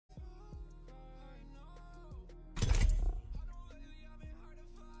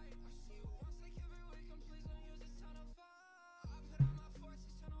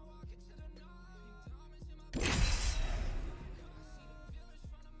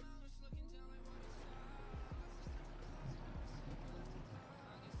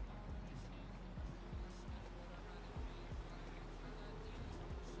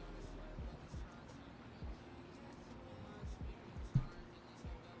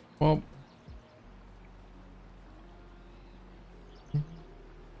Well, what's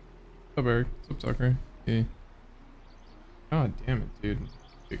up, Eric? What's up, Tucker? Hey. God damn it, dude.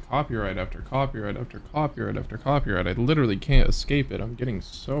 Dude, copyright after copyright after copyright after copyright. I literally can't escape it. I'm getting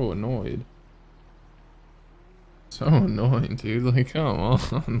so annoyed. So annoying, dude. Like, come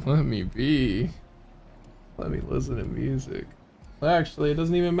on, let me be. Let me listen to music. Actually, it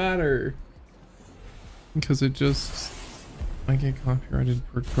doesn't even matter. Because it just... I get copyrighted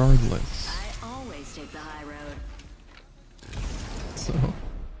regardless. I always take the high road. So...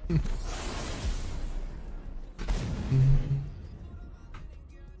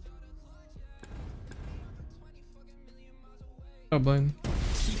 Oh, Blaine.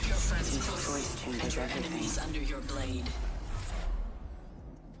 Keep your friends close and your enemies under your blade.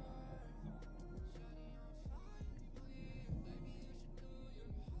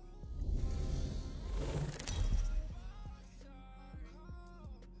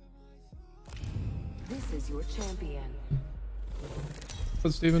 This is your champion.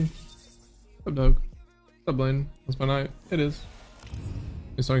 What's Steven? What's up, Doug? What's up, Blaine? What's my night? It is.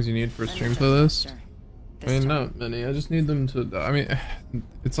 Any songs you need for a stream playlist? I mean, not many. I just need them to... I mean,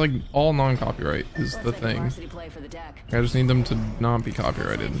 it's like all non-copyright is the thing. I just need them to not be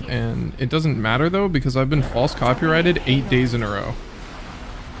copyrighted. And it doesn't matter, though, because I've been false copyrighted 8 days in a row.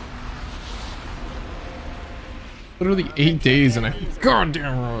 Literally 8 days in a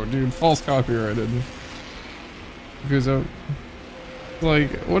goddamn row, dude. False copyrighted. Because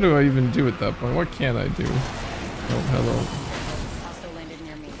like, what do I even do at that point? What can I do? Oh, hello.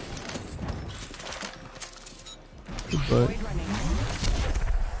 But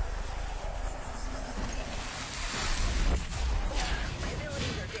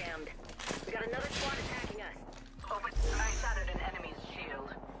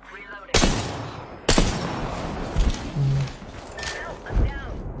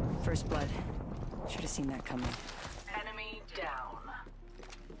First blood. Should have seen that coming. Enemy down.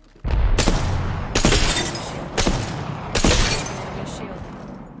 Shield.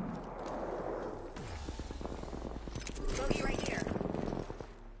 Bogey right here.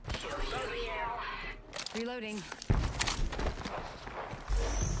 Reloading.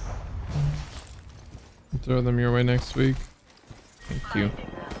 throw them your way next week. Thank you.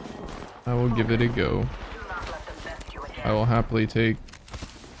 I will give it a go. I will happily take...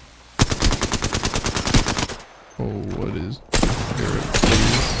 Oh, what is... Here,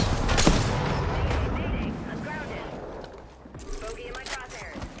 please.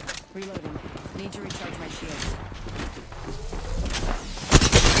 Reloading. Need to recharge my shields.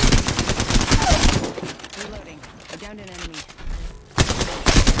 Reloading. I downed an enemy.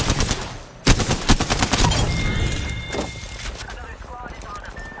 Another squad is on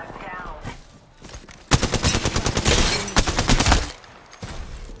us. I'm down.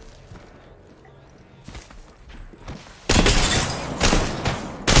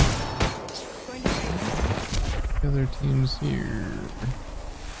 The other team's here.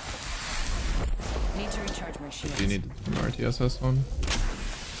 Need to recharge my shields. Do you need an RTSS one?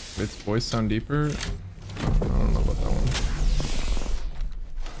 Its voice sound deeper? Oh, I don't know about that one.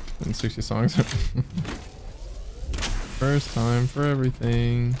 And 60 songs. First time for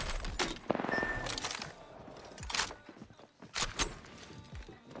everything.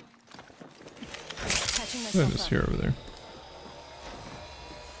 Catching I'm myself just up. here over there.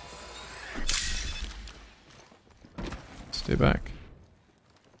 Stay back.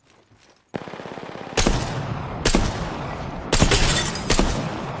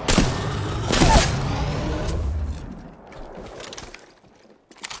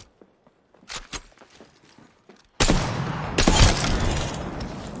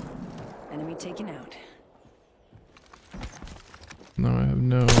 Enemy taken out. No, I have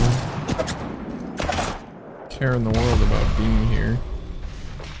no care in the world about being here.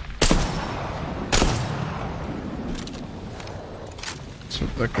 So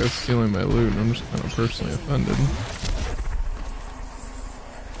that guy's stealing my loot, and I'm just kind of personally offended.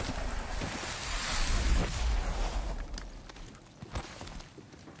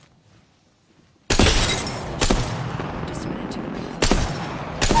 Just a minute to reload.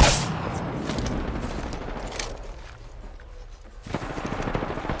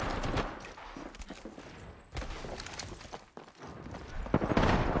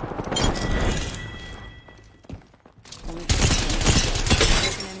 Only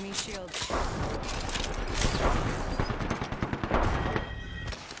broken enemy shield.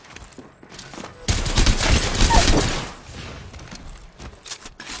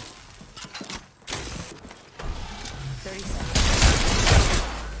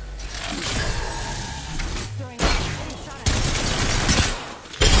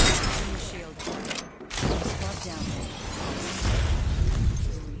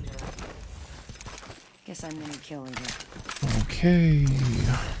 Guess I'm gonna kill you. Okay.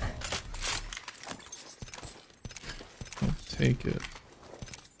 I'll take it.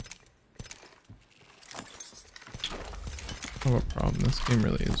 Oh, a problem. This game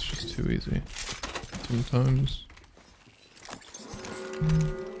really is just too easy. Sometimes.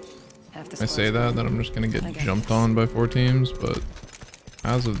 I say that I'm just gonna get jumped on by 4 teams, but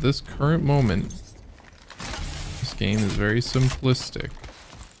as of this current moment, this game is very simplistic.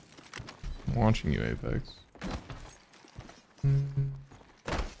 I'm watching you, Apex. I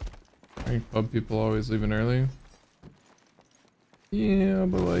think pub people always leaving early. Yeah,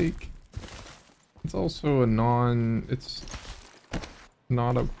 but like, it's also it's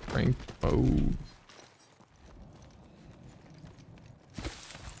not a ranked mode.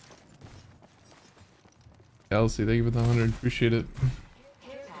 Elsie, thank you for the 100, appreciate it.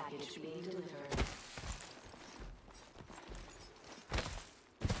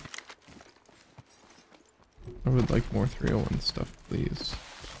 I would like more 301 stuff, please.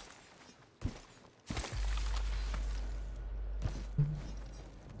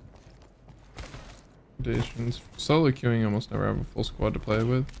 Recommendations. Solo queuing, almost never have a full squad to play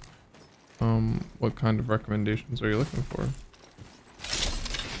with. What kind of recommendations are you looking for?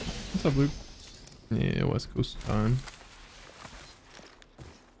 What's up, Luke? Yeah, West Coast time.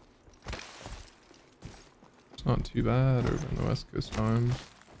 It's not too bad over in the West Coast time.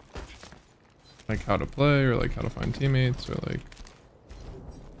 Like how to play, or like how to find teammates, or like...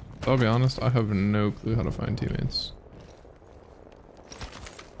 I'll be honest, I have no clue how to find teammates.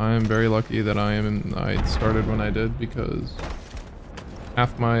 I am very lucky that I started when I did, because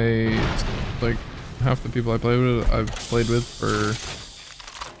half the people I've played with for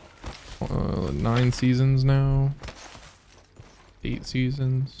 9 seasons now, 8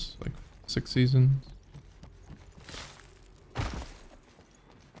 seasons, like 6 seasons.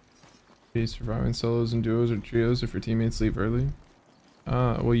 Are you surviving solos and duos or trios if your teammates leave early?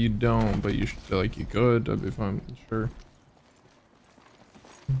 Well, you don't, but you should feel like you could. I'd be fine, sure.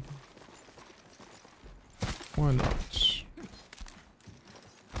 Why not?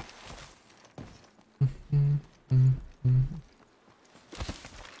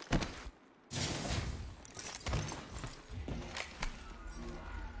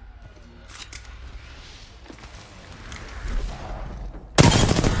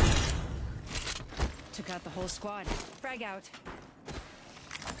 Took out the whole squad. Frag out.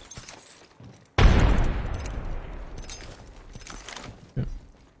 Yeah.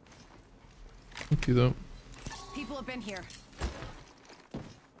 Thank you though. People have been here.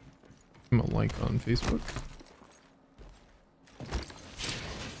 I'm a like on Facebook.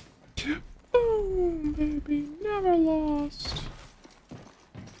 Boom, baby, never lost.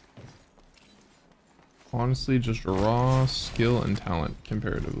 Honestly, just raw skill and talent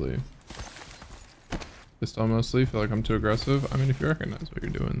comparatively. Pistol mostly, feel like I'm too aggressive. I mean, if you recognize what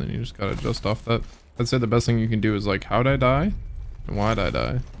you're doing, then you just gotta adjust off that. I'd say the best thing you can do is like, how'd I die? And why'd I die?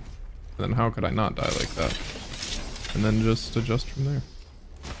 And then how could I not die like that? And then just adjust from there.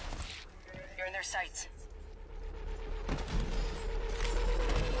 You're in their sights.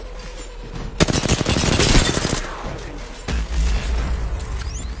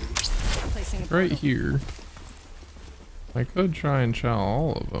 Right here. I could try and chow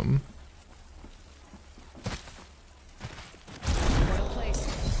all of them.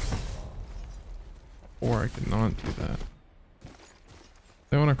 Or I could not do that. If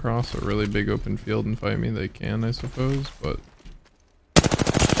they want to cross a really big open field and fight me, they can, I suppose, but...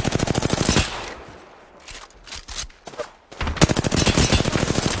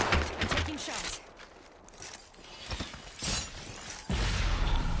 I'm taking shots.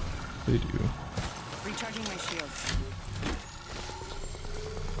 They do. Recharging my shields.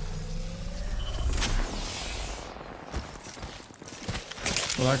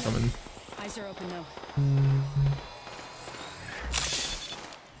 Well, that coming. Eyes are open though.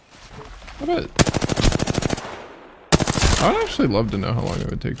 I bet. I would actually love to know how long it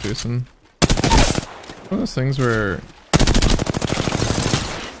would take Jason. One of those things where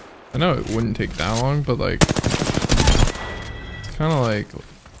I know it wouldn't take that long, but like it's kind of like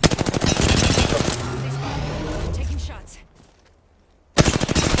Taking shots.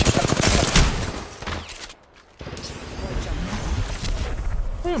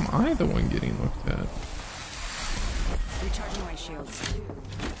 why am I the one getting looked at? Recharging my shields.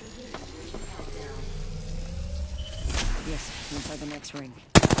 Yes, inside the next ring.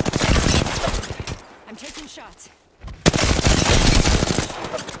 I'm taking shots.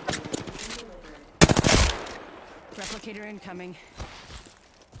 Replicator incoming.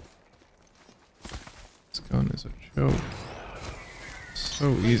 This gun is a joke.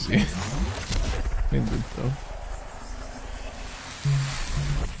 So easy. Need loot though.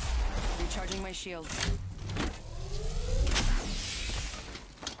 Recharging my shields.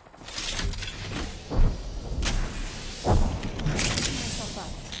 Myself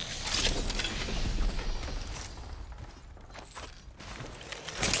up.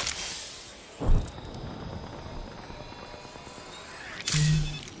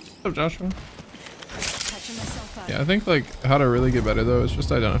 What's up, Joshua? Catching myself up. Yeah, I think like how to really get better though is just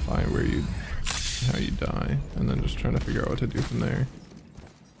identifying where you, how you die, and then just trying to figure out what to do from there.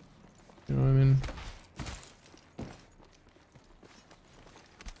 You know what I mean?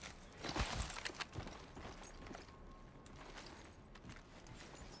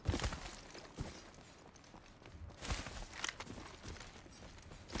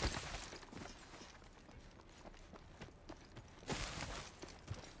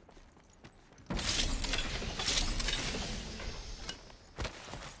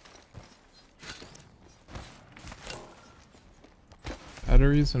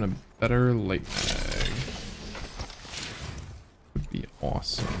 Batteries and a better light mag would be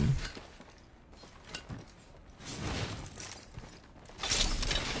awesome.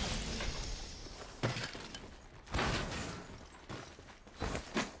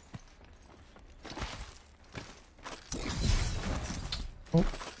 Oh,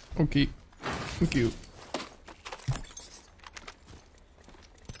 okay. Thank you.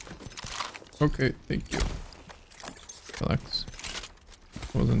 Okay, thank you. Relax.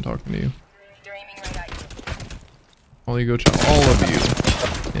 I wasn't talking to you. All you go to all of you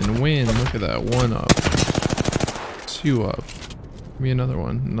and win. Look at that. 1 up. 2 up. Give me another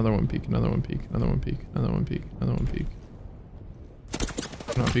one. Another one peek. Another one peek. Another one peek. Another one peek. Another one peek.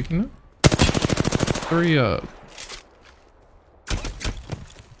 I'm not peeking now? 3 up.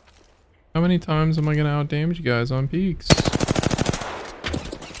 How many times am I gonna out damage you guys on peaks?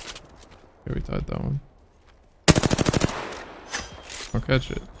 Okay, we tied that one. I'll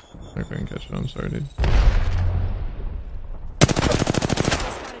catch it. I couldn't catch it. I'm sorry, dude.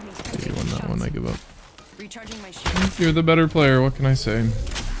 Yeah, you won that one. I give up. Recharging my shields. You're the better player. What can I say?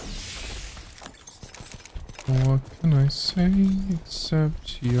 What can I say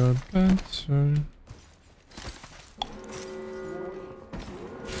except you're better?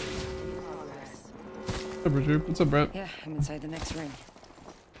 What's up, Richard? What's up, Brett? Yeah, I'm inside the next ring.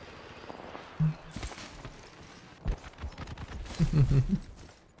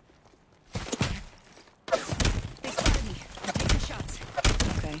 They spotted me. I'm taking shots.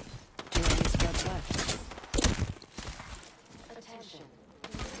 Okay. 2 enemy squads left. Attention.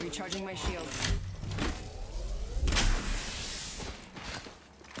 Recharging my shields.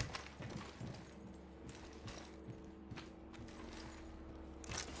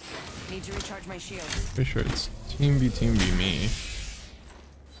 Need to recharge my shields. Pretty sure it's team v me.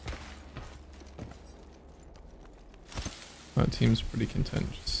 That team's pretty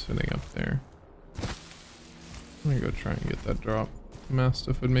content just sitting up there. I'm gonna go try and get that drop.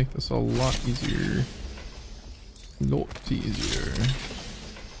 Mastiff would make this a lot easier. Lot easier.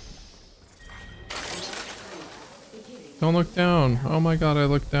 Don't look down. Oh my god, I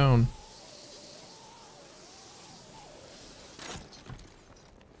looked down.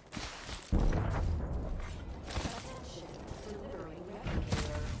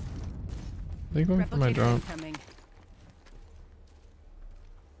 Are they going for my Replicator drop? incoming.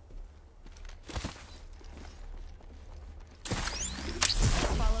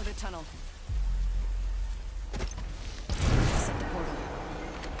 Follow the tunnel. Set the portal.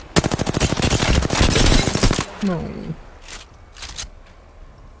 No.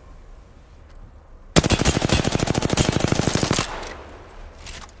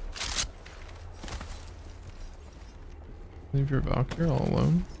 Leave your Valkyrie all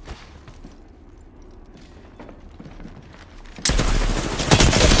alone.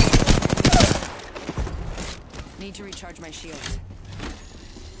 Need to recharge my shields.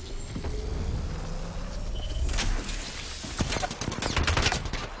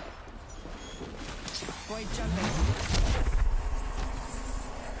 Void jumping.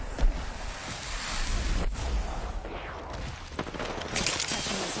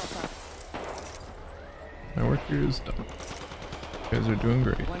 Catching myself up. My work here is done. You guys are doing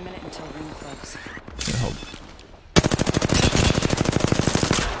great. 1 minute until ring close. I help.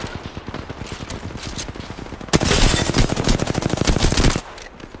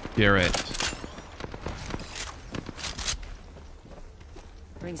 Garrett.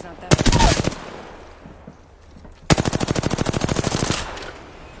 Ring's not that bad.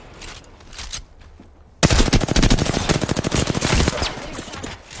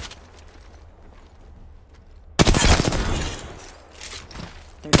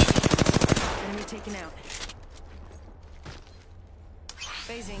 Enemy taken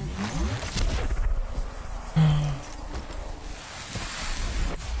Phasing.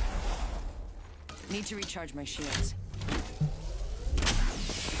 Need to recharge my shields.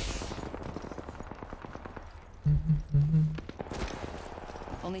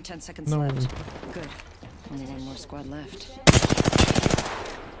 Only 10 seconds No. left. Good. Only one more squad left.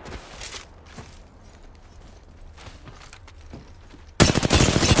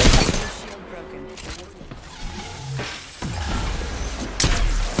 Shield broken.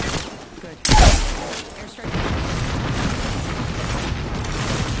 Good. Airstrike.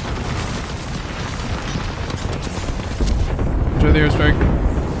 Enjoy the airstrike.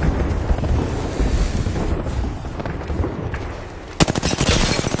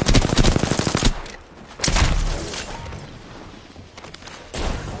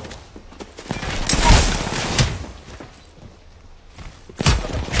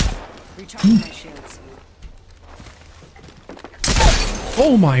 Recharging my shields.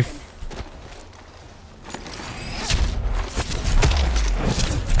 Oh my.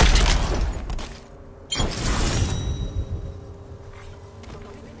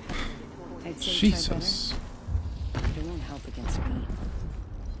 I'd say Jesus. try better, but it won't help against me.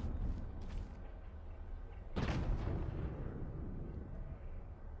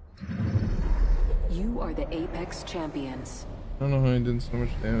 You are the Apex champions. I don't know how he did so much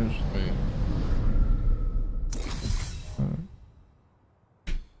damage to me.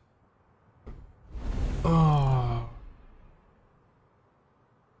 Oh.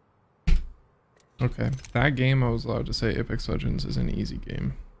 Okay, that game I was allowed to say Apex Legends is an easy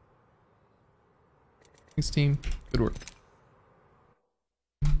game. Thanks team, good work.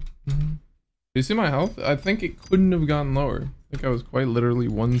 Do you see my health? I think it couldn't have gone lower. I think I was quite literally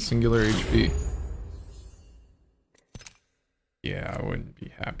one singular HP. Yeah, I wouldn't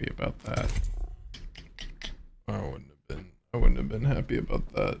be happy about that. I wouldn't have been happy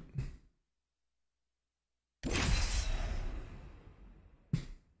about that.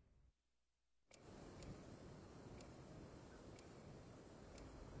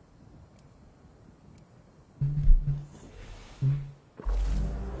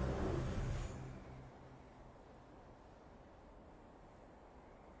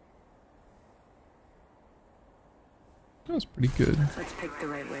 That was pretty good. Let's pick the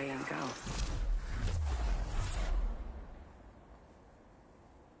right way and go.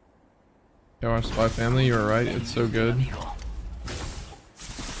 Yeah, our Spy Family, you were right, it's so good.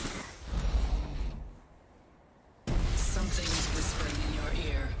 Something is whispering in your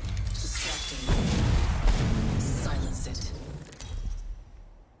ear. Distracting. Silence it.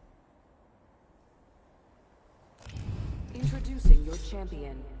 Introducing your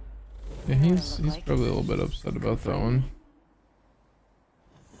champion. Yeah, he's probably a little bit upset about that one.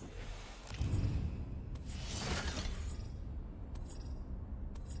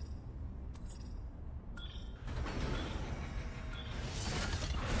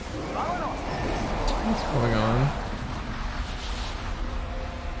 What's going on?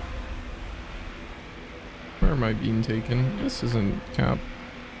 Where am I being taken? This isn't Cap.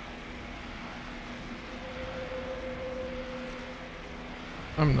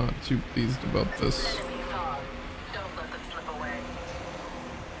 I'm not too pleased about this. Enemy far. Don't let them slip away.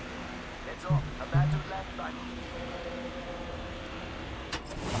 It's all a matter of left time.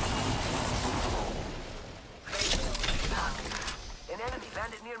 An enemy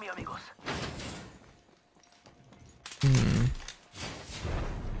bandit near me, amigos.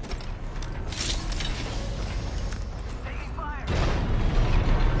 Taking fire.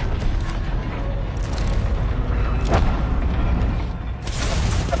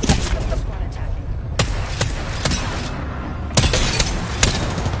 Squad attacking.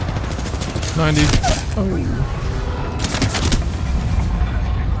 90. Oh.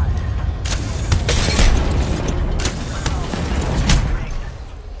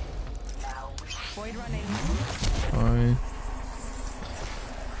 Void running. Fine.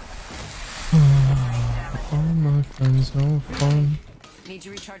 All my friends no fun. Need to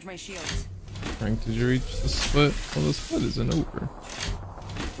recharge my shields. Frank, did you reach the split? Well, the split isn't over.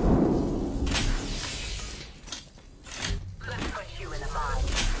 Let's put you in a bind.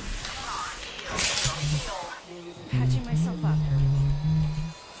 Patching myself up.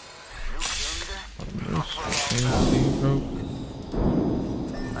 Fancy broke.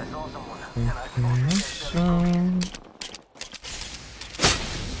 I saw someone, and I Sound.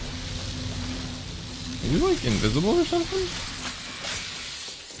 Are you like invisible or something?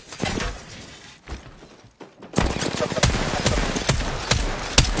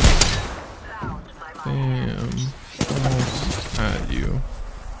 Damn. Almost had you.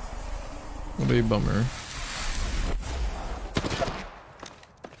 What a bummer.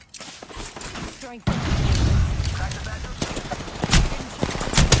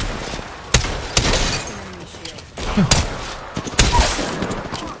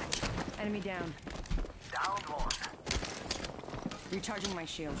 Enemy down. Downed one. Recharging my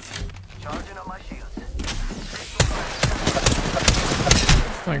shields. Charging on my shields.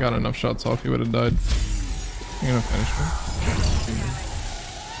 I got enough shots off, he would have died. You're gonna finish me.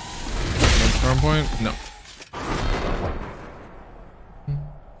 No storm point? No.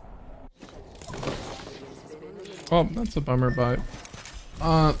 Well, that's a bummer, but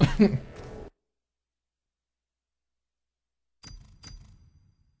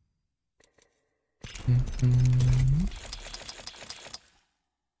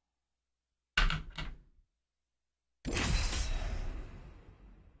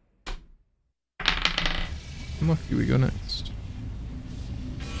lucky we go next.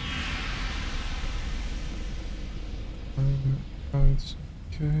 It's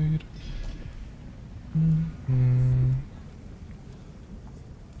okay.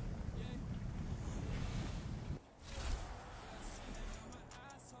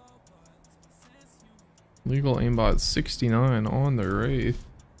 Legal aimbot 69 on the Wraith.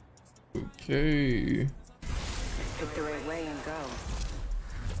 Okay. Pick the right way and go.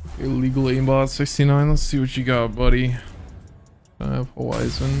 Illegal aimbot 69. Let's see what you got, buddy. I have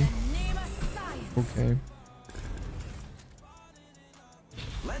Horizon. Okay.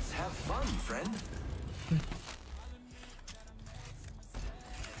 Let's have fun, friend.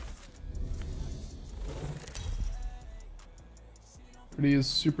 Pretty is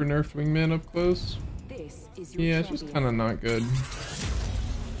super nerfed wingman up close. This is your Yeah, it's just kind of not good.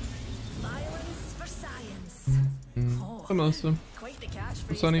 Violence for science. Oh, Hi, Melissa. quite the catchphrase.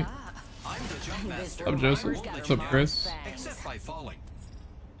 What's Sunny? that. I'm the jump master. What's up, Joseph? What's up, Chris? Except by falling.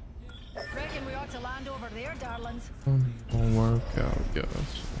 Reckon we ought to land over there, darlings. Won't work out, yes.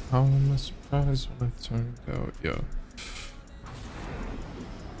 How am I surprised when it turned out, yeah.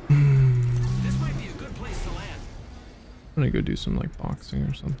 This might be a good place to land. I'm gonna go do some like boxing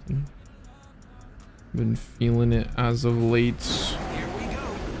or something. Been feeling it as of late. Here we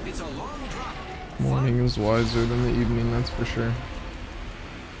go. It's a long drop. Morning is wiser than the evening, that's for sure.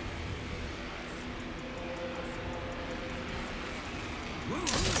 Woo!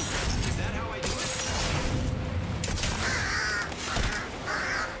 Is that how I do it?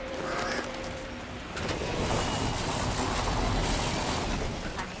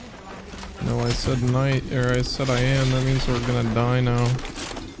 No, I said night, or I said I am, that means we're gonna die now.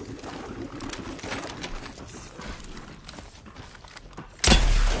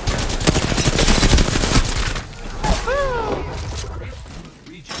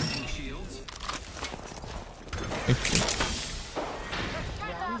 Recharging shields.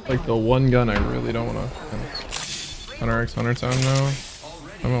 Like the one gun I really don't want to. Hunter x Hunter time now. I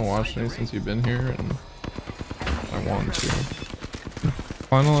haven't watched any since you've been here, and I want to.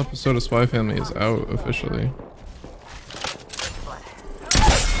 Final episode of Spy Family is out officially.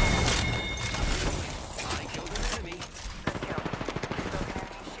 I killed an enemy. Good kill. Broken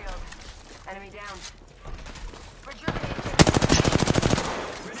enemy shield. Enemy down. Rejuvenated.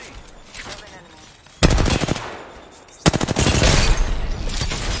 Grenade. Killed an enemy.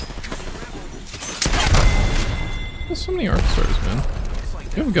 There's so many arc stars, man.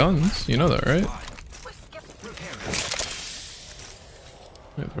 You have guns, you know that, right? Repair it.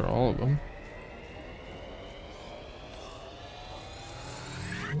 Wait for all of them.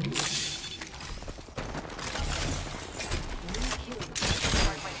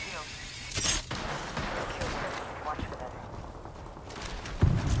 Charge my shield. Kill. Watch for them.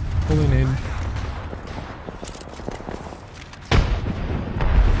 Holy nade.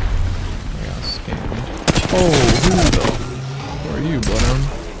 I got scammed. Oh, who the? Who are you, Bloodhound?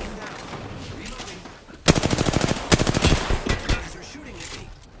 Guys are shooting at me.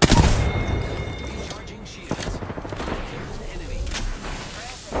 Recharging shields. There's an enemy.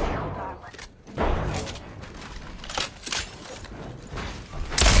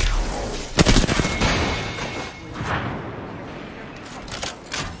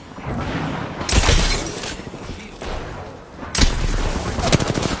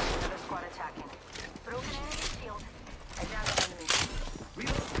 Another squad attacking. Broken enemy shield. I downed an enemy.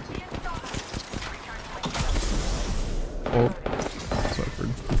 Recharging my shield. Oh,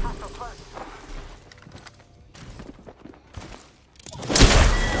 suffered. Hostile close.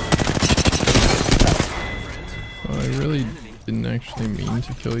 I really didn't actually mean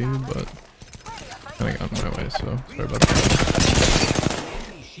to kill you, but kind of got in my way, so sorry about that.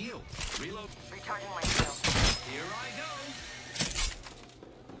 Enemy shield. Reload. Recharging my shield. Here I go.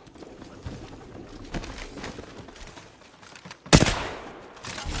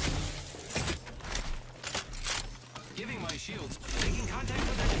 Giving my shields. Making contact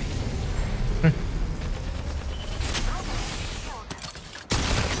with enemy.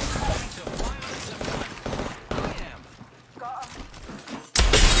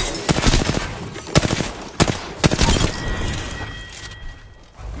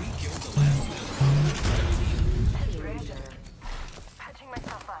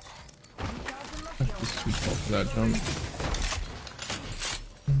 for that jump.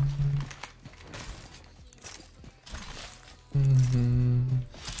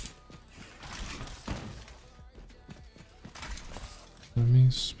 Let me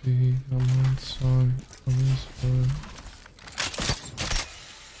speak, I'm on song, I'm this one.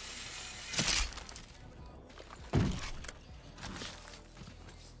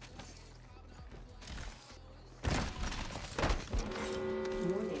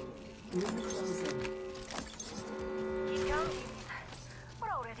 Keep going.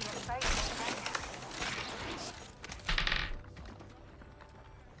 We're already inside.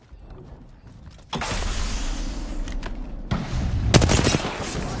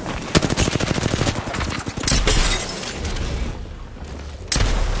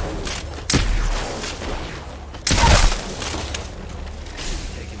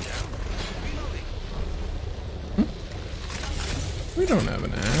 We don't have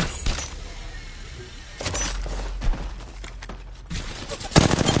an axe.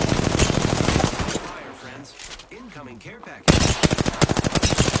 Fire, friends. Incoming care package.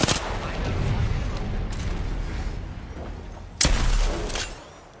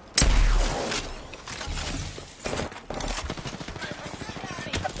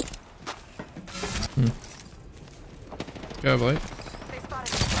 You have light? They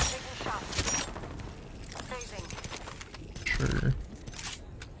spotted me. Taking shots. Phasing. Sure.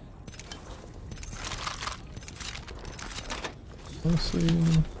 Honestly,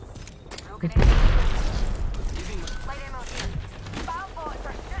 Broken enemy. Light ammo here. Biobots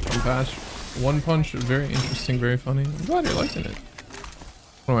are shooting. one patch, one punch, very interesting, very funny. I'm glad you're liking it.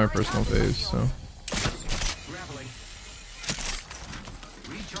 One of my personal faves, so. Grappling.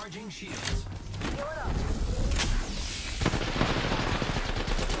 Recharging shields. Heal it up.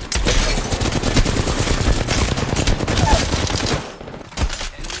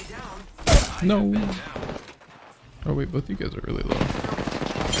 Enemy down. No. Now. Oh wait, both you guys are really low.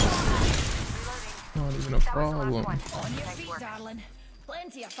 Not even a problem. On your feet, darling.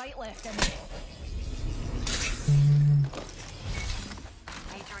 Plenty of fight left in you.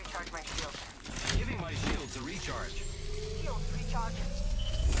 I need to recharge my shield. Giving my shields a recharge. Shield recharge.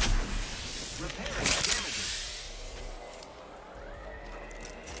 Repairing damages.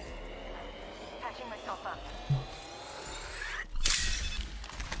 Patching myself up.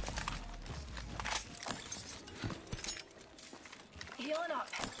 Healing up.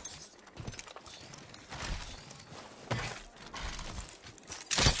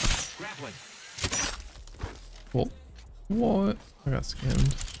 Grappling. Well, what? I got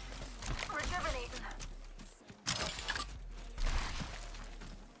scammed. Rejuvenating.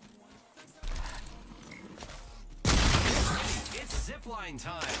 It's zipline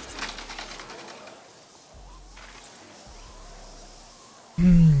time.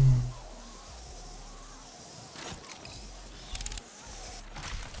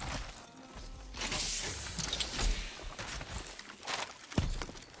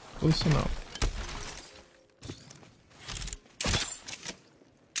 Listen up.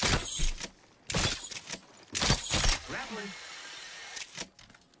 Grappling.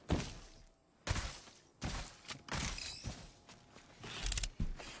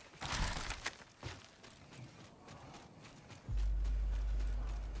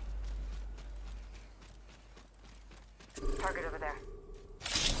 Target over there.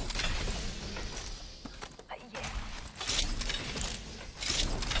 Yeah.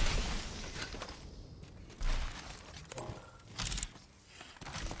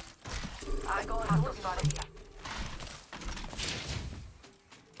 I got hostile spotted.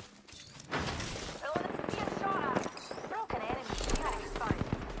 Oh, that's being shot at. Broken enemy. Enemy spotted.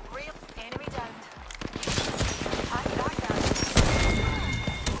 Real enemy downed. I got down.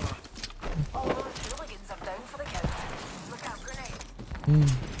 All those hooligans are down for the count. Look out, grenade.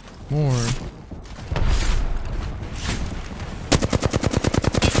 More.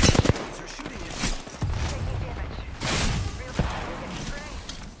 They're shooting at Taking damage. Real grenade.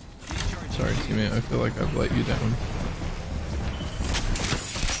 me. Sorry, teammate. I feel like I've let you down.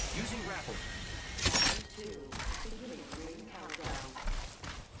 Using grapple.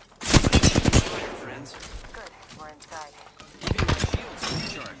 Fire, friends. Good, we're inside. Giving my shields a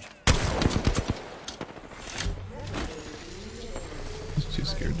recharge. He's too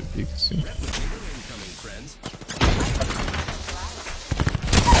scared to peek. See. Replicator incoming, friends. Fire,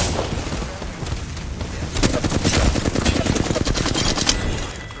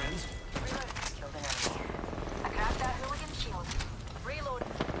 friends. Reload. Killed an enemy. I grabbed that hooligan shield. Reload.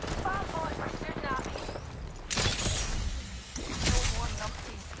 Biobots are shooting at me. No more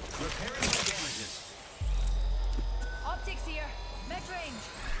numpties. Repairing my damages. Optics here. Mid-range.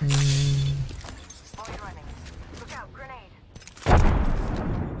 Void running.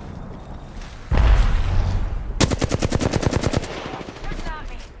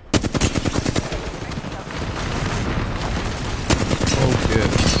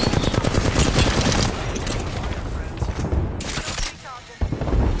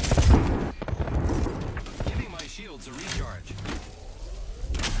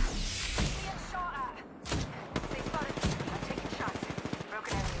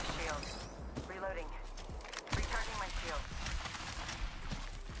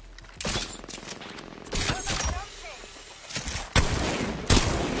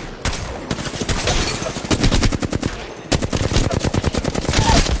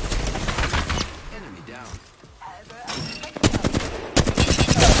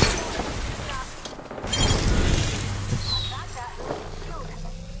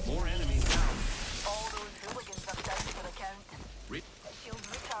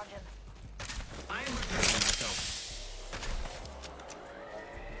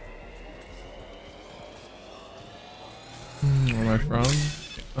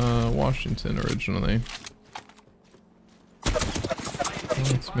 from? Washington originally.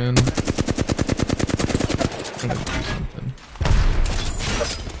 Thanks, man. Trying to do something.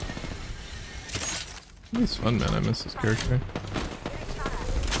 He's fun, man. I miss this character.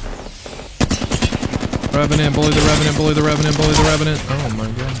 Revenant, bully the Revenant, bully the Revenant, bully the Revenant. Oh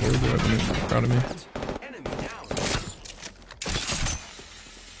my god, bully the Revenant. He's proud of me. Enemy down.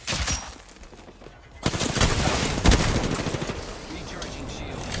 Recharging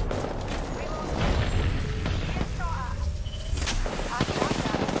shield.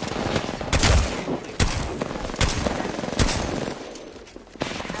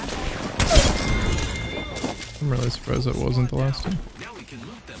 I'm really surprised that wasn't the last one. Now we can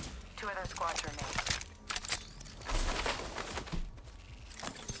loot them. 2 other squads remain.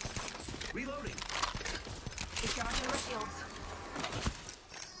 Reloading. Recharging my shields.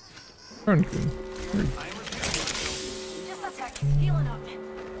 Darn good. I am repairing. Just a sec. Healing up.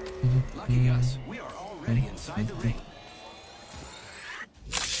 Lucky us. We are already inside the ring.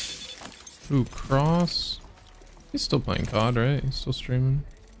 Ooh, Cross. He's still playing COD, right? He's still streaming.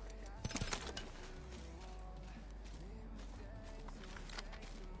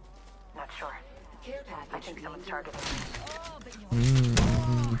 Not sure. I think someone's targeted.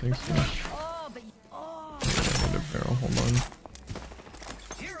 Thanks so much. I need a barrel, hold on.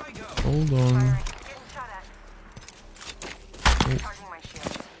 Here I go. Hold on. Firing. Getting shot at. Charging my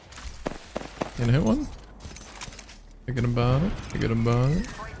shields. Gonna hit one? Thinking about it. Thinking about it.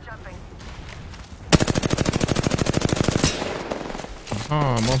 Boys jumping.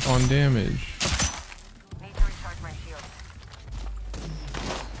 Ah, I'm up on damage. Need to recharge my shields.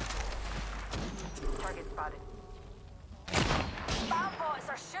 Target spotted. Bomb boys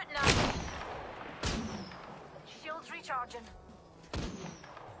are shooting at me. Shields recharging.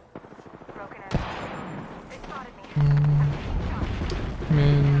 Broken enemy. They spotted me. Come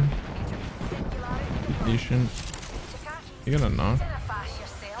in. Singularity. Patient. Takashi. You gonna knock? Identify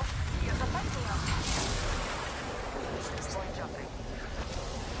yourself. You're the victim. Boys jumping.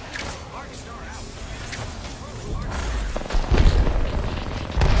 Arc star out.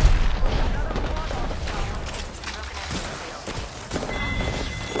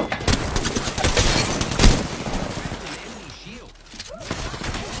 Enemy shield.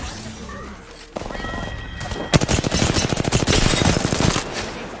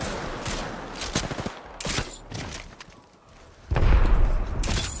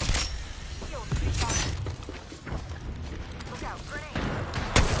 Look out, grenade.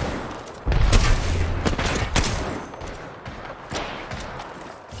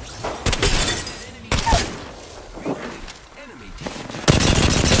 Enemy taken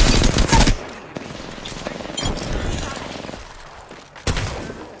down.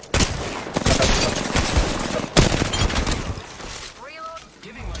 Reload.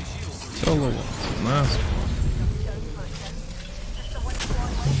 Giving my shield. Solo. Last one. Just the one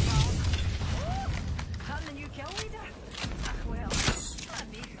squad left now. I'm the new kill leader. Well, let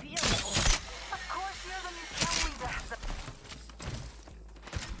me feel it. Of course you're the new kill leader.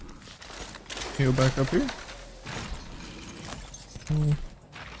 Can you go back up here? Oh.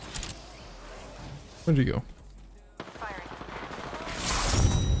 Where'd you go? Firing.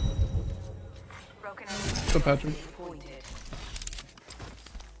 Broken enemy. What's up, Patrick? Pointed.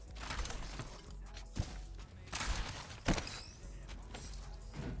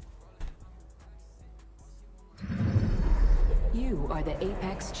 You are the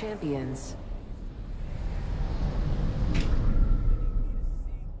Apex Champions.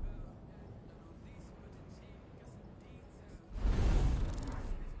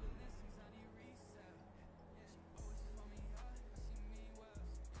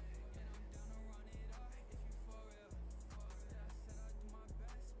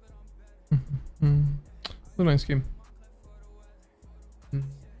 It's a nice game.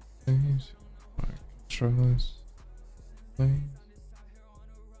 Trust.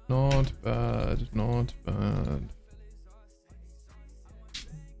 Not bad, not bad.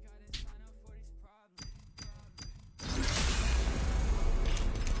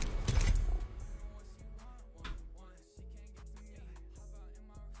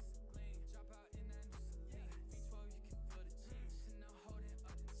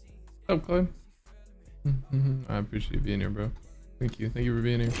 What's up, Clay? I appreciate you being here, bro. Thank you. Thank you for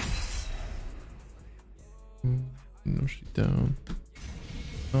being here. No shit down.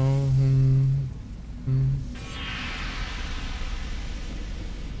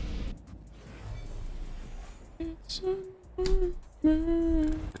 It's a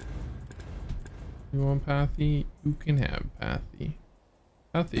nightmare. You want Pathy? You can have Pathy.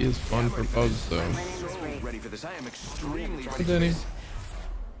 Kathy is fun for bugs though. My name is Ray. Ready for this? I am extremely Hey, ready. Danny. Are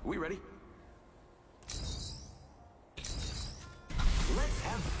we ready? Let's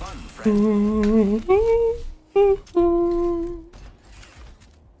have fun, friend.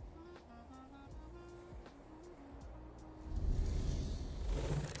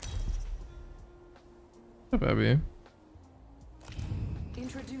 What's up, Abby?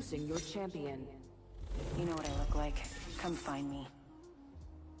 Introducing your champion. You know what I look like. Come find me.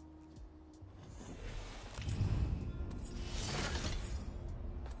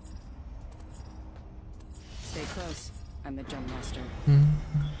 Stay close. I'm the jump master.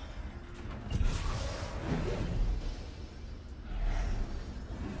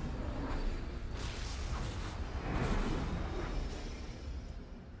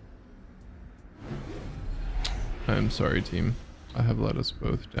 I am sorry, team. I have let us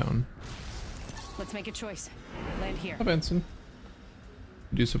both down. Let's make a choice. Land here. Hi, Benson.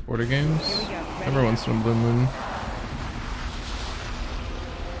 Do supporter games? Here we go. Ready Every now. once in a blue moon.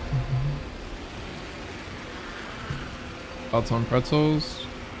 Thoughts on pretzels?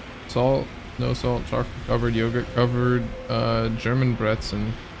 Salt, no salt, chocolate covered, yogurt covered, German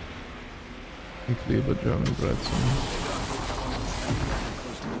Bretzen. Include German Bretzen.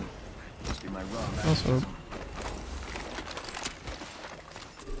 Must be my rum. Also,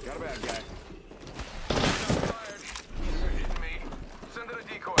 Got a bad guy. Hitting me. Send it a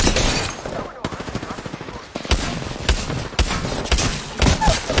decoy.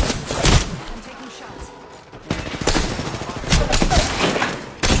 I'm taking shots.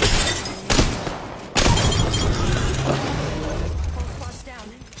 Whole squad's down.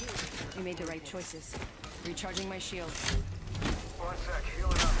 We made the right choices. Recharging my shields. 1 sec.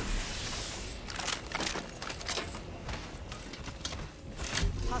 Healing up.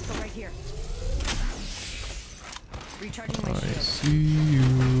 Hostile right here. Recharging my I shields. see you.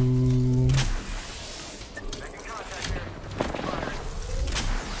 Making contact here. Firing.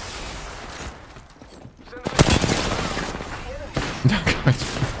 Send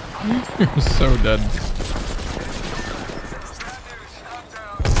it. You're so dead.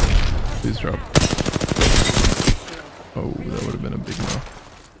 Please drop. Oh, that would have been a big no.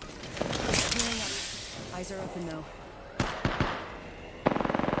 Healing up. Eyes are open though.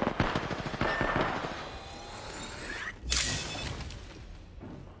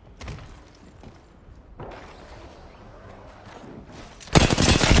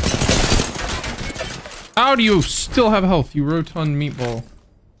 How do you still have health, you rotund meatball?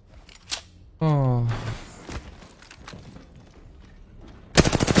 Oh.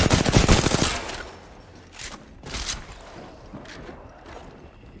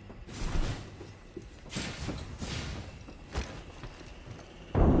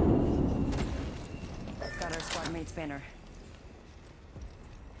 Got our squad mate's banner.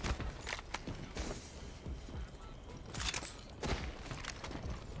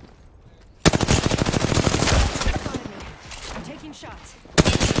 Spotted me. I'm taking shots.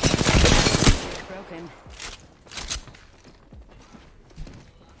 Broken.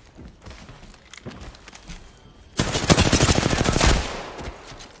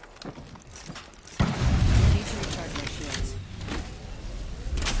 Need to recharge my shields.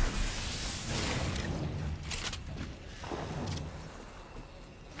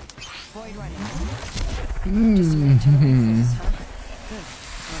 Void running. Just wait till the rifles, huh? Good.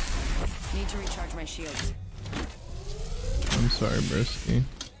 Well, need to recharge my shields. I'm sorry, Brisky.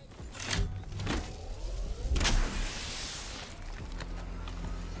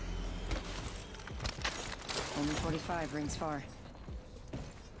 Only 45 rings far.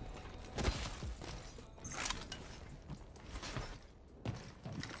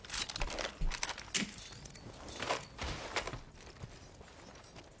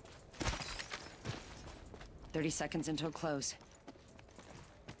 "30 seconds until close.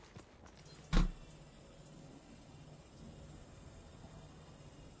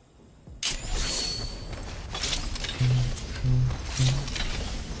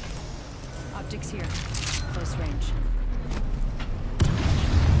 Optics here. Close range.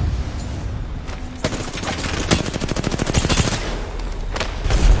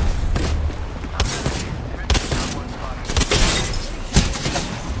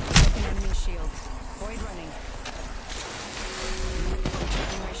 Broken enemy shield. Void running.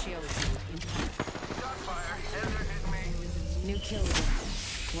 Checking my shields. Shot fire. And they're hitting me. New kill leader.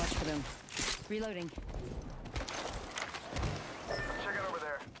 Watch for them. Reloading. Check it over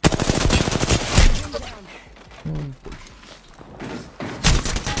there. Pinned down.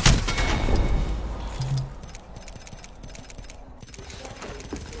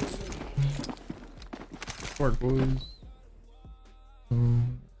 Work, boys.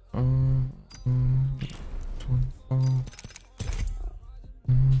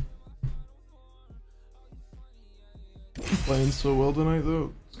 I'm playing so well tonight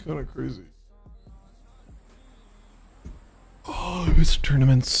though. It's kind of crazy. Oh, I miss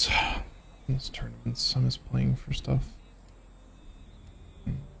tournaments. I miss tournaments. I miss playing for stuff.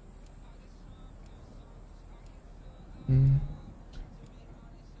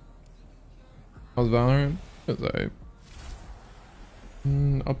 How's Valorant? Cause I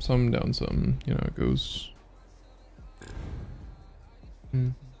up some, down some. You know, it goes.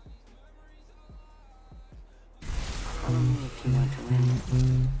 Follow me if you want to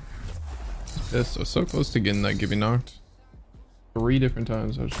win. Yes, I was so close to getting that Gibby knocked. 3 different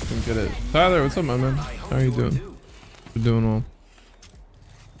times, I just couldn't get it. Tyler, what's up, my man? How are you doing? You're doing well.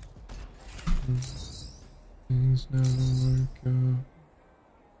 Things never work out.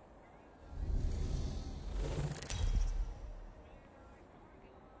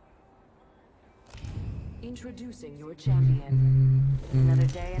 Introducing your champion. Another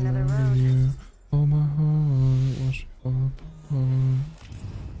day, another road. Oh, my heart was fall apart.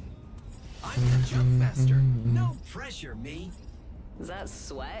 I'm your jump master. No pressure, me. Is that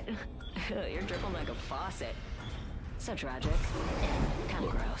sweat? You're dripping like a faucet. So tragic. Kinda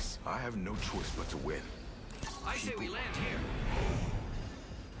gross. I have no choice but to win. I say we land here.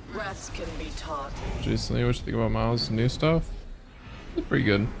 Rest can be taught. Jason Lee, what you think about Miles' new stuff? It's pretty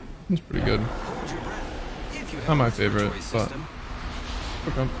good. It's pretty good. Hold your breath. If you have Not my a favorite, respiratory but system.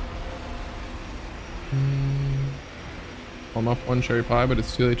 okay. I'm up 1 cherry pie, but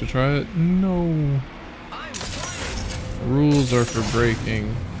it's too late to try it. No. I'm flying. Rules are for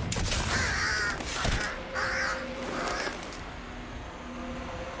breaking.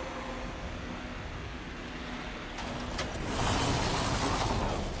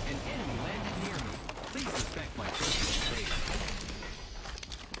 An enemy landed near me. Please respect my personal space.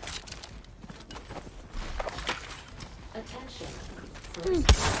 Attention.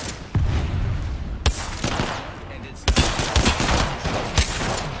 And it's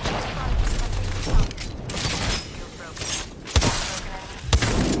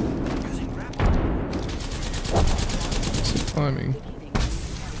using grapple. Keep climbing.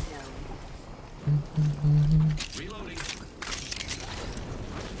 Reloading.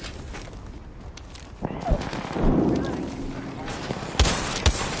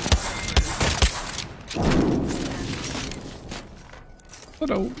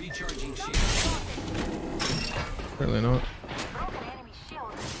 Hello. Recharging shield. Apparently not. Broken enemy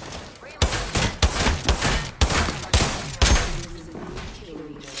shield.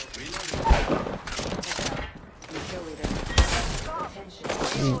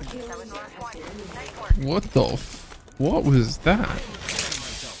 That was last one. Nice work. What the what was that?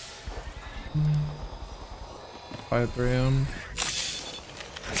 By 3 AM.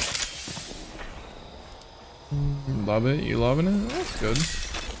 Love it? You loving it? That's good.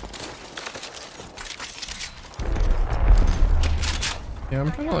 Yeah,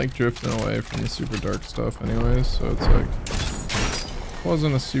 I'm kind of like drifting away from the super dark stuff anyways, so it's like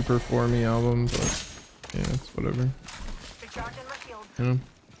wasn't a super for me album, but yeah, it's whatever. Recharging my shield. You know?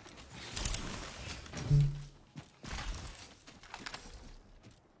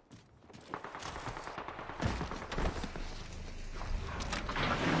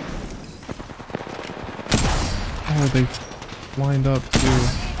 Oh, they lined up too.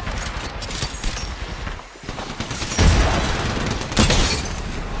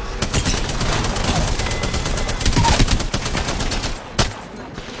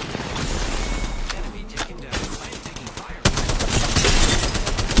 Enemy taken down. I am taking fire.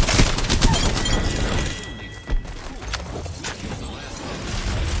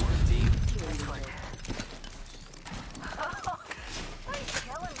 Nice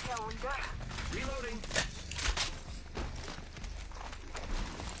killing, Calendar. Reloading.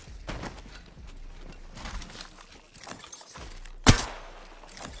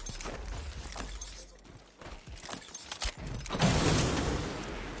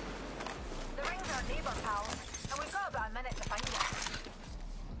 The ring's our neighbor, pal, and we've got about a minute to find it.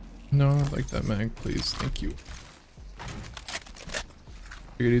 No, I'd like that mag, please. Thank you.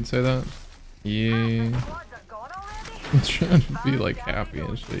 Figured you'd say that. Yeah. Squads are gone already? I'm trying to be like happy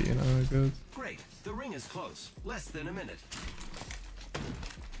and shit, you know how it goes. Great. The ring is close. Less than a minute.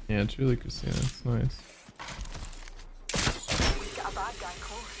 Yeah, truly, Christina. It's nice. We've got a bad guy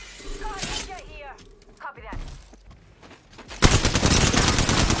close. Got a ninja here. Copy that.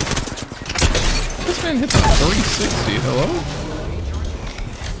 This man hit the 360. Hello?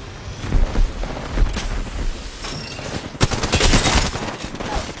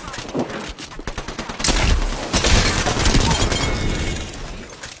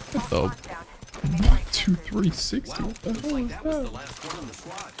 What the? 1, 2, 3. 360. What the Looks hell like is that was the that? last one in the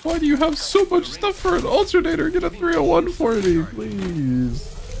squad. Why do you have so much stuff for an alternator? Get a 301 for me, please.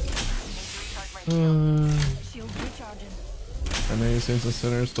 Shield recharging. I know Saints and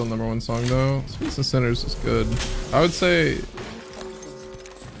Sinners still #1 song though. Saints and Sinners is good. I would say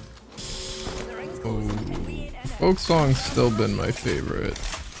folk song's still been my favorite.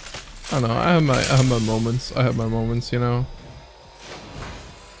 I don't know. I have my moments. I have my moments, you know.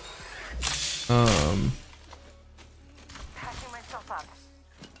 Patching myself up.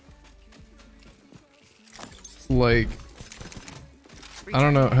 Like I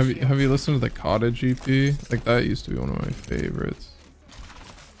don't know. Have you listened to the Cottage EP? Like that used to be one of my favorites.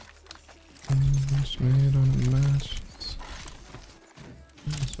 Just made on a match.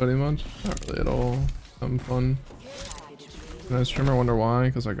 Sweaty much? Not really at all. Some fun. And I streamer wonder why?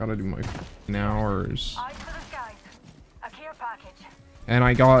 Because I gotta do my hours. Eyes for the skies. A care package. And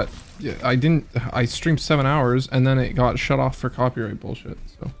I got, yeah, I streamed 7 hours and then it got shut off for copyright bullshit.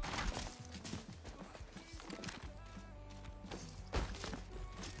 So.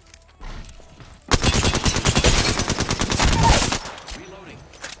 Reloading.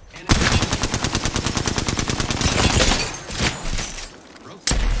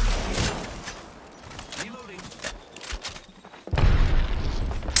 Reloading.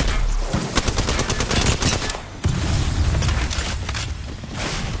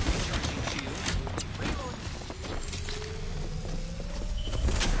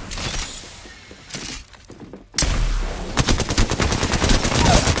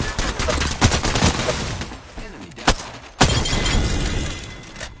 Enemy down.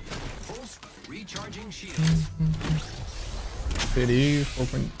 Pulse recharging shields. KD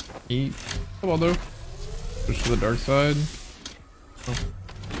 4.8. How about though? Switch to the dark side. Oh.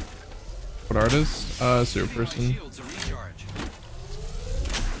 What artist? Super person. Shields a recharge.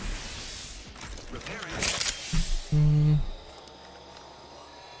 Repairing.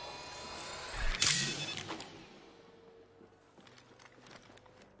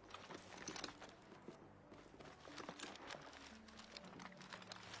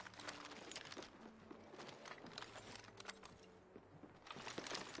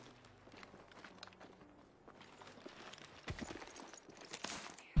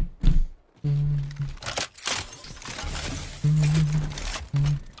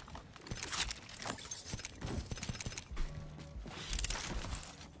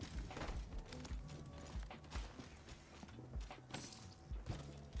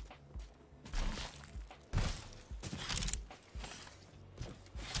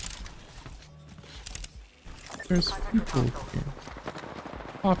 There's people here.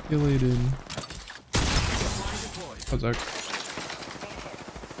 Populated. How's that?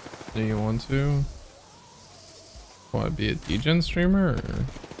 Do you want to? What, be a degen streamer or?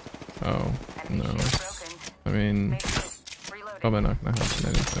 Oh, no. I mean, probably not gonna happen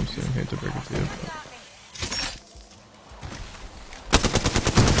anytime soon. Hate to break it to you.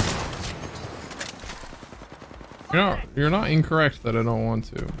 But... You're not incorrect that I don't want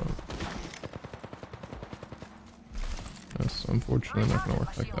to, but... That's unfortunately not gonna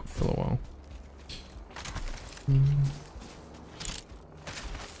work like that for a little while.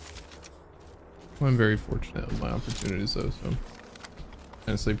 I'm very fortunate with my opportunities though, so.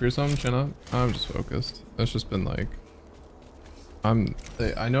 And sleep or something, chin up. I'm just focused. That's just been like, I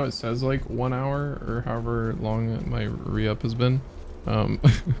know it says like 1 hour or however long my re-up has been, but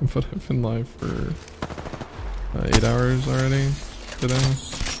I've been live for 8 hours already today,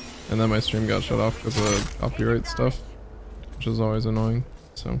 and then my stream got shut off because of copyright stuff, which is always annoying.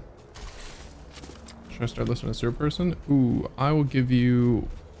 So should I start listening to Super Person? Ooh, I will give you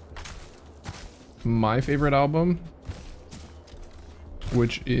my favorite album,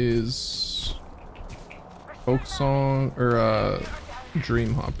 which is folk song or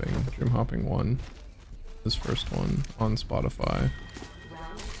Dream Hopping 1, this first one on Spotify.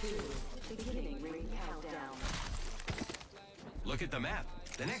 Look at the map.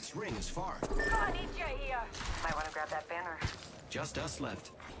 The next ring is far. I need you here. Might want to grab that banner. Just us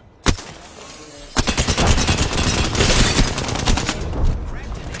left.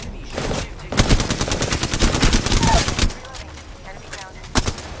 Cracked an enemy shot. Enemy down.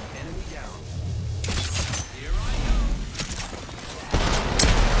 Enemy down. Here I go.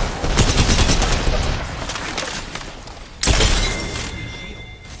 Shield.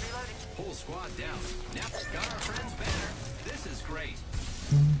 Whole squad down. Now got our friend's banner. This is great.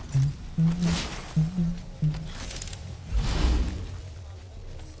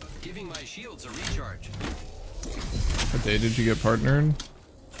 Giving my shields a recharge. What day did you get partnered?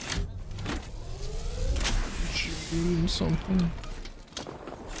 June something.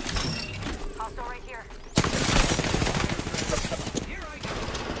 Hostile right here.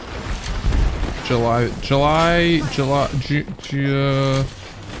 July 12th.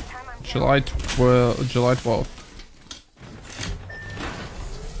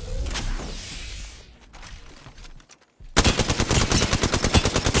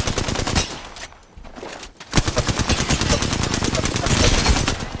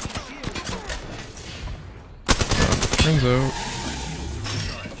 Turns out.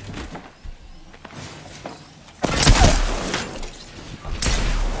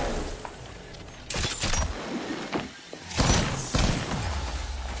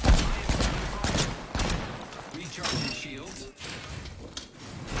 Recharging shields.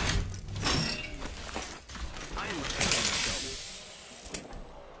 I am repairing myself.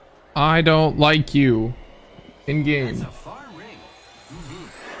 I don't like you. In game. It's a far ring.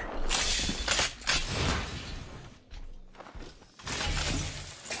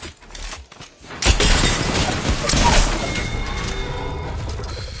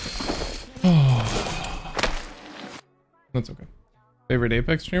 That's okay. Favorite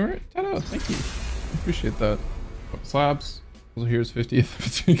Apex streamer? Ta-da, thank you. Appreciate that. Slaps. Also, here's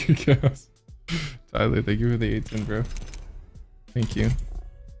 50th chaos. Tyler, thank you for the 18, bro. Thank you.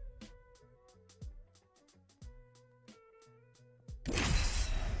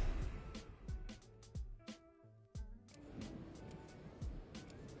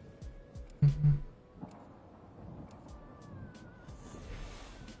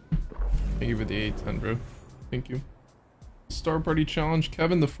 Thank you for the 810, bro. Thank you. Star Party Challenge,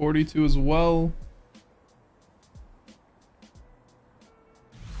 Kevin, the 42 as well.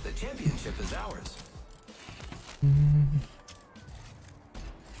 The championship is ours.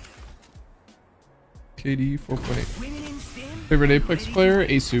 KD 4.8. Favorite Apex player,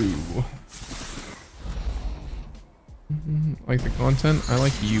 Asu. Like the content? I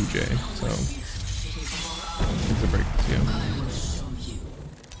like you, Jay. So it's a break to you.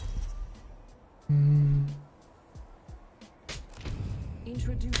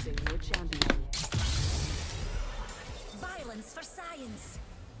 Introducing your champion. Violence for science.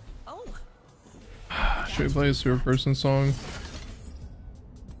 Oh. Should we play a super person song?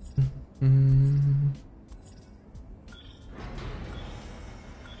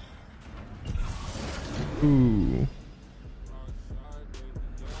 Ooh.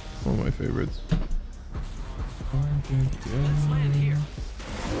 One of my favorites. Let's land here.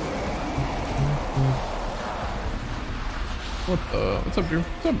 What the? What's up, dude?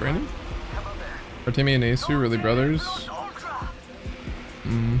 What's up, Brandon? Artemi and Asu, really brothers?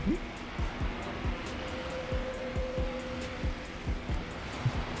 Mm-hmm.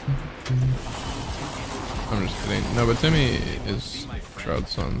 I'm just kidding. No, but Timmy is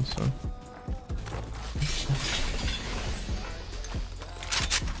Shroud's son, so.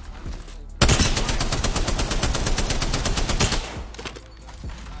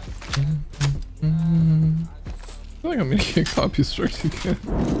 I feel like I'm gonna get copy strikes again.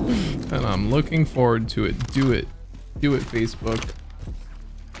 And I'm looking forward to it. Do it. Do it, Facebook.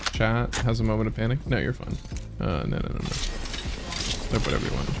 Chat has a moment of panic. No, you're fine. No. Type whatever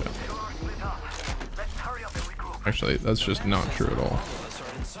you want in chat. Actually, that's just not true at all.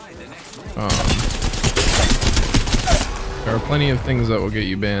 There are plenty of things that will get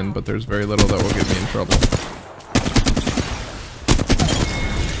you banned, but there's very little that will get me in trouble.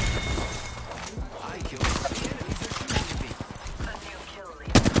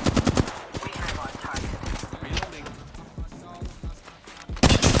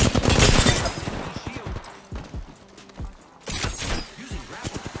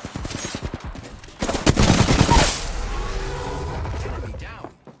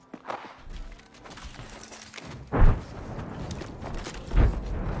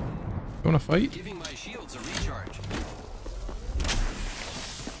 Fight? Giving my shields a recharge.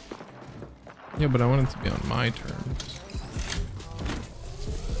 Yeah, but I want it to be on my terms.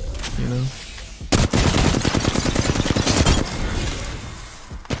 You know?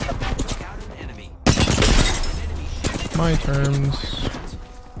 My terms.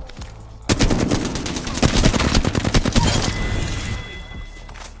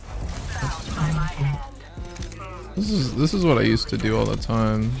 This is what I used to do all the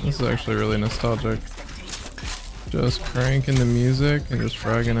time. This is actually really nostalgic. Just cranking the music and just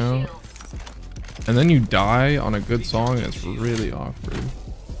fragging out. And then you die on a good song and it's really awkward.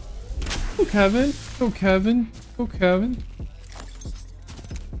 Go Kevin! Go Kevin! Go Kevin!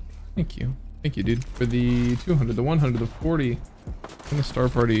 Thank you. Thank you, dude. For the 200, the 100, the 40. And the Star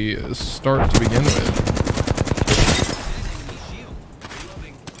Party start to begin with.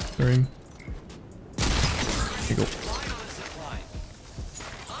 Stream. Here you go.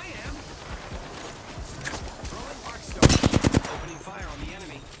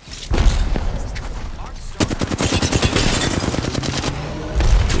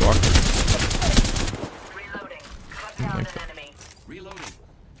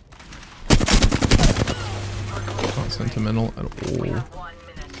 Got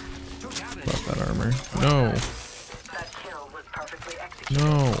that armor. No.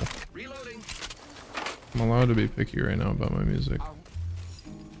 No. I'm allowed to be picky right now about my music.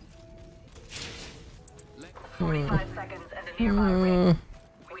 45 seconds and a nearby ring.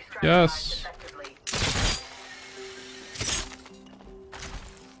 We strategize Yes. effectively.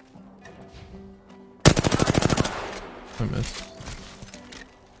 I missed.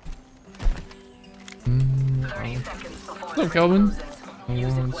 30 seconds before What's the up, Kelvin? ring closes. I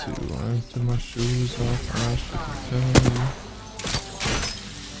Use it want well. to lift my shoes off. I should tell you.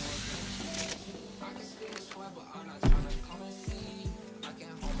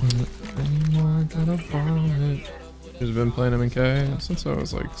 Anymore, I gotta vomit. He's been playing MK since I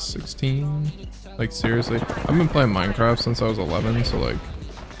was like 16. Like seriously, I've been playing Minecraft since I was 11. So like,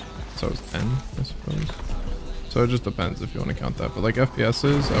 since I was 10, I suppose. So it just depends if you want to count that. But like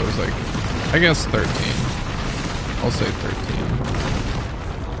FPSs, I was like, I guess 13. I'll say 13.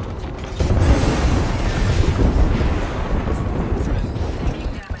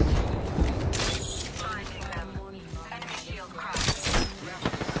 Finding them. Enemy shield cracked.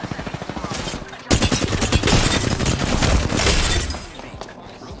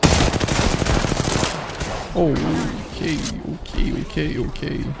 Oh,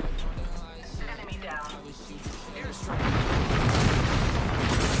 okay. Enemy down.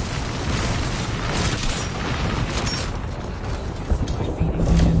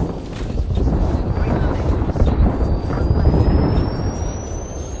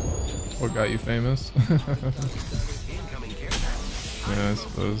 What got you famous? Incoming care package. Yeah, I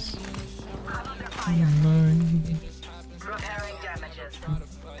suppose. Repairing damages.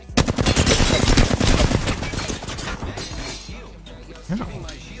 Giving my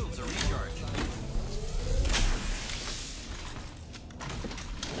shields a recharge.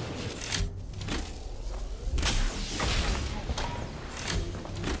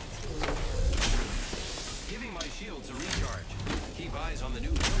 Giving my shields a recharge. Keep eyes on the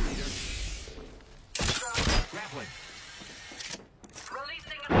new kill leader. Grappling.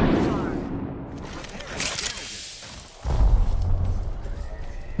 Releasing a star. Repairing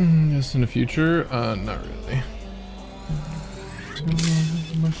damages. Just in the future? Not really.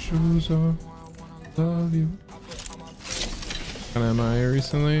 My shoes off. Love you. Kind of MIA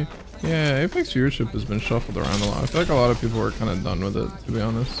recently? Yeah, Apex viewership has been shuffled around a lot. I feel like a lot of people are kind of done with it, to be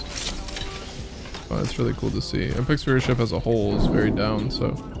honest. But it's really cool to see. Apex viewership as a whole is very down,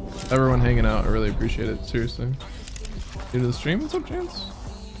 so everyone hanging out, I really appreciate it, seriously. New to the stream? What's up, Chance?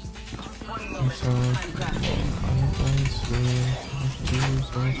 What's up?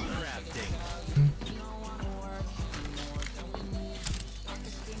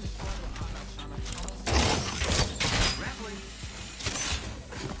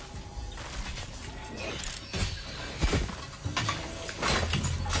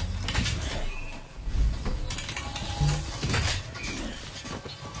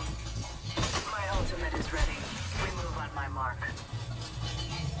 My ultimate is ready. We move on my mark.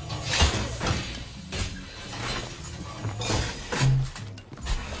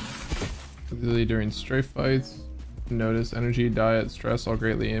 Particularly during strafe fights, notice energy, diet, stress all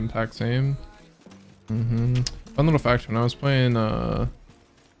greatly impacts aim. Fun little fact, when I was playing, ooh,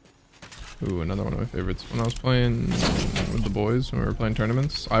 another one of my favorites. When I was playing with the boys, when we were playing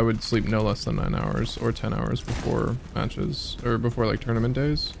tournaments, I would sleep no less than 9 hours or 10 hours before matches, or before like tournament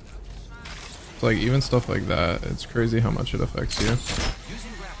days. So like even stuff like that, it's crazy how much it affects you.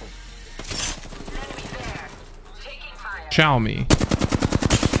 Using grapple. Enemy there. Taking fire. Chow me.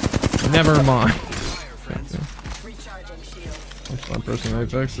 Never mind. Fire, friends. Recharging shield. That's my personal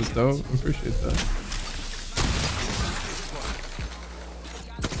Apex is dope. Appreciate that.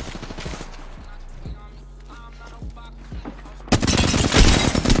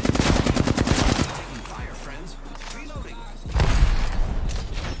 Taking fire, friends. Reloading.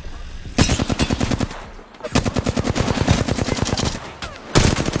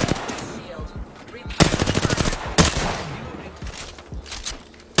 Shield.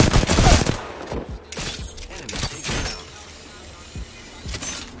 Enemy taken down.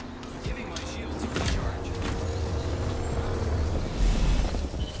 Giving my shields a recharge.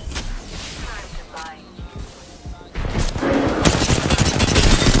 Time to bind.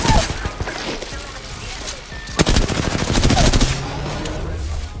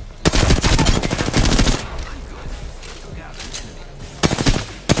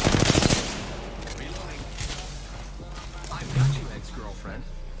 Reloading. I've got you, ex-girlfriend.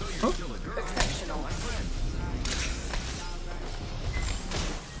 Though you're still a girl. Exceptional. My friend.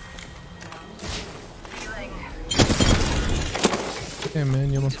 Healing. Hey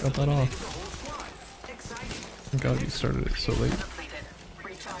man, you almost got that off. The whole squad. Exciting. god, you started it so late. Depleted.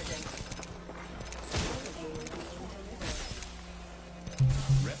 Recharging.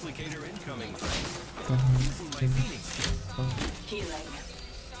 Replicator incoming, friends. Using my Phoenix. Healing.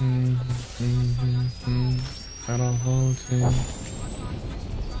 Got a whole team.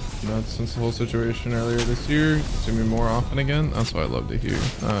 Nuts since the whole situation earlier this year. See me more often again. That's what I love to hear.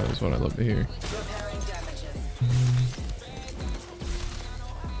 That is what I love to hear. Repairing damages.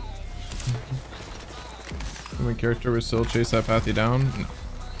 If my character would still chase that pathy down. No.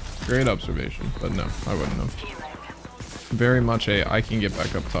 Great observation, but no, I wouldn't have. Healing. Very much a I can get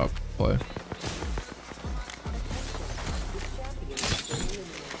back up top play.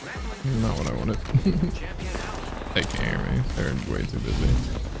 Not what I wanted. They can't hear me. They're way too busy.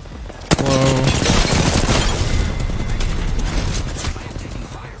 Hello.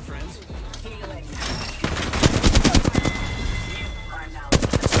 Fire, friends. Healing. You are now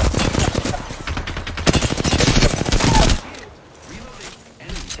Reloading.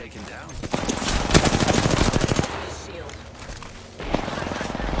 Enemy taken down. shield.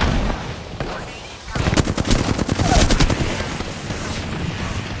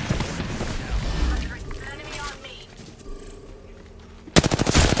 Enemy on me.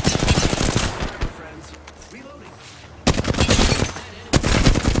 Friends. Reloading.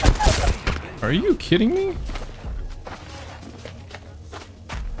 Are you kidding me?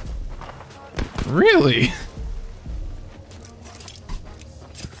 Really?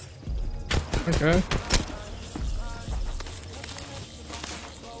 Okay.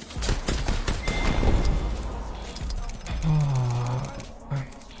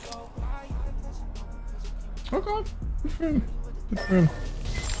 Okay. Good for him. Good for him.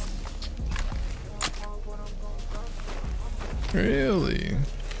 Really?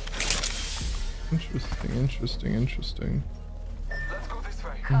 Interesting, interesting, interesting.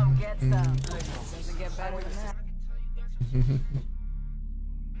 Come get some. Doesn't get better than that.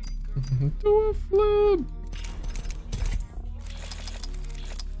 Do a flip.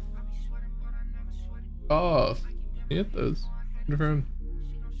 Oh, hit those. Good for him.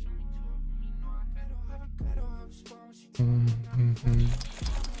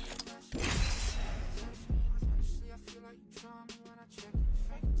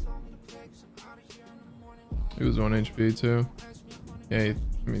 He was 1 HP too. Yeah, he hit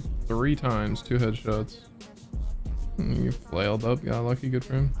me 3 times, 2 headshots. You flailed up, got lucky, good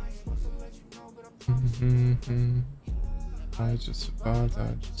for him. I just survived,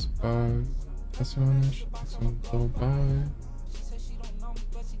 I just survived. That's on it, that's on the by.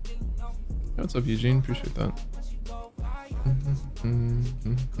 What's up, Eugene? Appreciate that.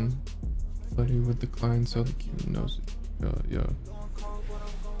 Buddy with the client, so the cute knows it. Yeah.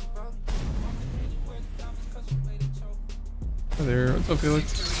 Hi there, what's up,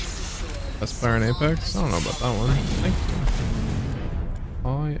 Felix? Best player in Apex? I don't know about that one. Thank you.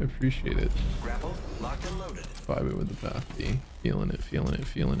 I appreciate it. Grapple. Locked and loaded. Vibing with the path B. Feeling it, feeling it,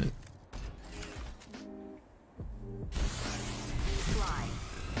 feeling it. Fly.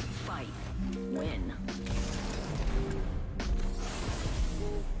 Fight. Win.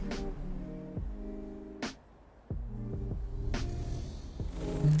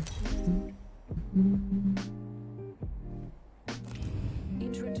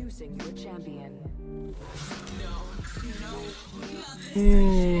 Introducing your champion.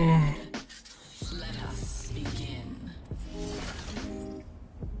 Let us begin.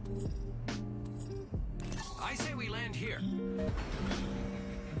 I say we land here.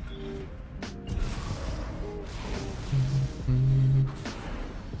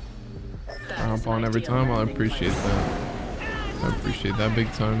 That I is hop on an every ideal time. I landing appreciate place. that. I appreciate that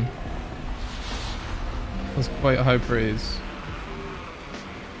big time. That's quite high praise.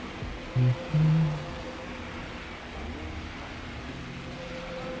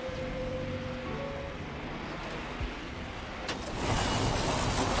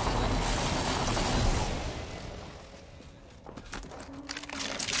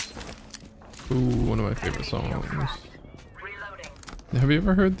 Ooh, one of my favorite songs. Reloading. Have you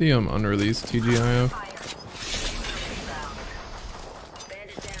ever heard the unreleased TGIF?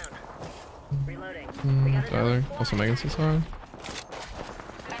 Bandit down. Reloading. Tyler? Also Megan says hi. Enemy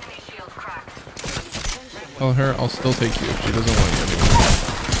shield cracked. Tell her I'll still take you if she doesn't want you anymore.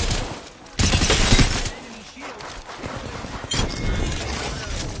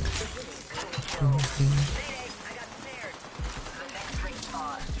 I got snared. The next ring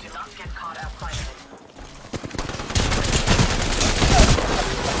spawn. Do not get caught outside of it.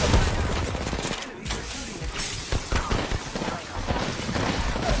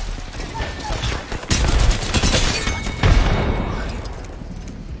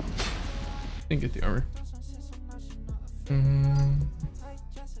 Didn't get the armor.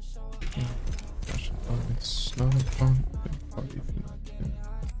 I'm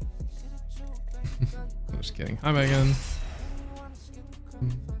just kidding. Hi, Megan.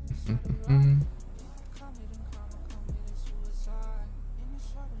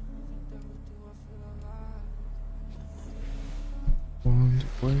 Want to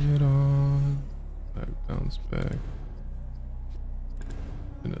play it on. Back, bounce back.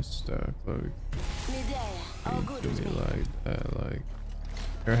 In a stack, like. Do me like that, like.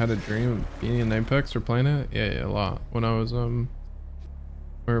 Ever had a dream of being in Apex or playing it? Yeah, a lot. When I was we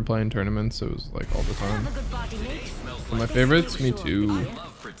were playing tournaments, it was like all the time. One of my favorites, me too.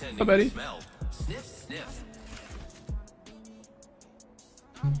 Hi, Betty. Sniff, sniff.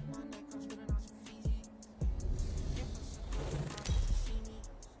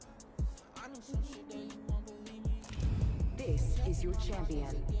 This is your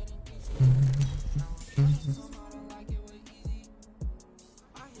champion.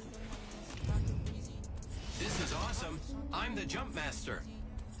 This is awesome. I'm the jump master.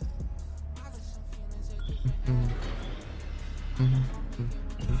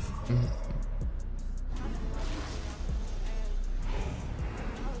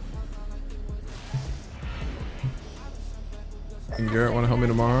 And Garrett want to help me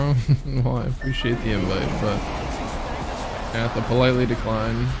tomorrow? Well, I appreciate the invite, but I have to politely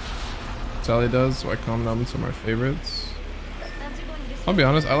decline. Sally does, so I calm down with some of my favorites. I'll be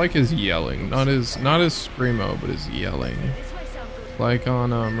honest, I like his yelling, not his screamo, but his yelling. Like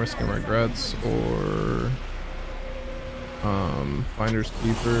on Risk and Regrets or Finders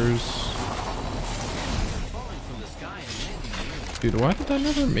Keepers. Dude, why did that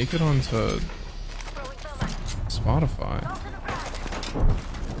never make it onto Spotify?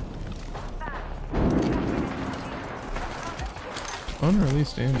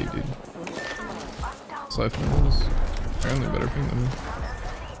 Unreleased Andy, dude. Siphon is apparently better ping than me.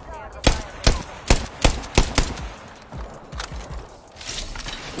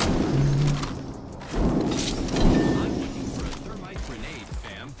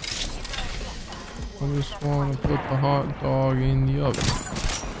 I just want to put the hot dog in the oven.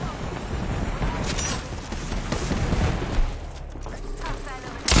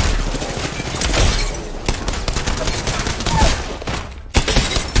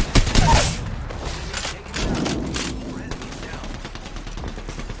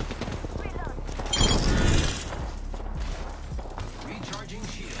 Recharging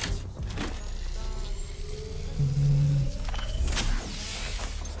shields.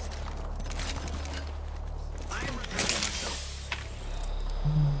 I am repairing myself.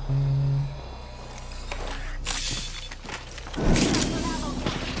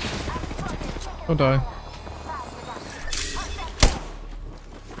 Don't die.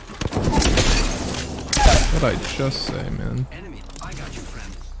 What'd I just say, man? Enemy, I got you,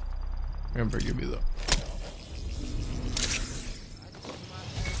 friend. I'm gonna forgive you though.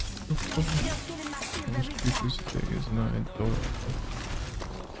 This thing is not adult.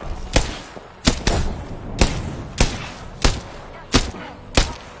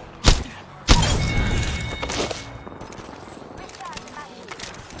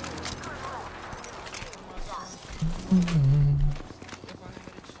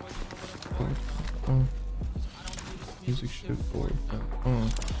 Music shit for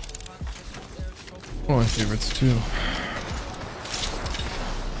one of my favorites too.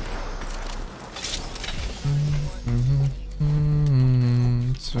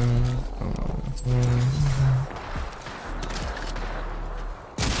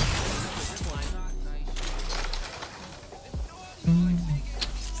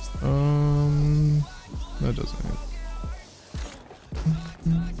 That doesn't hit.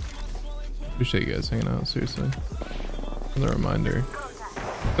 Appreciate you guys hanging out, seriously. Another reminder.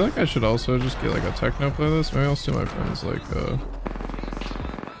 I feel like I should also just get like a techno playlist. Maybe I'll steal my friends like a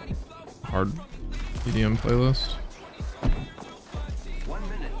hard EDM playlist. 1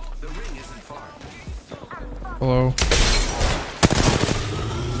 minute. The ring isn't far. Hello.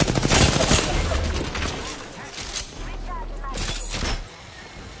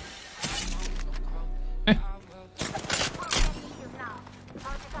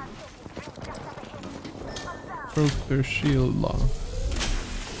 Broke their shield law.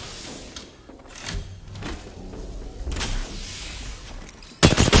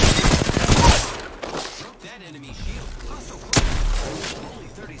 Broke that enemy shield. Hostile close. Only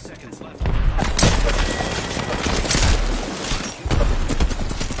 30 seconds left.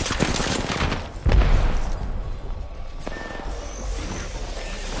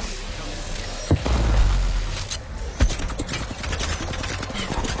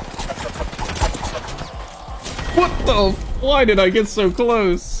 What the? Why did I get so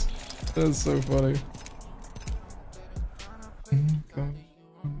close? That's so funny.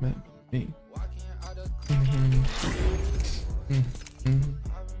 Me.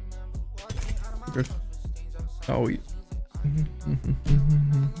 Griff. Oh, yeah.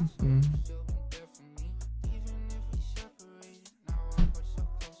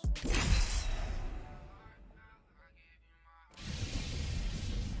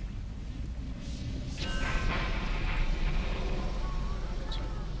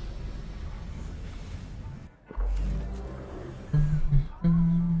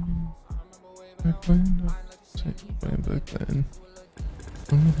 Back then.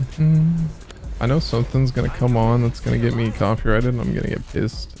 I know something's gonna come on that's gonna get me copyrighted and I'm gonna get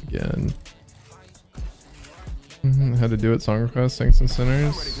pissed again. How to do it, song request, Saints and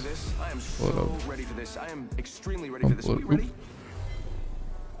Sinners. Ready for this? I am Pull it so up. ready for this. I am extremely ready for this. Pull Are it- we ready?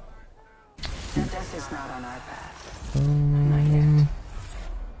 Death is not on our path.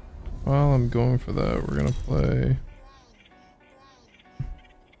 While I'm going for that, we're gonna play.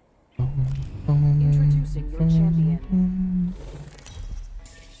 Introducing your champion.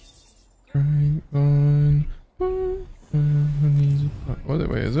 Right on.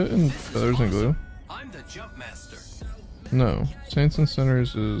 Wait, is it in Feathers and Glue? I'm the jump master. No. Saints and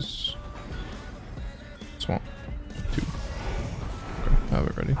Sinners is Swamp 2. Okay, have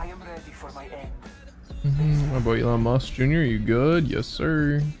it ready. I am ready for my end. My boy Elon Musk Jr., you good? Yes,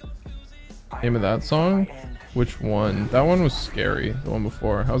 sir. Name of that song? Which one? That one was scary. The one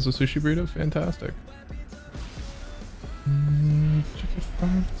before. How's the sushi burrito? Fantastic. Check it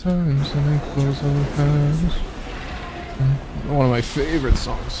 5 times and it goes all hands. One of my favorite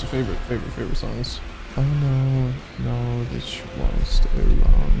songs. Favorite songs. I know that you won't stay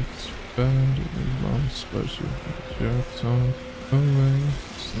long. It's better than most, but you put your tongue away.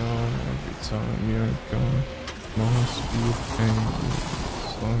 Snow every time you're gone. Must be a pain.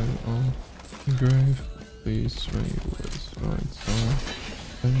 Slide on the grave. Please when you was my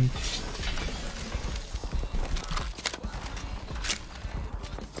tongue.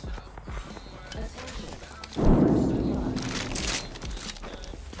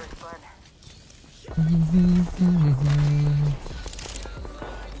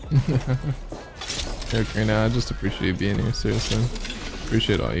 Okay, now I just appreciate being here, seriously.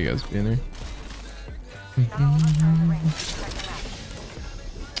 Appreciate all you guys being here.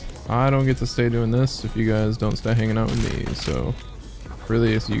 I don't get to stay doing this if you guys don't stay hanging out with me, so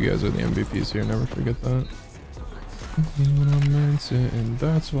really you guys are the MVPs here, never forget that. When I meant it, and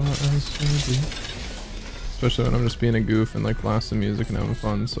that's why I said it. Especially when I'm just being a goof and like blasting music and having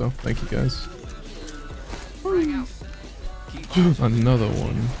fun, so thank you guys. Another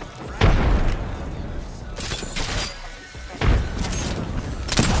one.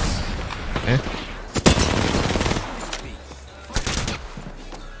 Eh?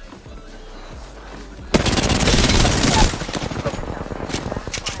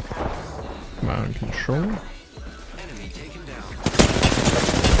 Command control. Enemy taken down.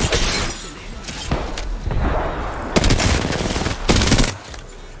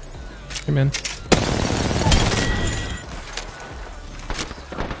 Come in.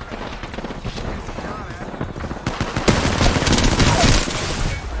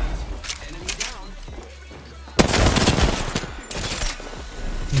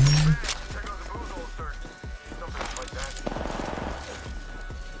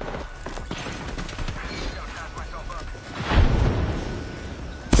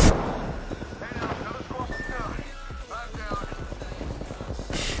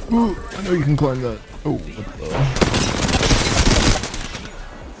 Ooh, I know you can climb that. Oh, what the?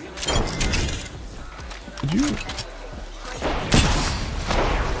 Did you?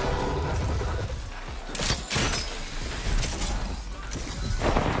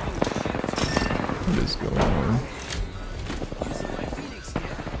 What is going on?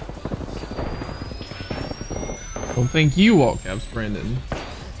 Well, thank you, all caps, Brandon.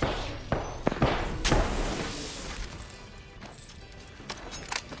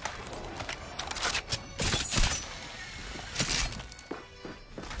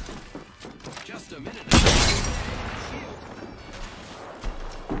 Just a minute.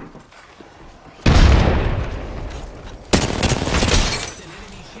 An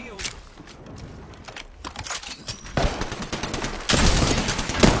enemy shield.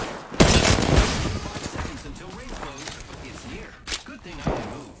 5 seconds until ring close. It's near. Good thing I can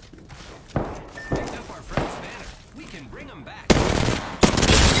move. Picked up our friend's banner. We can bring him back.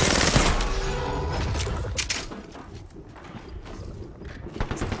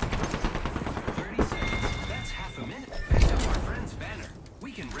 30 seconds. That's half a minute. Picked up our friend's banner.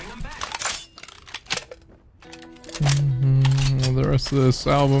 We can bring him back. Well, the rest of this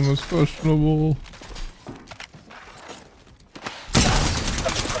album is questionable.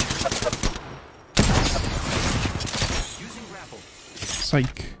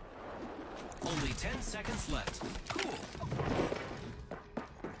 Psych. Only 10 seconds left. Cool.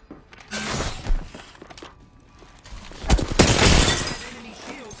 Enemy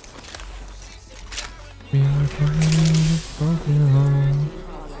shield.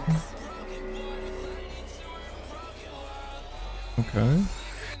 Okay.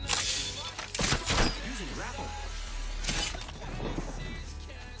 Using grapple.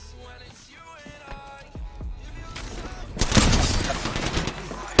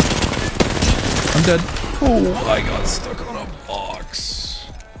 I'm dead. Oh, I got stuck on a box.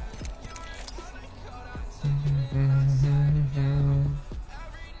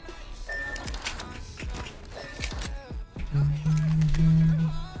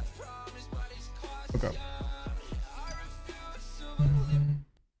 Okay.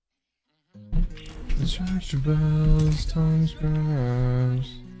 The church bells, time scraps.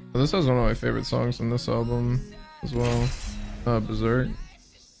 This has one of my favorite songs on this album as well. Berserk.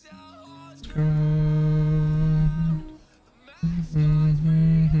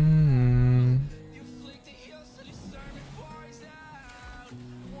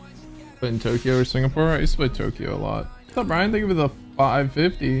 But in Tokyo or Singapore, I used to play Tokyo a lot. What's up, Brian? Thank you for the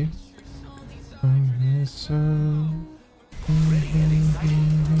 550. The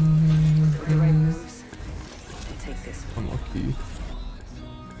right moves. Take this one. Unlucky.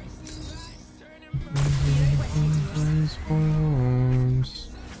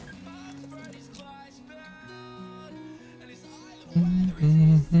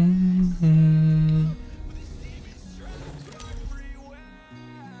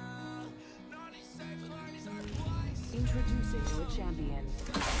 Introducing your champion.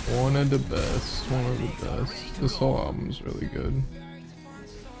 One of the best. One of the best. This whole album's really good.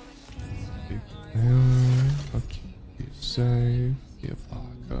 I'll keep you safe. The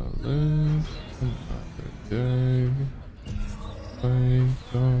apocalypse. Another day.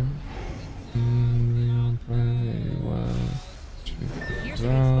 Wake up. We'll pray well. Here's the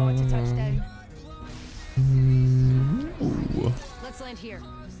next spot to touchdown. Ooh. Let's land here.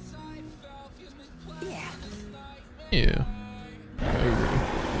 Yeah. I agree.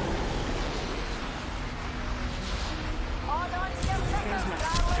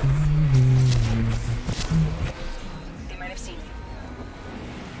 They might have seen you.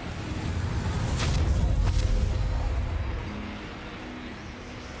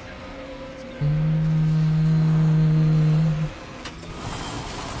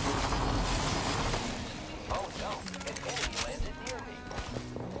 Oh no, an enemy landed near me.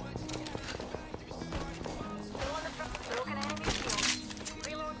 Broken enemy shield.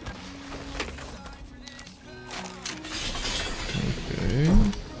 Reload. Okay.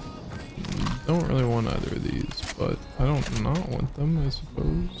 Don't really want either of these, but I don't not want them, I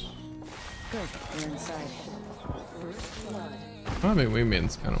suppose. Good. We're inside. First blood. I mean,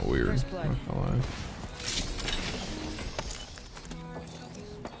 Wingman's kind of weird. First blood. Not gonna lie.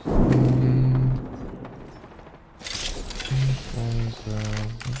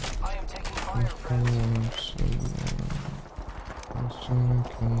 I am taking fire, friend.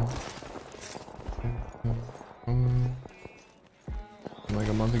 Like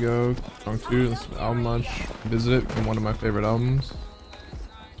a month ago, Song 2, this album launch, Visit It, and one of my favorite albums.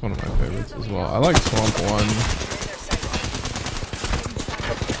 It's one of my favorites as well. I like Swamp 1.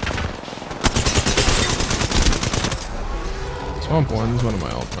 Swamp 1 is one of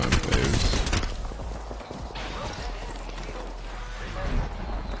my all-time faves.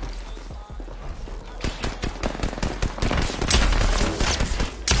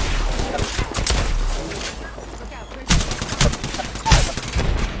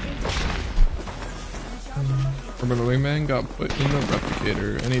 Urban Wingman got put in the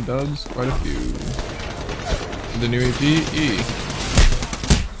replicator. Any dubs? Quite a few. The new EP? E.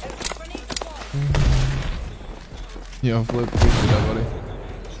 Yo, Flip, appreciate that, buddy.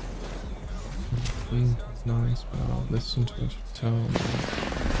 Nice, but I'll listen to what you tell me.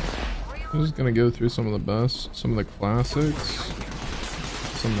 I'm just gonna go through some of the best, some of the classics.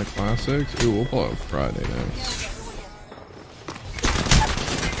 Some of the classics. Ooh, we'll pull out Friday next.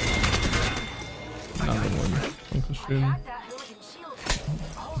 Another one. Uncle Shun. That hooligan shield.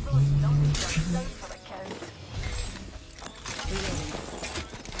 All those zombies are safe for the count.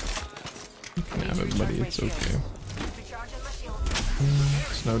 You can have it, buddy. It's okay. Recharging my shield.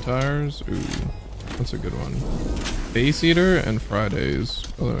 Snow tires. Ooh, that's a good one. Space Eater and Fridays.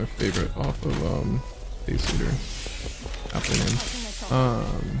 Those are my favorite off of Space Eater. Apple name.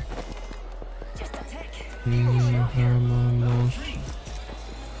 Just a tick.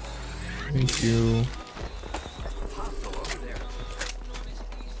 Thank you.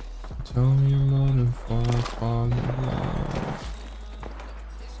 Tell me your motive for falling in love.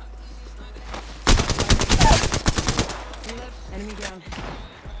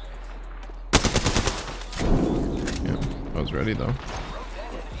 was ready though.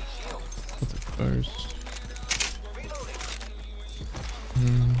 What's it first?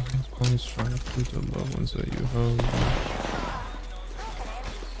 Always try to put the loved ones that you hold.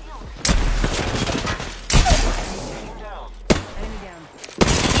 Enemy down.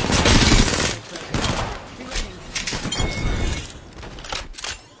 Reloading.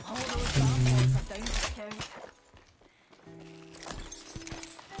 Hold those down down for the count.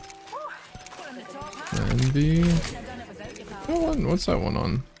 Put on the top half. Envy. I've done it without you, pal. What's that one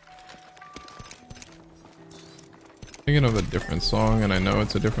on? Thinking of a different song, and I know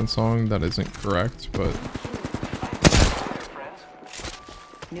it's a different song that isn't correct, but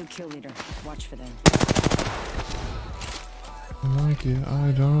New kill leader. Watch for them. I like it.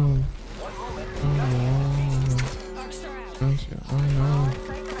 I don't. Arcstar out. Don't you? I know.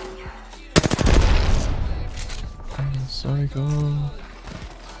 I'm a psycho.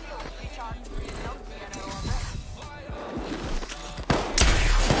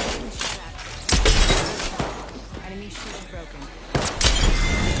 Enemy shield broken.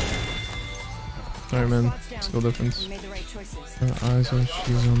 Sorry, man. Squads down. Skill difference. We made the right choices. Her eyes are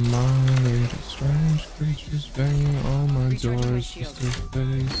she's a mind. Strange creatures banging on my Recharging my doors shield. just to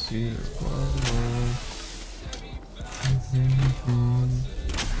face you.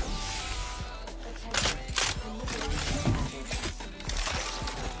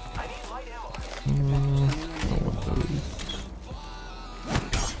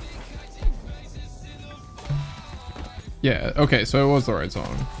 Yeah, okay, so it was the right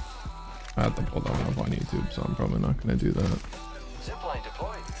song. I had to pull that one up on YouTube, so I'm probably not gonna do that. Zipline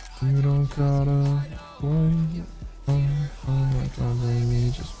deployed. You don't gotta wait. Oh, don't bring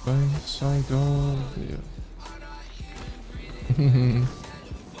me just by psycho. Yeah.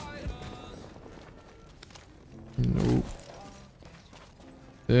 Nope.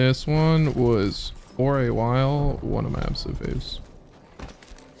 This one was, for a while, one of my absolute faves.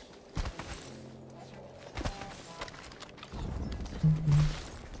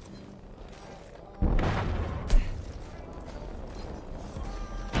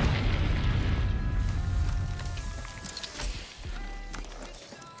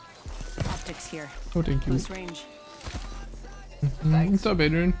 Optics here. Oh, thank you. Close range. What's up,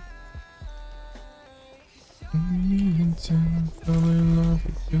 Adrian? Fell in love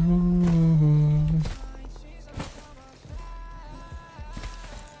with you.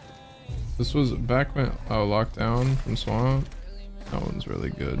 This was back when Lockdown from Swamp. That one's really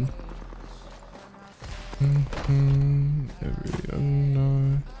good. Every other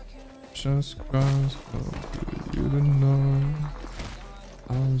night, just cries with you tonight.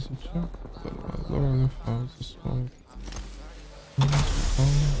 I was a joke, but my lord, if I was a smoke.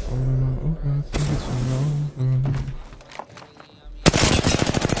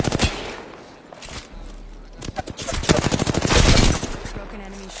 Broken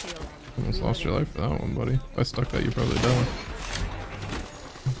enemy shield. Almost lost your life for that one, buddy. If I stuck that, you probably died.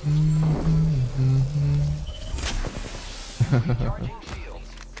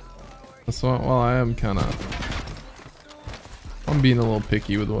 That's why, well, I am kind of... I'm being a little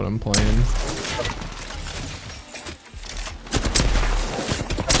picky with what I'm playing.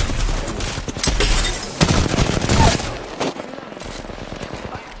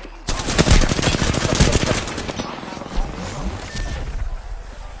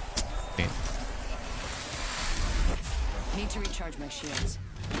 Need to recharge my shields.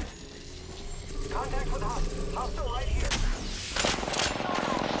 Contact with hostile right here.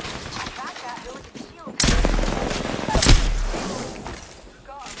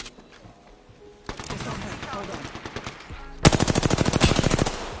 Just on her. Hold on.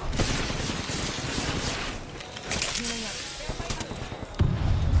 Healing up.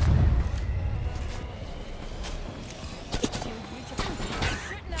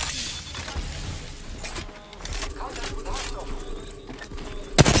 Contact with hostile.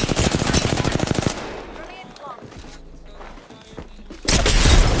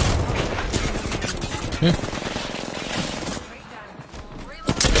 Yeah.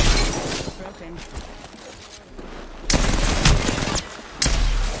 Broken.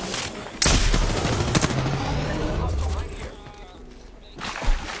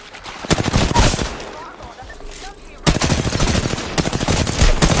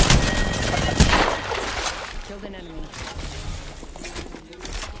 Killed an enemy.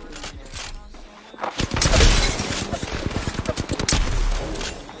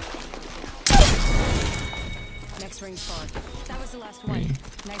 Next ring's far. That was the last one.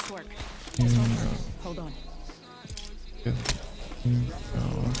 Nice work. Just hold on. Yeah.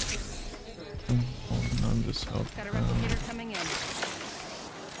 I'm just helping. Got a replicator coming in.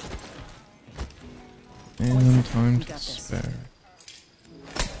 And time We to got this. spare.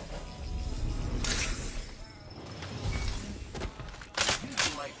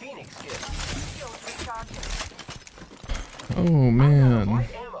 Using my Phoenix kit. Shields recharging. Oh man, Light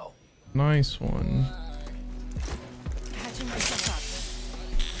ammo. nice one. Patching myself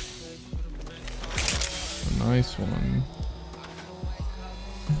A nice one.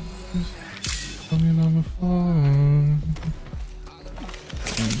 Coming on the phone. up.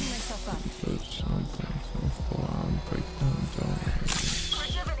 Patching myself up. There's something so far. Break down doors.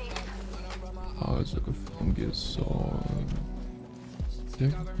 Rejuvenating. Hearts like a fungus sore.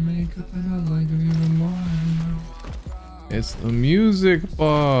 Stick makeup and I like it even more. It's the music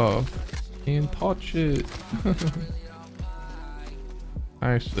buff. Can't touch it.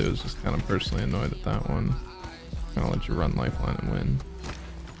 I actually was just kind of personally annoyed at that one. Kind of let you run Lifeline and win.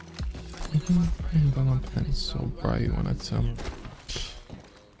 Rainbow pen so bright when I tell them.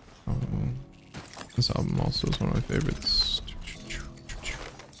 Oh, this album also is one of my favorites.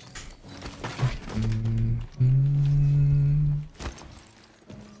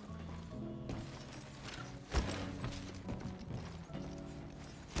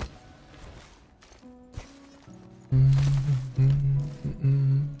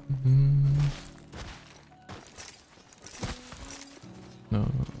 No.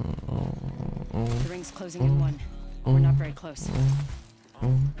 The ring's closing in one. We're not very close.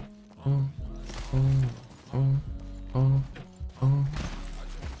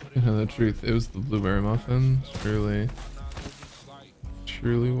 You know the truth, it was the blueberry muffin.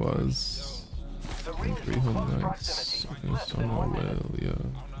 Truly was. The ring is 3 in whole close nights. proximity. I Less so than know 1 minute. well, yeah.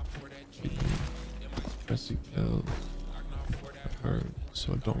 Jesse killed. I heard,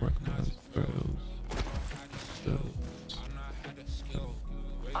 so I don't recognize thrills.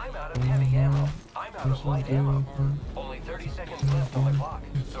 I'm out of heavy ammo. I'm out of light ammo. Only 30 seconds left on the clock.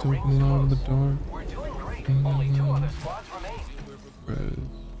 The Still ring's coming out of the close. dark. We're doing great. Only 2 other squads remain. Red.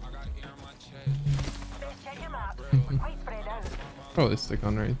 Check him out. Quite spread out. Probably stick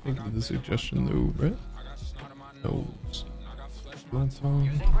on right. Thank you for the suggestion though, Brett. No. Lights on.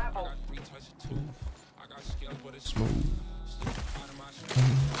 Using grapple. Smooth.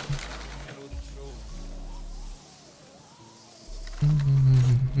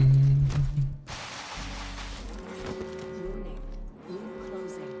 Warning. Room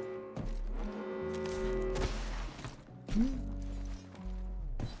closing.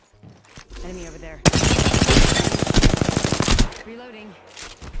 Enemy over there. Reloading.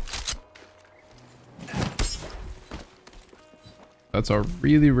 That's a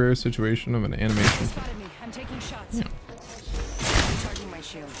really rare situation of an animation. Spotted me. I'm taking shots. Yeah. Recharging my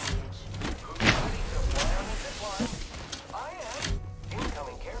shields. I am.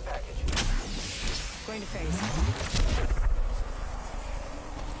 Incoming care package. Going to phase.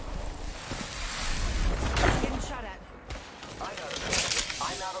 Getting shot at.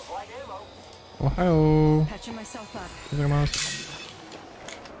 I'm out of light ammo. Ohio. Patching myself up. Gozaimasu.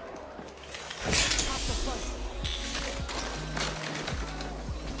 Hostile close.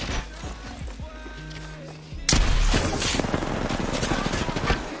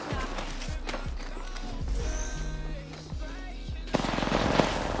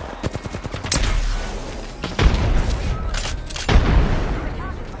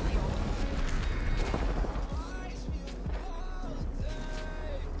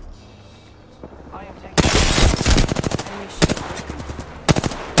 I am taking. Enemy shield broken.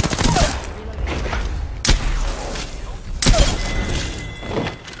 Reloading.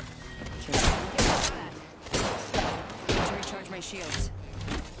 Need to recharge my shields.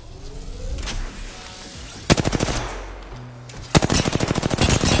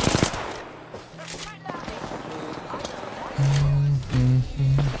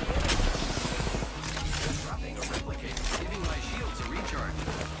 Dropping a replicate, giving my shields a recharge.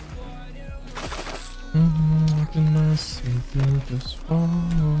 Can I see through this wall?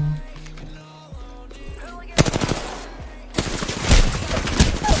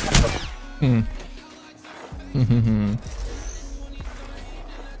 Hmm.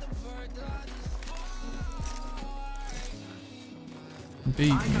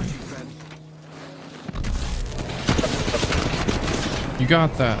 Beat me. You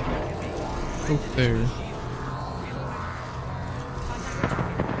got that. Go there.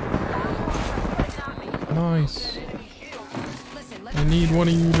 Nice. Listen, let's I need one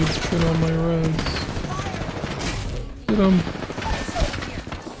of you to put on my res. Get him.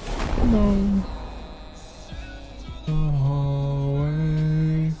 No.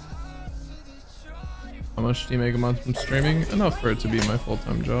 Away. How much do you make a month from streaming? Enough for it to be my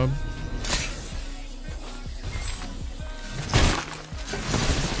full-time job.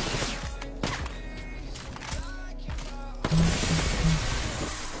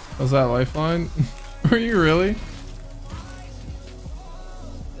 Was that lifeline? Were you really?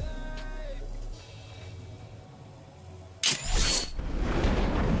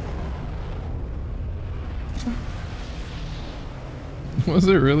 Was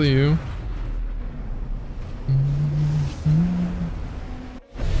it really you?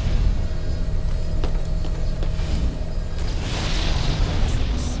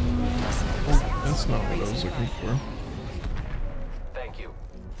 Oh, that's not what I was looking for. Thank you.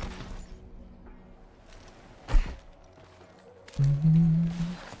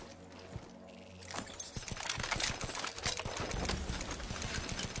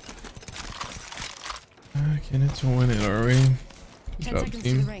 Can it win it, are we? 10 Good job, seconds to the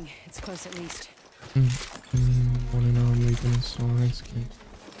team. ring. It's close at least. Wanna know I'm making songs.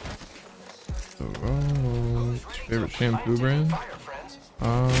 Oh, what's your favorite shampoo brand? Fire, friends.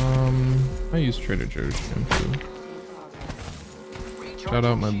 I use Trader Joe's shampoo. Shout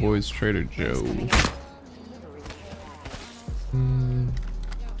out my boys Trader Joe.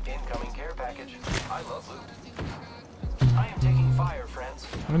 Incoming care package. I love loot. I am taking fire, friends.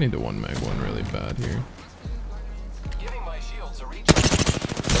 I need the 1 mag one really bad here. Giving my shields a reach.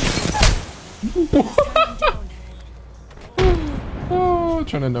 Oh,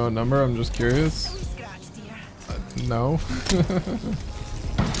 trying to know a number. I'm just curious. No. Need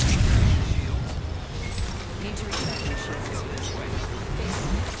to reset your shields.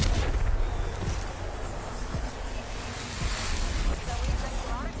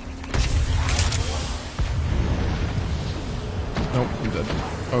 Nope, I'm dead.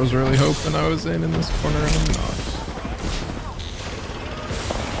 I was really hoping I was in this corner and I'm not.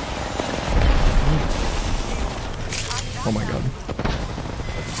 Oh my god.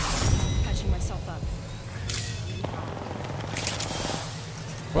 Patching myself up.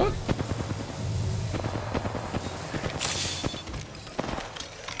 What?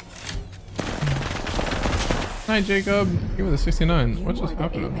 Hi Jacob. Give me the 69. What just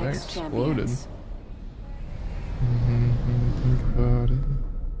happened? I exploded. Think about it.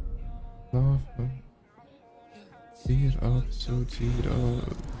 Love her. Teed up, so teed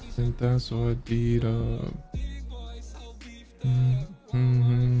up. Think that's what I did up.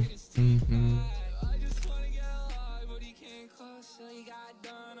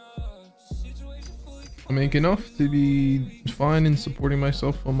 I make enough to be fine in supporting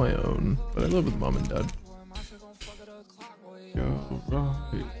myself on my own, but I live with mom and dad. Yo,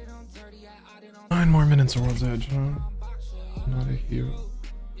 right. 9 more minutes of World's Edge, huh? I'm not a hero.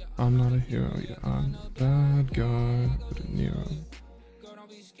 I'm not a hero, yeah, I'm a bad guy, but a Nero.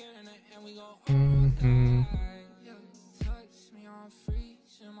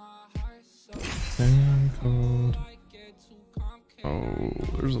 Stand cold. Oh,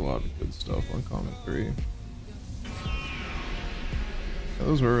 there's a lot of good stuff on Comet 3. Yeah,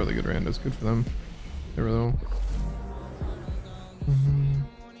 those were really good randos. Good for them. They were though.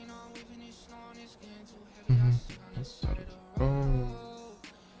 Oh,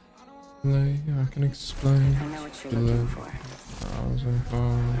 I can explain. I know what you're looking for.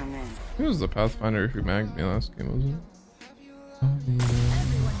 I'm in. Who was the Pathfinder who magged me last game, was it?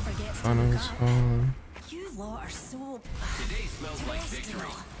 Everyone forgets I know it's fun. you lot are so Today smells like victory.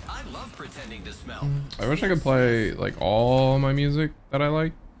 I love pretending to smell. I wish I could play like all my music that I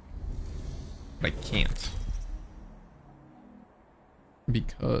like, but I can't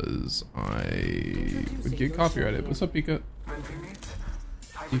because I would get copyrighted. What's up, Pika?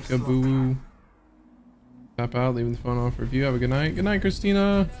 Pika boo boo. Tap out, leaving the phone off for review. Have a good night. Good night,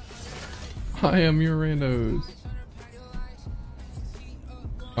 Christina. I am your randos.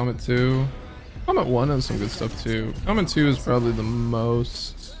 Comet 2. Comet 1 has some good stuff too. Comet 2 is probably the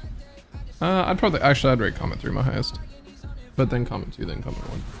most. I'd rate Comet 3 my highest. But then Comet 2, then Comet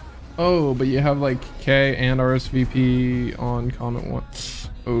 1. Oh, but you have like K and RSVP on Comet 1.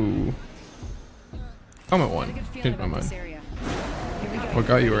 Oh. Comet 1. Changed my mind. What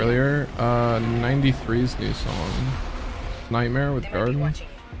got you earlier? 93's new song. Nightmare with Garden.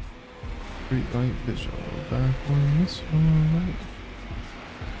 Street light visual. Back when this one.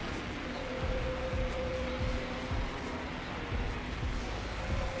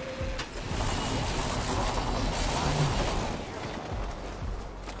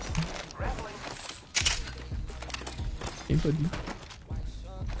 Hey buddy.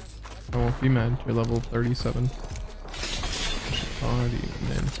 I won't be mad, you're level 37. Party,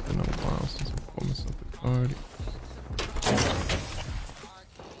 man, it's been a while since I called myself a party.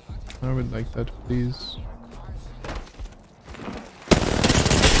 I would like that, please.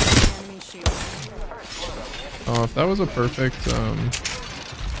 Oh, if that was a perfect,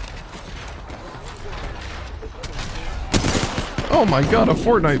 Oh my god, a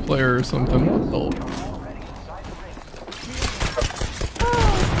Fortnite player or something. What the?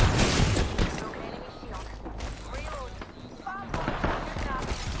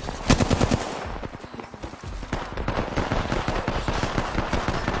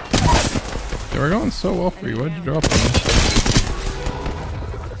 We're going so well for you. Why'd you drop them?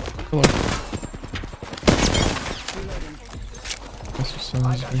 Hello. That's what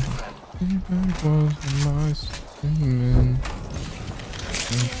sounds like.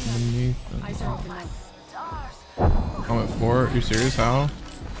 Comet 4? Are you serious? How?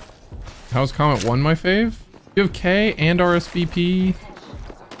 How's Comet 1 my fave? You have K and RSVP.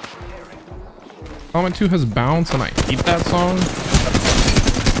 Comet 2 has bounce and I hate that song.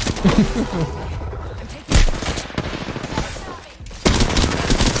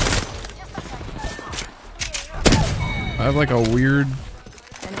 I have like a weird...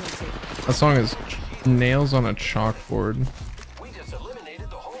 That song is nails on a chalkboard.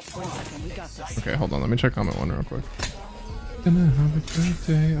 Okay, hold on. Let me check Comment 1 real quick. Gonna have a great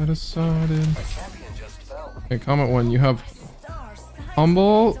day at a sudden. Okay, Comment 1. You have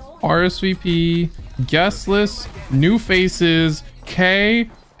Humble, RSVP, Guest List, New Faces,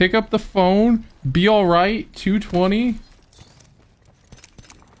 K, Pick Up the Phone, Be Alright, 220.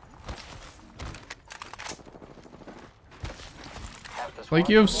 Like,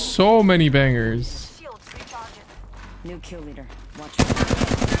 you have so many bangers. New kill leader. Watch.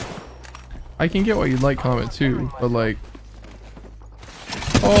 I can get why you like Comet too, but like...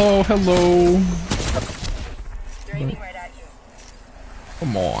 Oh, hello.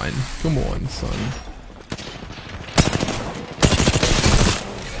 Come on. Come on, son.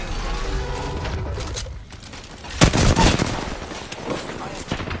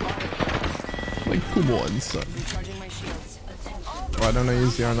 Like, come on, son. Why don't I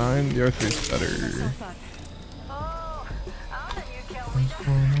use the R9? The R3 is better.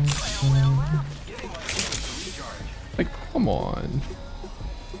 Like, come on.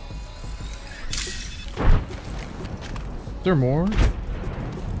 Is there more?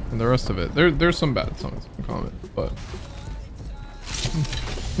 And the rest of it. There's some bad songs in Comet, but...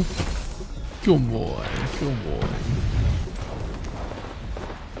 Come on. Come on.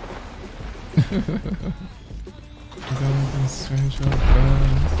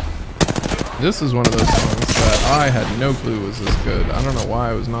 This is one of those songs that I had no clue was this good. I don't know why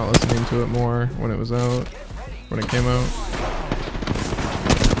I was not listening to it more when it was out, when it came out.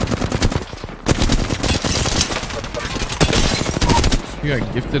 You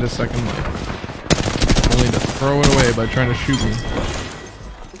got gifted a second life, only to throw it away by trying to shoot me.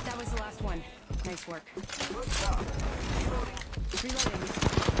 That was the last one. Nice work.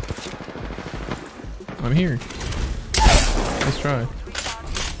 I'm here. Let's try.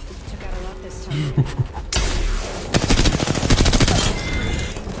 Took out a lot this time.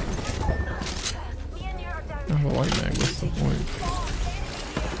 I have a light mag, what's the point?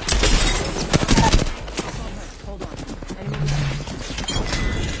 Hold on.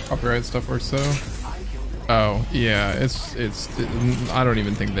 Copyright stuff works though? Oh, yeah, it's I don't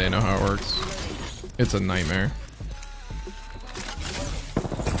even think they know how it works. It's a nightmare.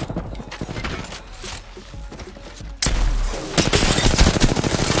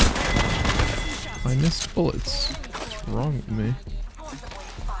 I missed bullets. What's wrong with me?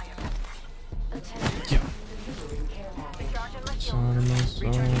 Yeah.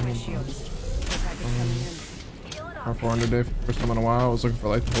 How far on today for the first time in a while? I was looking for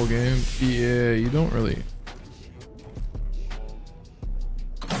like the whole game. Yeah, you don't really.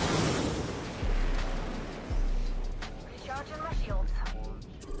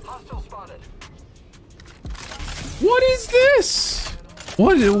 What is this?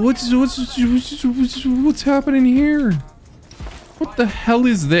 What's happening here? What the hell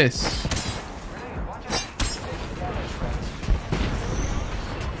is this?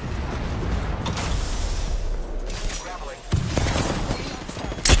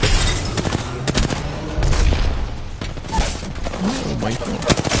 Oh my god.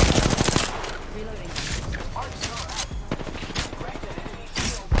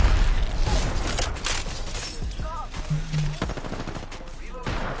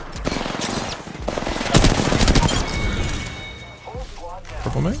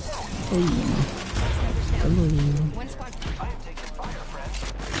 Purple mate? Oh. Hello. One squad.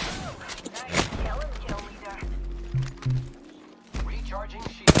 Recharging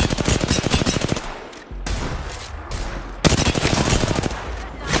shield.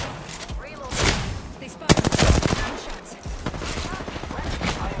 They spotted. Good shots.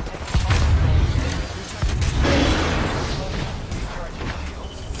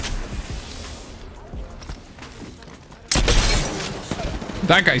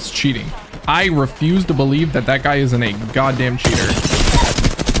 That guy's cheating. I refuse to believe that that guy isn't a goddamn cheater.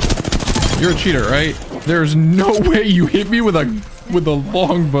 You're a cheater, right? There's no way you hit me with a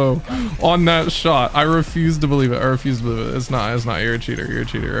longbow on that shot. I refuse to believe it. I refuse to believe it. It's not. You're a cheater. You're a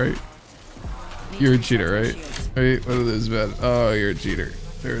cheater, right? You're a cheater, right? Wait, what is this, man? Oh, you're a cheater.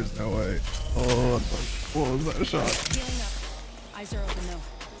 There's no way. Oh, what was that shot? Healing up. Eyes are open though.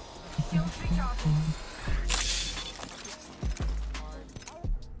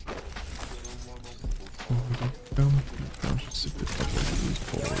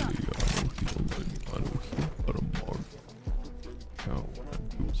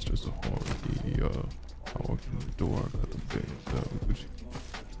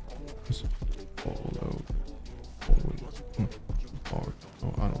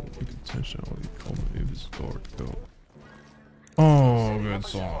 Oh, good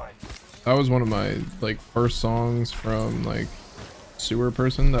song. That was one of my like first songs from like Sewer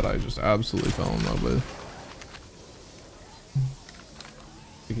Person that I just absolutely fell in love with.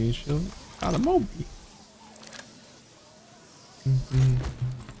 Biggie Shield out of Moby.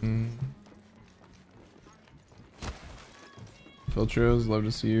 Filtros, love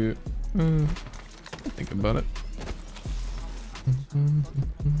to see you. Think about it.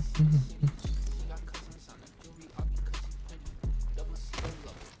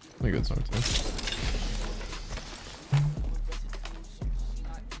 A good song too.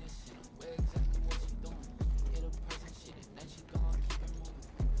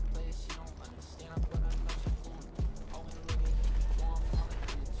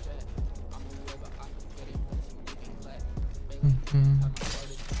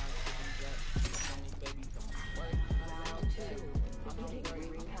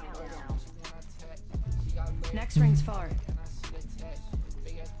 Next ring's far.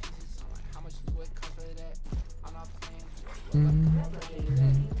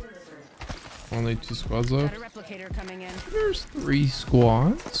 Only 2 squads left. Got a replicator coming in. There's 3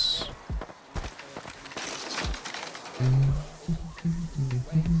 squads.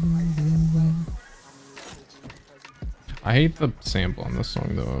 I hate the sample on this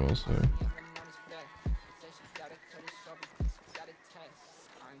song though, I will say.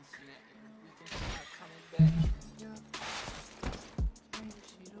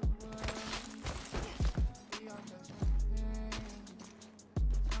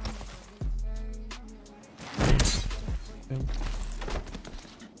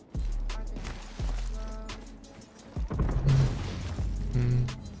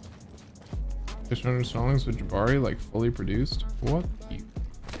 Fish 100 songs with Jabari, like fully produced. What?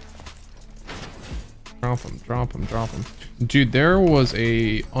 Drop him. Dude, there was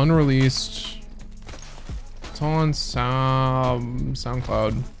a unreleased. It's on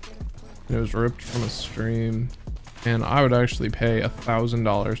SoundCloud. It was ripped from a stream, and I would actually pay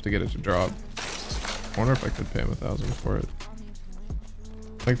 $1,000 to get it to drop. I wonder if I could pay him $1,000 for it.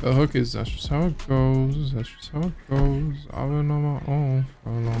 Like the hook is, that's just how it goes. That's just how it goes. I've been on my own for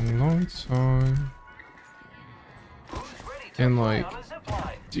a long time. And like,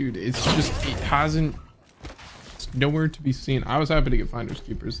 dude, it's just, it hasn't, it's nowhere to be seen. I was happy to get Finders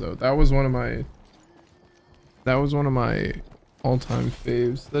Keepers though. That was one of my all-time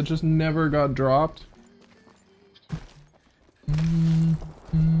faves that just never got dropped.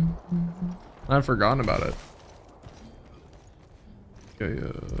 I've forgotten about it. Okay,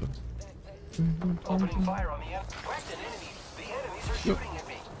 Opening fire on the end. Cracked an enemy. The enemies are shooting at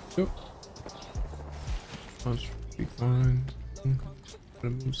me. Yep. That should be fine.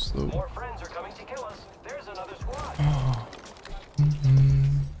 Gotta move slow. More friends are coming to kill us. There's another squad. Oh.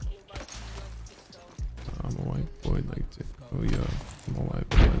 I'm a white boy like Tick. Oh yeah. I'm a white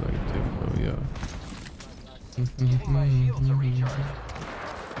boy like Tick. Oh yeah. Giving my shields a recharge.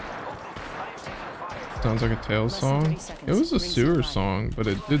 Sounds like a Tails song. It was a Sewer song, but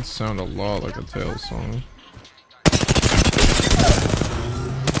it did sound a lot like a Tails song.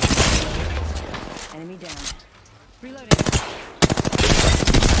 Enemy down. Reloading.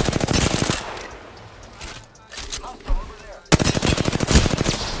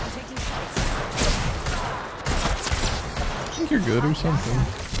 Taking shots. I think you're good or something.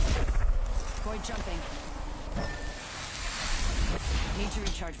 Void jumping. Need to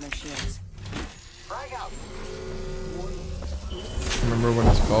recharge my shields. Remember what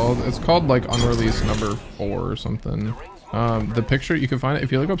it's called? It's called like unreleased number 4 or something. The picture, you can find it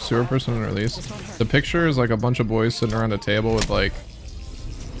if you look up Sewer Person unreleased. The picture is like a bunch of boys sitting around a table with like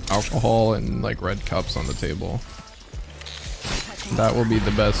alcohol and like red cups on the table. That will be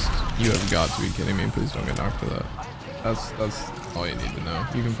the best you have got to be kidding me. Please don't get knocked to that. That's all you need to know.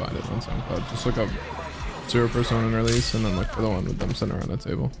 You can find it on SoundCloud. Just look up 0% on release, and then look for the one with them sitting around the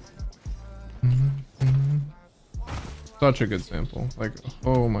table. Such a good sample. Like,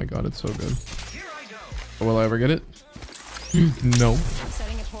 oh my god, it's so good. Here I go. But will I ever get it? No.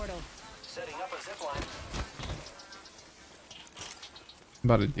 Setting a portal. Setting up a zipline. I'm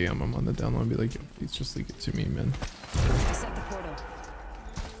about to DM him on the download and be like, yo, please just leak it to me, man. I set the portal.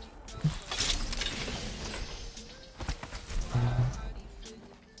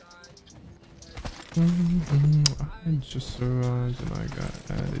 I just arrived and I got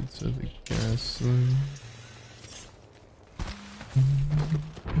added to the gasoline.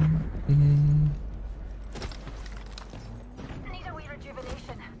 Need a wee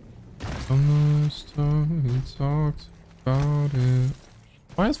rejuvenation. Last time we talked about it.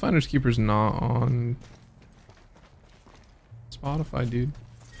 Why is Finders Keepers not on Spotify, dude?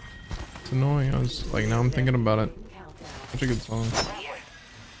 It's annoying. I was like, now I'm thinking about it. Such a good song. Hey,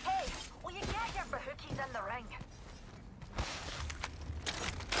 will you get your bahookies in the ring?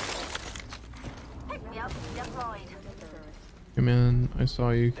 Pick me up, deployed. Hey man, I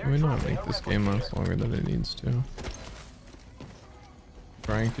saw you. Can we not make this game last longer than it needs to?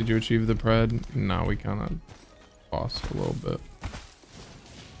 Frank, did you achieve the pred? No, we kind of lost a little bit.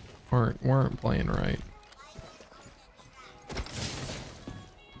 Weren't playing right.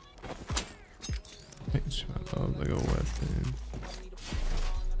 Shut up like a weapon.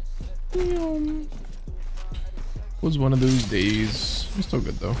 Was one of those days. It was still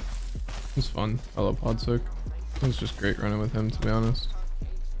good though. It was fun. I love Podsick. It was just great running with him, to be honest.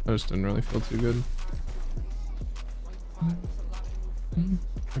 I just didn't really feel too good.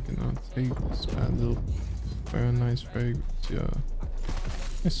 I cannot take this bad little. Very nice fragrance, yeah.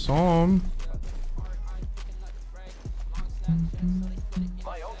 I saw him.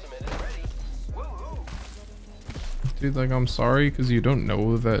 My ultimate is ready. Woohoo! Dude, like, I'm sorry because you don't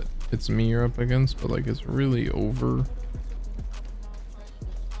know that it's me you're up against, but like, it's really over.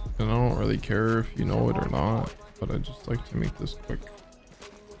 And I don't really care if you know it or not, but I just like to make this quick.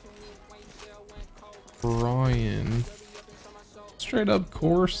 Brian. Straight up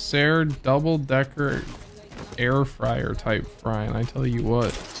Corsair double decker air fryer type frying. I tell you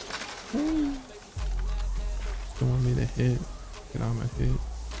what. Don't want me to hit. Get on my hit.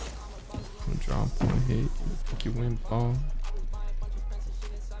 I'm gonna drop on a hit. Think you win fall.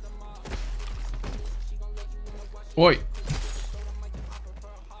 Boy.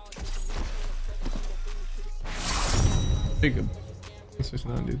 Jacob. That's just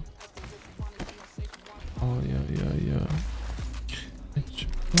not, dude. Oh yeah.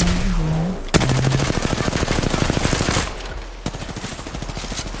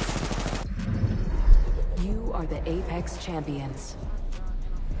 You are the Apex Champions.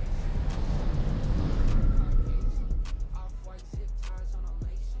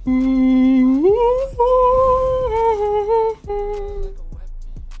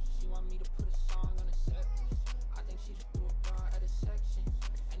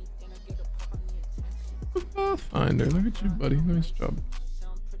 Pathfinder, look at you, buddy. Nice job.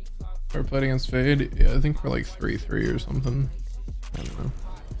 Ever played against Fade? Yeah, I think we're like 3-3 or something. I don't know.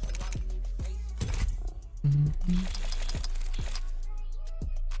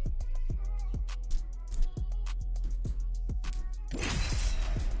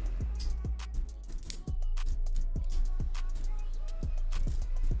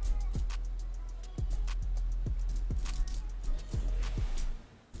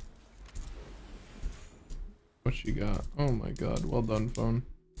 What she got? Oh my god, well done, phone.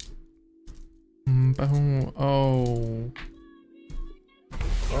 Oh.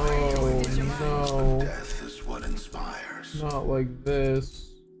 Oh no. Death is what inspires. Not like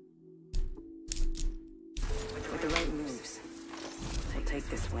this. With the right moves, take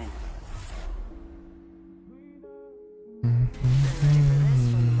this win. Ready for this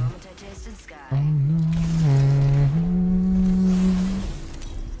from the moment I tasted Sky. Oh no.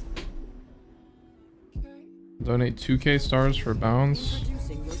 Donate 2k stars for bounce.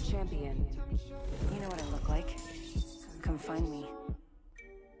 Introducing your champion. You know what I look like. Come find me.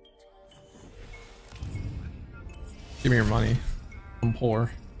 Give me your money. I'm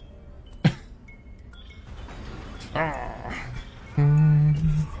poor. I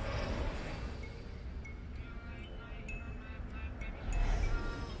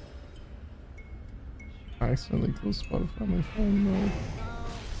accidentally closed Spotify on my phone though.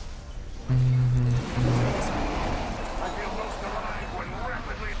 I feel most alive when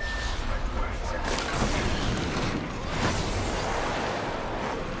rapidly.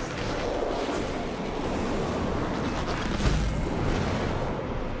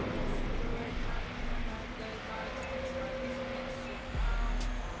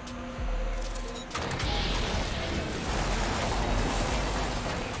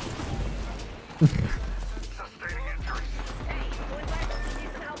 Sustaining injuries. Hey, going back.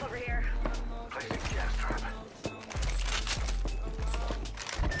 Need some help over here. Placing gas trap.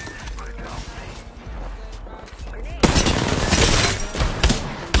 Put it down.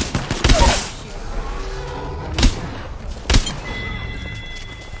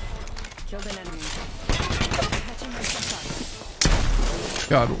 Killed an enemy. Catching my shot.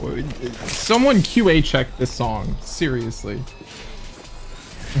 God, someone QA check this song. Seriously.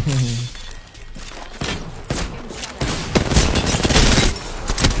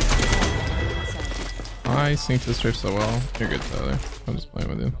 I sync this drift so well. You're good, Tyler. I'm just playing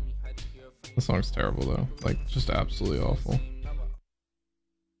with you. The song's terrible though. Like, just absolutely awful.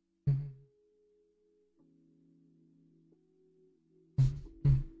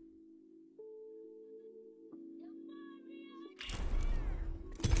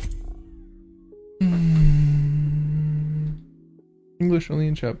 English only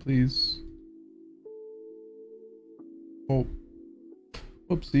in chat, please. Oh.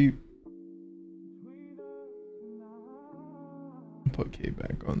 Whoopsie. Put K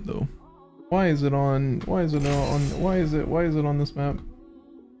back on though. Why is it on? Why is it on this map?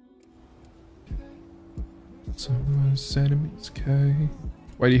 So centimeters K.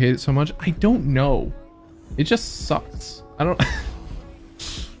 Why do you hate it so much? I don't know. It just sucks. I don't.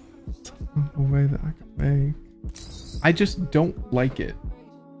 The way that I could make. I just don't like it.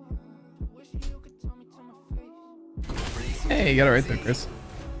 Hey, you got it right there, Chris.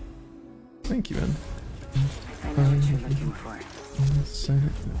 Thank you, man. I know what you're looking for. Say it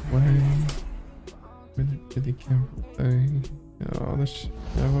that way. With the camera thing. Oh, this shit.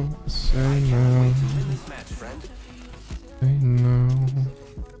 Never say no. Match, friend. Say no.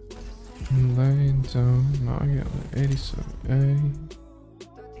 Lay down. Now I got an 87A.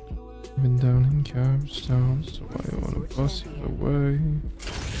 Been down in Capstown, so why you wanna bust it away?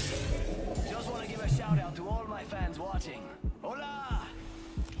 Just want to give a shout out to all my fans watching. Hola!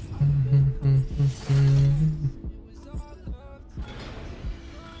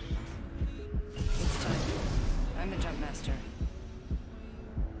 It's time. I'm the jump master.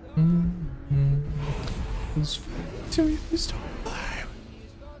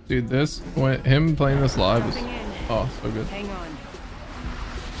 Dude, this him playing this live is Dropping in. oh so good. Hang on.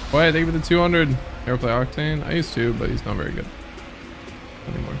 Wait, thank you for the 200. Ever play Octane? I used to, but he's not very good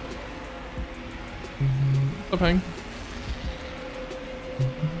anymore. What's up, Hang?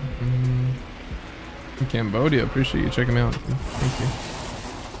 Cambodia, appreciate you checking me out. Thank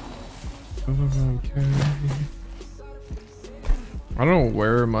you. Okay. I don't know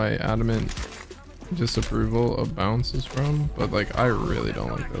where my adamant disapproval of Bounce is from, but like I really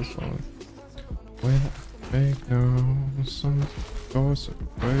don't like this song. When I make no some goes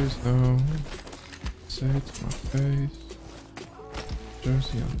ways now. Say it to my face.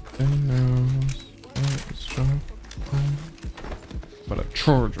 Jersey on the nose. It's strong. But a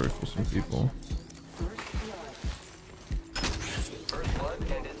charger for some people. First blood,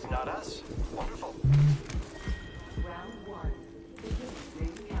 and it's not us. Wonderful. Round one.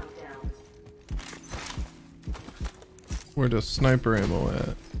 Begin countdown. Where does sniper ammo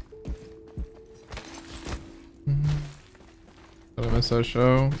at? Did I miss that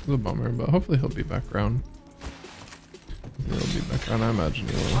show? It was a bummer, but hopefully he'll be back around. He'll be back around, I imagine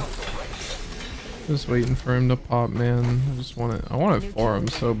he will. Just waiting for him to pop, man. I just want it. I want it for him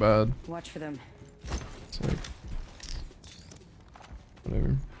so bad. Watch for them. It's like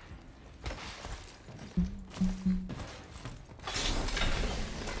whatever.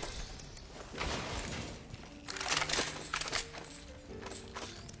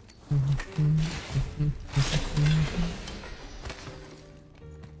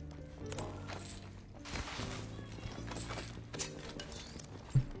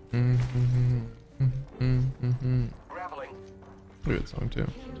 Grappling. Good song too.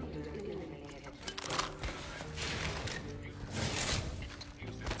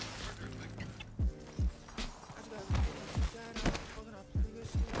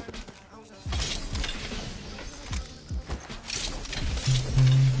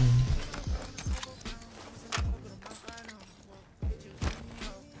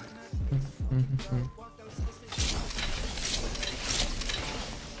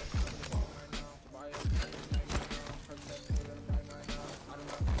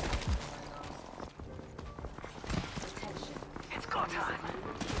 It's go time.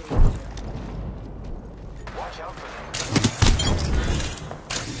 Watch out for them.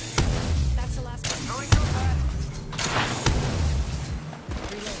 That's the last one. Going too fast.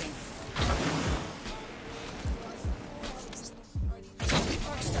 Reloading.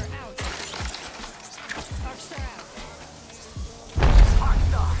 Rockstar out.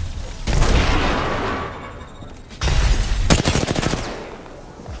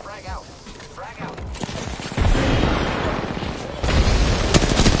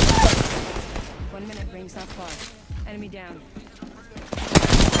 Ring's not far. Enemy down.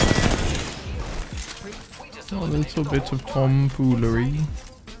 A little bit of tomfoolery.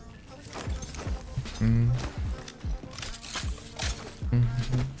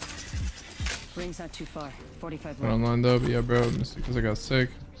 Ring's not too far. 45 I don't lined up, yeah, bro. Because I got sick.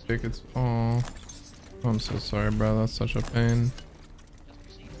 Sick. It's oh, I'm so sorry, bro. That's such a pain.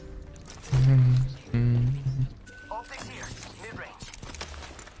 Optics here, mid-range.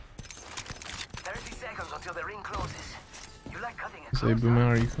 30 seconds until the ring closes. You like cutting it? Say,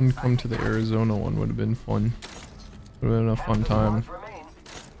 Boomer, you couldn't come to the Arizona one. Would have been fun. Would have been a fun time.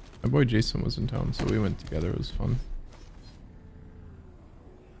 My boy Jason was in town, so we went together. It was fun.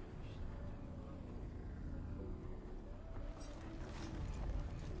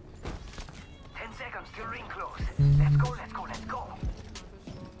 Till ring close. Let's go, let's go, let's go.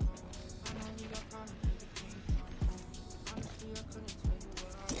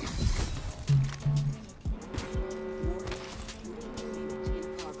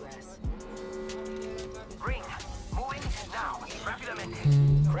 Ring, moving now. Rapidamente.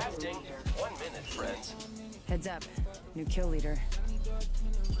 Crafting. 1 minute, friends. Heads up. New kill leader.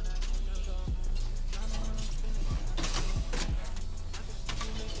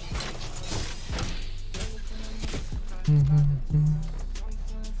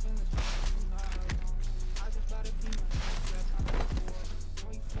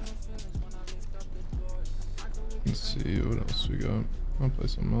 Let's see what else we got. I'll play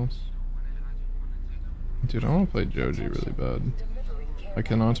something else. Dude, I want to play Joji really bad. I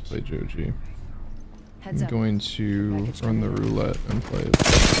cannot play Joji. Heads I'm up. going to run the roulette and play it.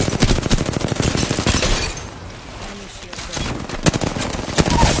 Enemy shield broken.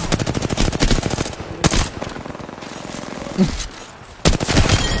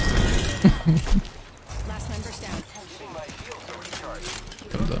 Last member's down.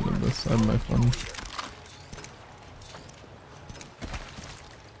 I'm done with this. I had my fun.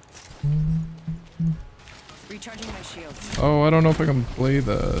 Recharging my shields. Oh, I don't know if I can play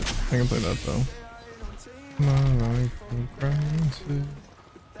that. I can play that though. My life will granted.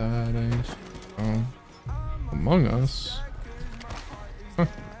 That ain't oh. Among Us. Huh.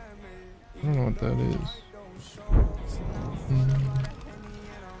 I don't know what that is.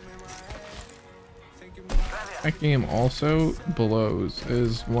 That game also blows.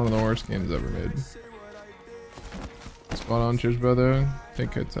 Is one of the worst games ever made. Spot on, cheers, brother.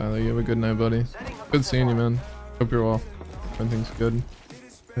 Take care, Tyler. You have a good night, buddy. Good seeing you, man. Hope you're well. Everything's good.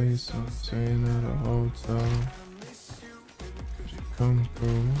 Hey, some saying at a hotel. Could you come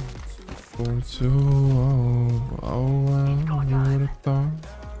through for 2? Oh, well, you would have thought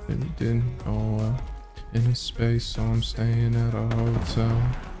that you didn't. Oh, well, in a space, so I'm staying at a hotel.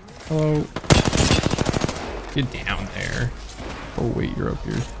 Hello. Get down there. Oh, wait, you're up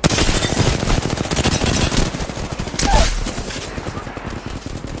here.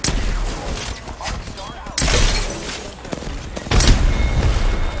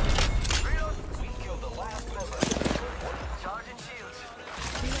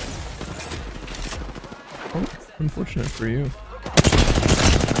 Oh, unfortunate for you.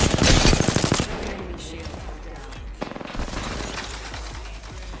 Enemy shield.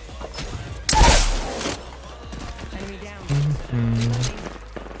 Enemy down.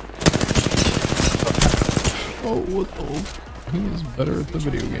 Oh, what the? He is better at the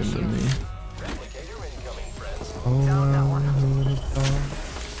video game than me. Oh, who would have thought?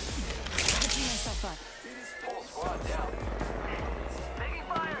 Catching myself up. Full squad down. Taking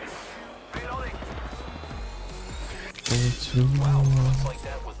fire. Reloading. For 2 Looks like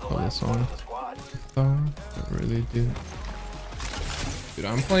that was the Oh, last the one song. of the squad. Thought I really did. Dude,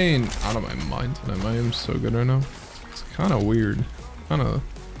 I'm playing out of my mind tonight. My aim's so good right now. It's kind of weird. Kind of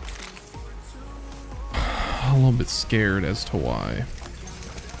a little bit scared as to why.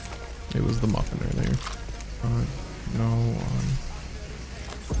 It was the muffin earlier. But no one.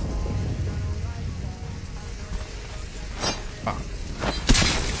 Ah.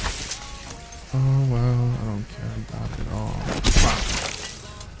 Oh well, I don't care about it all. Ah.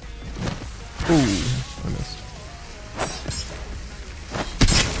 Ooh, I missed.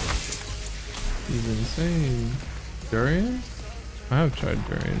 He's insane. Durian? I have tried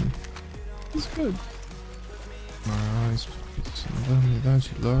durian. It's good. My eyes tell me that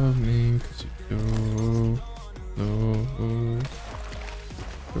you love me, cause you do.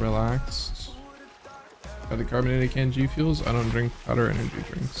 Relaxed. Got the carbonated canned G Fuels. I don't drink powder energy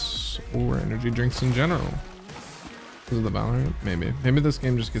drinks or energy drinks in general. Because of the Valorant? Maybe. Maybe this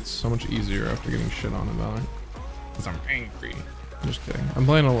game just gets so much easier after getting shit on in Valorant. Because I'm angry. I'm just kidding. I'm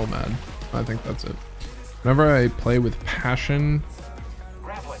playing a little mad. I think that's it. Whenever I play with passion,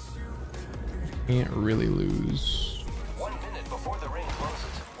 Grappling. Can't really lose. 1 minute before the ring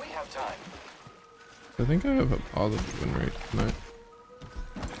closes. We have time. I think I have a positive win rate tonight.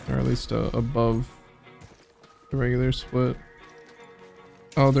 Or at least above the regular split.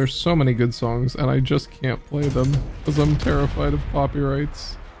 Oh, there's so many good songs, and I just can't play them because I'm terrified of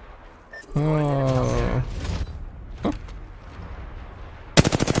copyrights. Oh. Huh.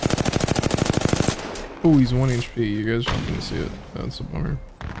 Oh, he's 1 HP. You guys aren't gonna see it. That's a bummer.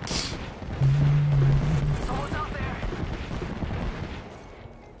 Someone's out there.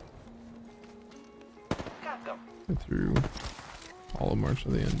 Got them. I threw all of March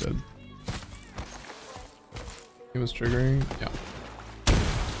of the Undead. He was triggering? Yeah.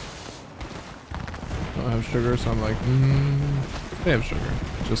 Don't have sugar, so I'm like, they have sugar.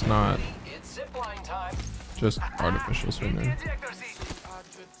 Just not, It's zipline time. just artificial sweetener. Ejector seat.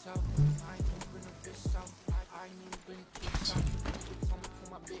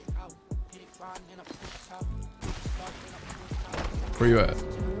 Where you at?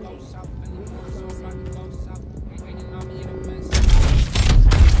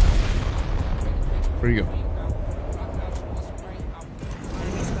 Where you go?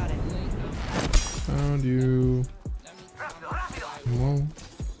 Enemy spotted. Found you. Whoa.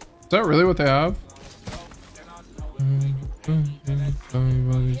 Is that really what they have?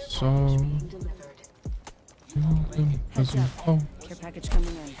 Everybody saw. Heads up. Care package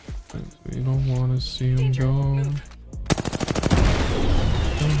coming in. We don't want to see him go.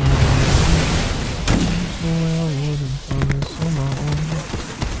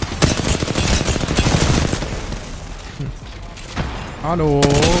 Hallo,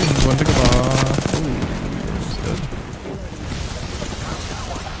 wunderbar. He's dead.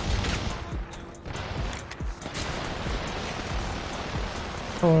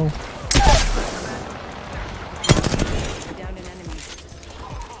 Hello. Down an enemy.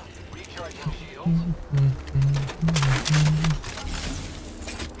 Recharging shields.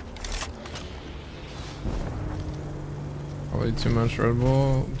 Probably too much Red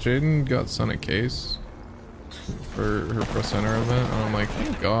Bull. Jaden got Sonic Case for her Pro Center event, and I'm like,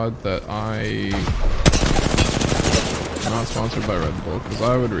 thank God that I'm not sponsored by Red Bull, because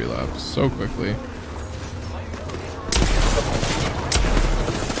I would relapse so quickly.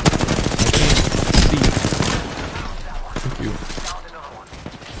 Thank you.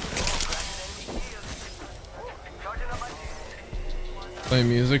 Play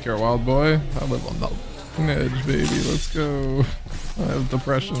music, you're a wild boy. I live on the edge, baby. Let's go. I have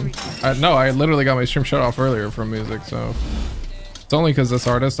depression. No, I literally got my stream shut off earlier from music, so it's only because this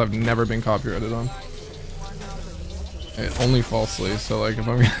artist I've never been copyrighted on. Only falsely, so like if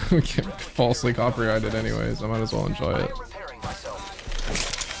I'm gonna get falsely copyrighted anyways, I might as well enjoy it. Repairing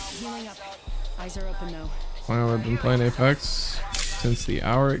myself. Healing up. Eyes are open though. Wow, I've been playing Apex since the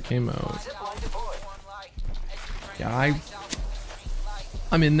hour it came out. Zipline deployed. Yeah,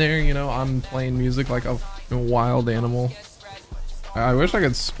 I'm in there, you know, I'm playing music like a wild animal. I wish I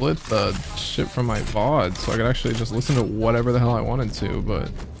could split the shit from my VOD so I could actually just listen to whatever the hell I wanted to,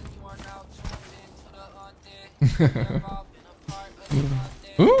 but...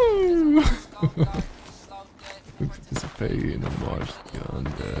 Ooh! Participate and watch the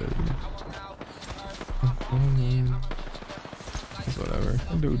undead. It's whatever.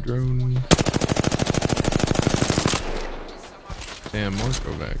 Hello, drone. Damn, more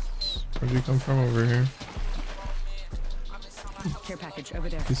Kovacs. Where'd you come from over here? Care package over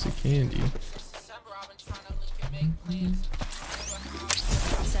there. Piece of candy.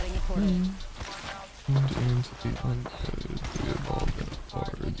 Setting a portal. Into the undead. We have all been a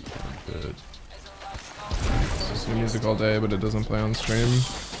part of the undead. Listen to music all day, but it doesn't play on stream.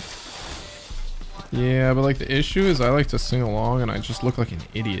 Yeah, but like the issue is I like to sing along and I just look like an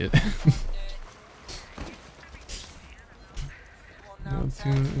idiot.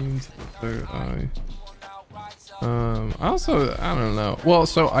 Tune into the third eye. I don't know. Well,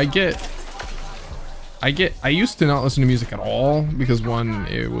 so I used to not listen to music at all because one,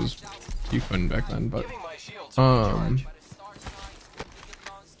 it was, you couldn't back then, but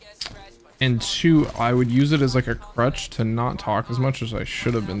and two, I would use it as like a crutch to not talk as much as I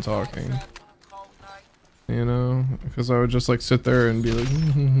should have been talking. You know, because I would just like sit there and be like,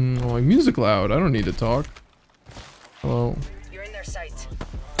 oh, like music loud. I don't need to talk. Hello. You're in their sights.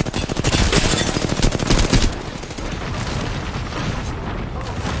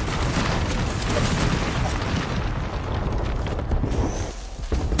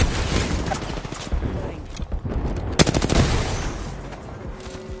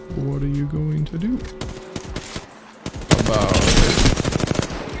 What are you going to do about it?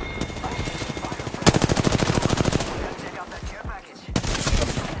 Check out that care package.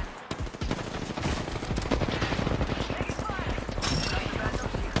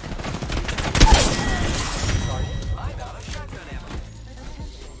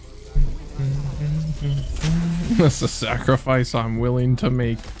 That's a sacrifice I'm willing to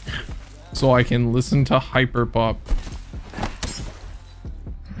make so I can listen to Hyperpop.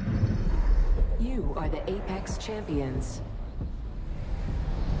 You are the Apex champions.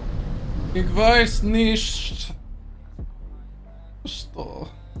 Ich weiß nicht. Что?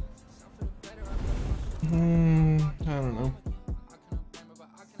 I don't know.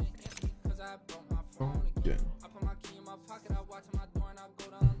 Okay.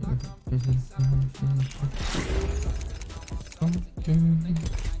 Okay.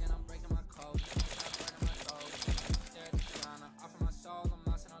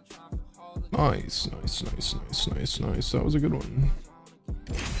 Nice. That was a good one.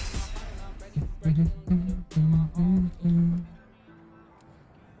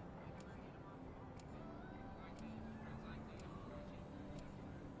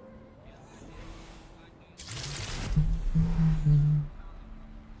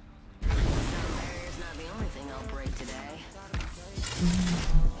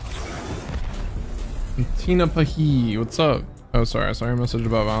 Tina Pahi, what's up? Oh, sorry, I saw your message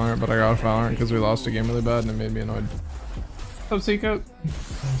about Valorant, but I got off Valorant because we lost a game really bad and it made me annoyed. What's up, Seiko?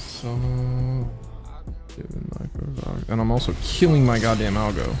 So, and I'm also killing my goddamn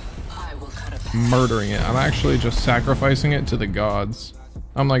algo. Murdering it. I'm actually just sacrificing it to the gods.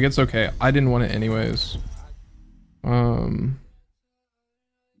 I'm like, it's okay. I didn't want it anyways.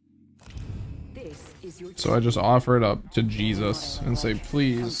 So I just offer it up to Jesus and say,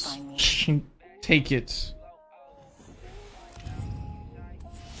 please, take it.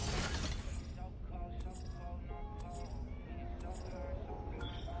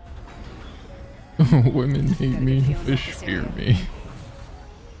 Women hate me, fish fear me.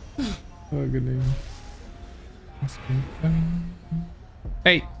 Oh, good name.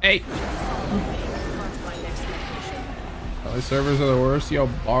 Hey! LA servers are the worst. Yo,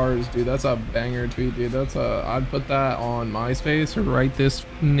 bars, dude. That's a banger tweet, dude. That's a. I'd put that on MySpace right this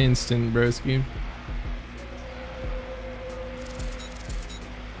instant, broski.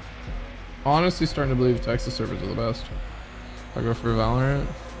 Honestly, starting to believe Texas servers are the best. I go for Valorant.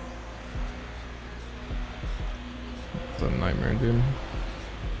 It's a nightmare, dude.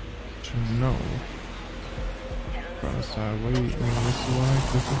 No. Promise I wait and this is like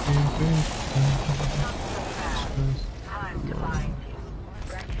this is being finished.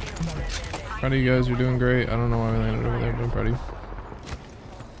 Proud of you guys, you're doing great. I don't know why we landed over there, but I'm proud of you.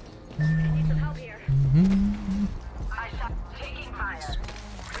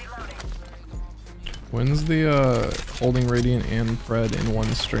 When's the holding Radiant and Pred in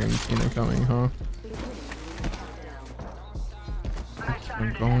one stream Tina coming, huh?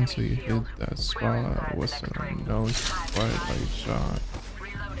 I'm going till you hit that spot. What's that? No, it's quite light shot. I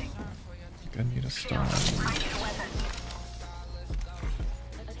think I need a stop.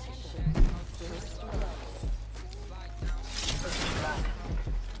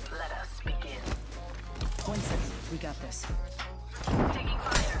 Let us begin. 1 second, we got this. Taking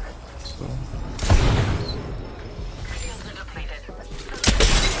fire. So. Shields are depleted.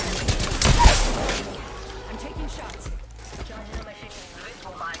 I'm taking shots.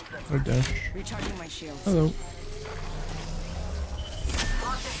 Oh, dash. Recharging my shields. Hello.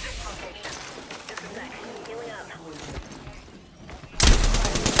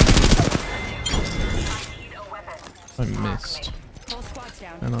 I missed. Whole squad's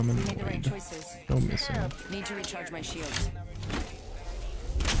down. And I'm We made the right annoyed. choices. No missing. Need to recharge my shields.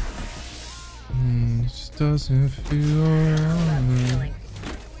 This doesn't feel right.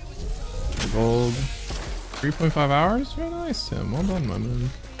 Gold. 3.5 hours? Very nice, Tim. Well done, my man.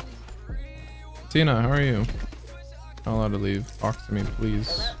 Tina, how are you? Not allowed to leave. Talk to me,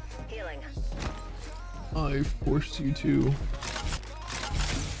 please. I forced you to.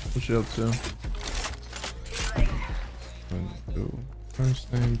 What you up to? Go.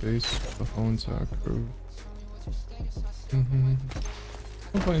 First name, base, the phone tag crew. I'm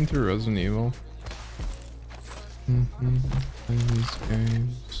playing through Resident Evil. Playing these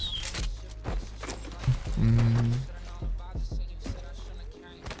games.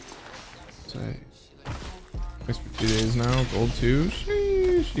 Say. Thanks for 2 days now. Gold 2.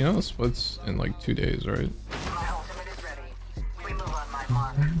 Sheesh. You know the splits in like 2 days, right? My ultimate is ready. We move on my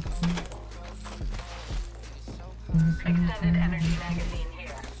mark. Extended energy magazine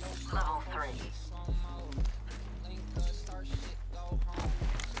here. Level 3.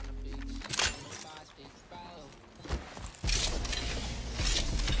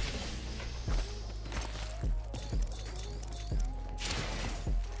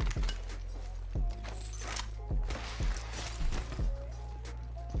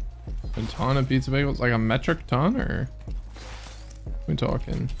 A ton of pizza bagels? Like a metric ton, or? What are we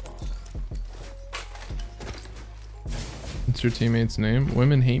talking? What's your teammate's name?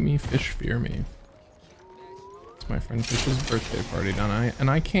 Women hate me, fish fear me. It's my friend Fish's birthday party tonight, and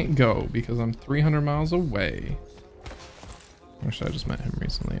I can't go because I'm 300 miles away. Actually, I just met him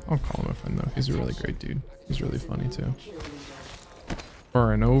recently. I'll call him a friend though. He's a really great dude. He's really funny too.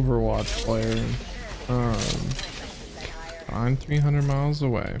 For an Overwatch player, I'm 300 miles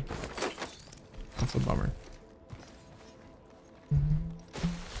away. That's a bummer.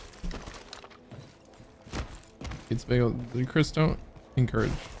 Pizza bagel. Chris, don't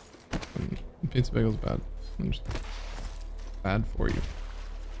encourage. Pizza bagel's bad. I'm just bad for you.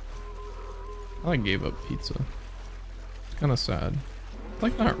 I like gave up pizza. It's kind of sad.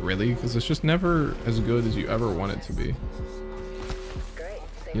 Like not really, because it's just never as good as you ever want it to be.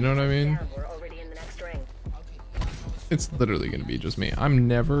 You know what I mean? It's literally gonna be just me. I'm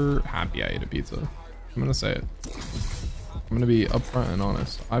never happy I ate a pizza. I'm gonna say it. I'm gonna be upfront and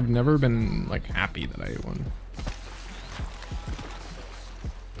honest. I've never been like happy that I ate one.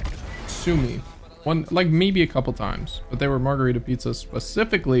 Sue me. One, like maybe a couple times, but they were margarita pizzas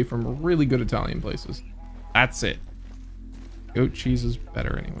specifically from really good Italian places. That's it. Goat cheese is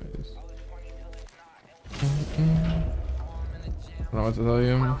better anyways. I don't know what to tell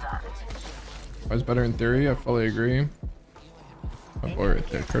you. Why it's better in theory? I fully agree. Oh boy, right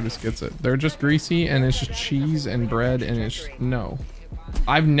there. Curtis gets it. They're just greasy and it's just cheese and bread and it's just, no.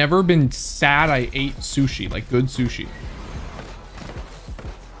 I've never been sad I ate sushi, like good sushi.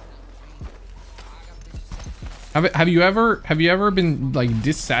 Have you ever been like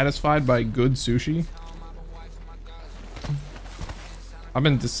dissatisfied by good sushi? I've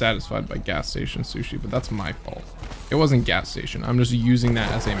been dissatisfied by gas station sushi, but that's my fault. It wasn't gas station. I'm just using that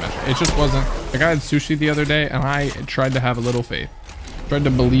as a measure. It just wasn't. Like I had sushi the other day and I tried to have a little faith. Tried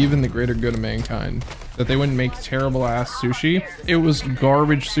to believe in the greater good of mankind. That they wouldn't make terrible ass sushi. It was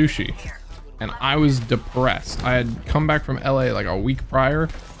garbage sushi. And I was depressed. I had come back from LA like a week prior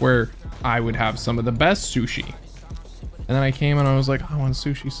where I would have some of the best sushi. And then I came and I was like, I want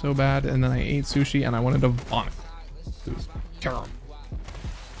sushi so bad. And then I ate sushi and I wanted to vomit. It was terrible.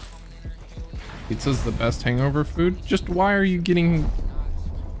 Pizza's the best hangover food. Just why are you getting...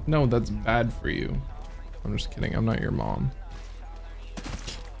 No, that's bad for you. I'm just kidding. I'm not your mom.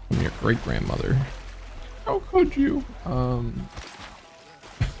 I'm your great grandmother. How could you?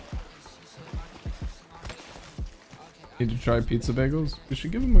 Need to try pizza bagels? We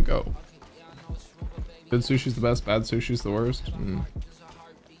should give them a go. Good sushi's the best, bad sushi's the worst. And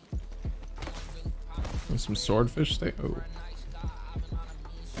some swordfish steak. Oh.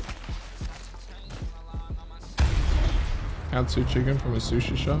 Katsu chicken from a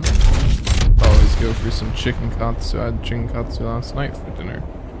sushi shop. Always go for some chicken katsu. I had chicken katsu last night for dinner.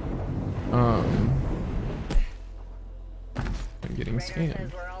 I'm getting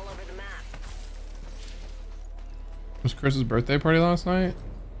scammed. Was Chris's birthday party last night?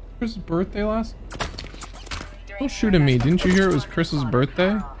 Chris's birthday last? Don't shoot at me. Didn't you hear it was Chris's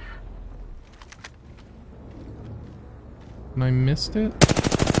birthday? And I missed it?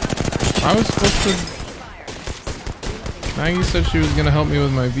 I was supposed to... Maggie said she was gonna help me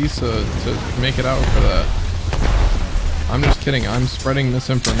with my visa to make it out for that. I'm just kidding. I'm spreading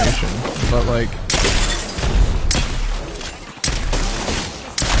misinformation. But like...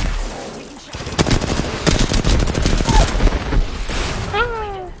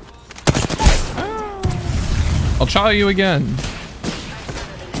 I'll chow you again.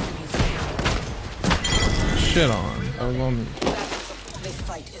 Shit on. That was on me.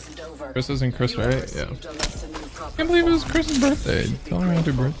 Chris isn't Chris, right? Yeah. I can't believe it was Chris's birthday. Tell him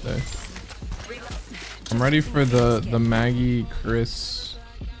happy birthday. I'm ready for the Maggie Chris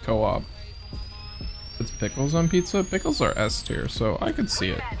co-op. It's pickles on pizza. Pickles are S tier, so I could see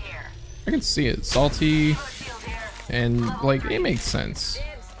it. I could see it. Salty and like it makes sense.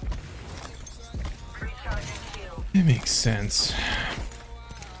 It makes sense.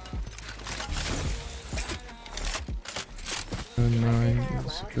 Good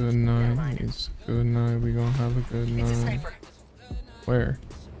night. Good night. Good night. We gonna have a good night. Where?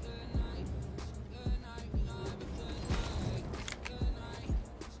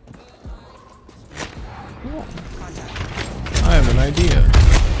 Oh. I have an idea.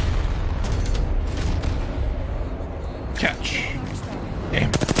 Catch.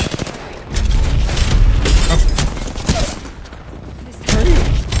 Damn.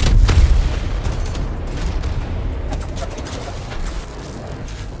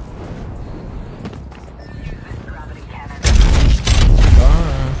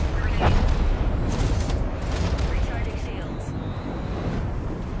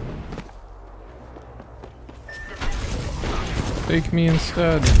 Take me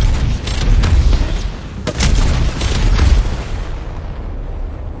instead.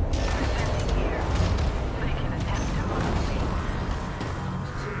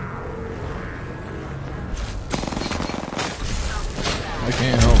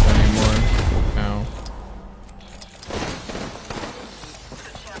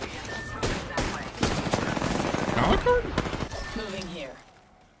 Moving here.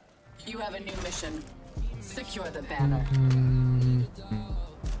 You have a new mission. Secure the banner.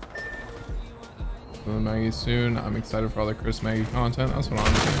 Maggie soon. I'm excited for all the Chris Maggie content. That's what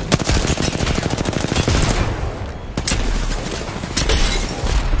I'm saying.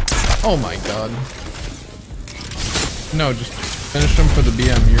 Oh my god. No, just finish them for the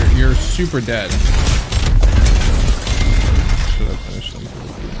BM. You're super dead. Should have finished them for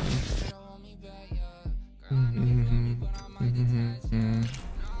the BM.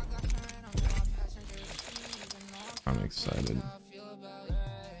 I'm excited.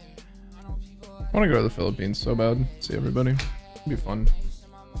 I want to go to the Philippines so bad. See everybody. It'd be fun.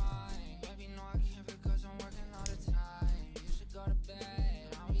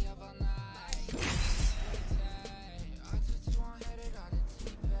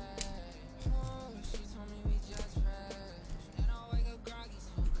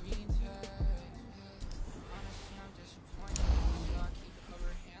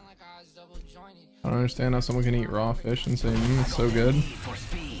 I don't understand how someone can eat raw fish and say, it's so good.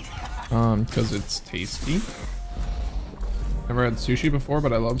 Because it's tasty. Never had sushi before,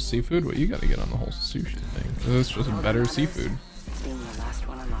 but I love seafood. Well, you gotta get on the whole sushi thing. It's just better seafood. Being the last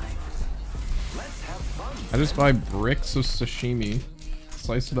one alive. I just buy bricks of sashimi,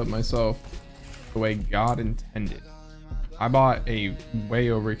 slice it up myself the way God intended. I bought a way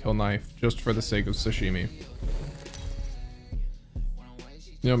overkill knife just for the sake of sashimi.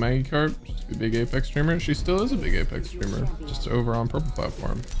 You know Maggie Carp, she's a big Apex streamer. She still is a big Apex streamer, just over on Purple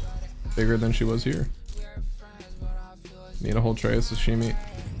Platform. Bigger than she was here. Need a whole tray of sashimi.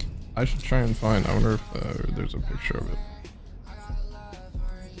 I should try and find, I wonder if there's a picture of it.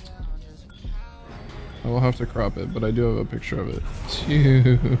 I will have to crop it, but I do have a picture of it.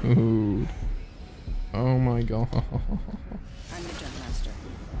 Dude. Oh my god. I'm the jump master.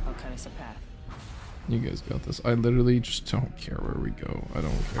 I'll cut us a path. You guys got this. I literally just don't care where we go. I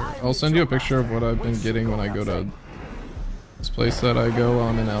don't care. I'll send you a picture of what I've been getting when I go to this place that I go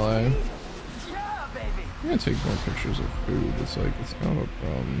on in LA. I'm gonna take more pictures of food. It's like, it's kind of a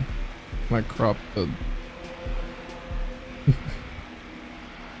problem. I crop the...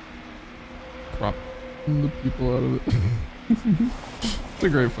 crop the people out of it. It's a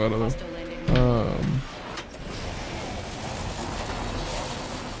great photo though.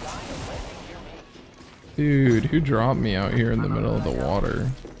 Dude, who dropped me out here in the middle of the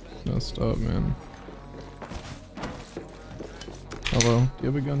water? Messed up, man. Hello, do you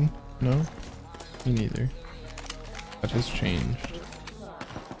have a gun? No? Me neither. That has changed.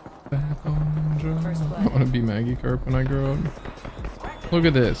 I want to be Maggie Carp when I grow up. Look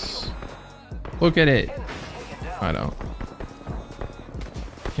at this. Look at it. I don't.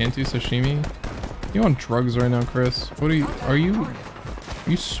 Can't do sashimi? You on drugs right now, Chris? What are you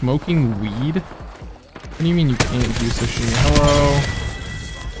smoking weed? What do you mean you can't do sashimi? Hello?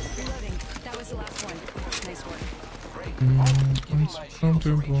 Reloading. That was the last one. Nice work.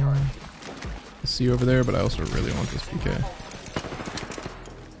 I see you over there, but I also really want this PK.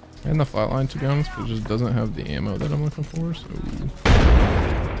 And the flatline, to be honest, but it just doesn't have the ammo that I'm looking for, so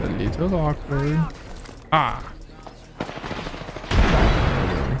it's a little awkward. Ah!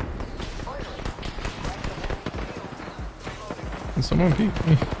 Can someone peek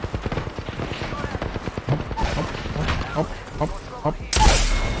me? Up.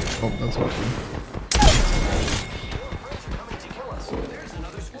 Oh, that's awkward.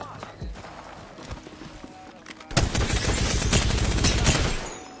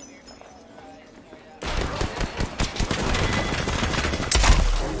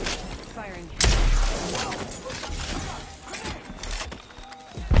 Firing.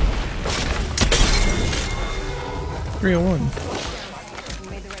 301. You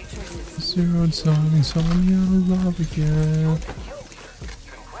made the right choices. Zeroed song, somebody out of love again.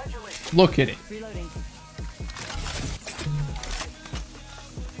 Look at it. Reloading.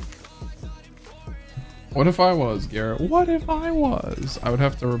 What if I was, Garrett? What if I was? I would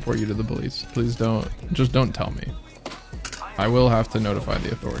have to report you to the police. Please don't. Just don't tell me. I will have to notify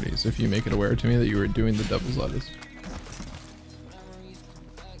the authorities if you make it aware to me that you were doing the devil's lettuce.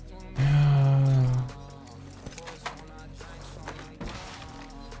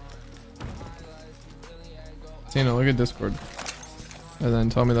 Tina, look at Discord. And then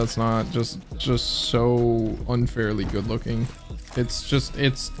tell me that's not just so unfairly good looking. It's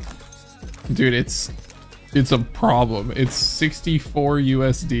dude, it's a problem. It's 64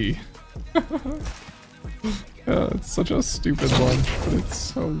 USD. Yeah, it's such a stupid lunch, but it's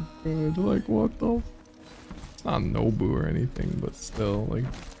so good. Like, what the? It's not Nobu or anything, but still, like,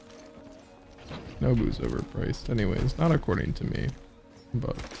 Nobu's overpriced. Anyways, not according to me,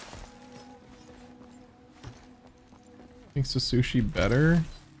 but Makes the sushi better.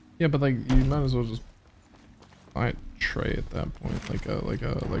 Yeah, but like you might as well just buy a tray at that point, like you know, like you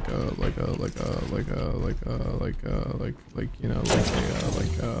know,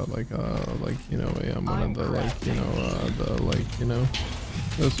 one of the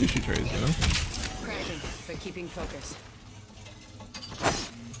those sushi trays, you know. Cracking, but keeping focus.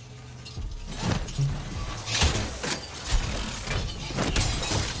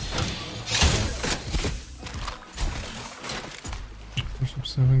 Push up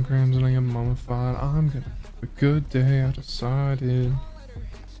 7 grams and I get mummified. I'm gonna have a good day, I decided.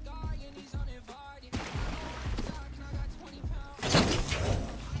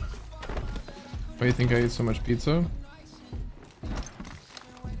 Why do you think I ate so much pizza?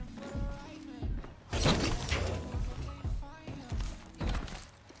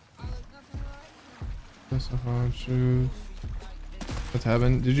 That's a hard truth. What's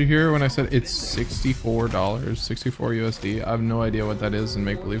happened? Did you hear when I said it's $64, 64 USD? I have no idea what that is in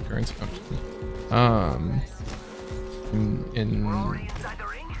make-believe currency. In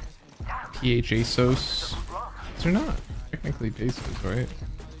PHASOS. They're not technically pesos, right?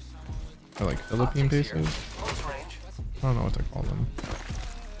 Or like Philippine pesos? I don't know what to call them.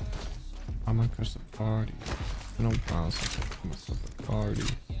 I'm gonna crush the party. No problem. The party.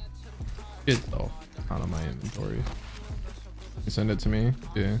 Get the out of my inventory. You send it to me?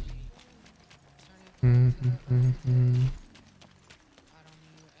 Yeah.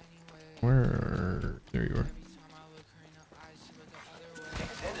 Where? There you are.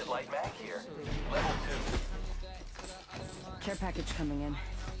 Extended light mag here. Level 2. Care package coming in.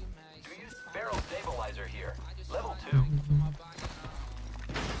 Barrel stabilizer here. Level 2.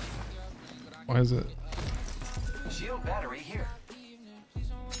 Why is it? Shield battery here.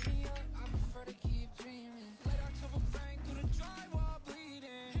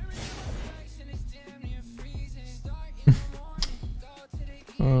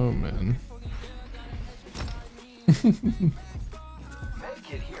 Oh man. Medkit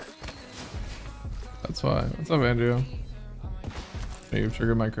here. That's why. What's up, Andrew? You've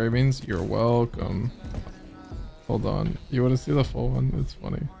triggered my cravings. You're welcome. Hold on. You want to see the full one? It's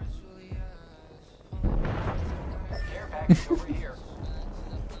funny. Care package over here.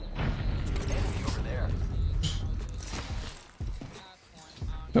 Enemy over there.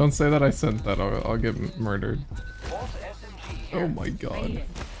 Don't say that I sent that. I'll get murdered. Bolt SMG here. Oh my god.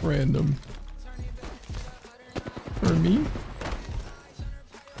 Random. For me?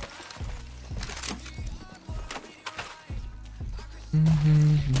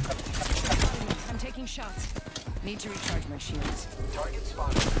 I'm taking shots. Need to recharge my shields. Target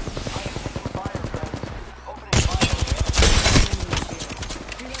spotted. I am taking fire, friends. Opening fire.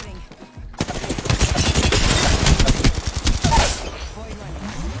 Reloading. Void running.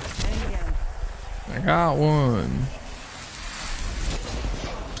 Heading down. I got one.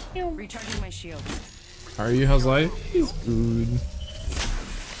 Recharging my shield. How are you? How's life? He's good.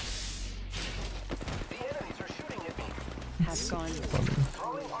 The enemies are shooting at me. Has gone. Funny.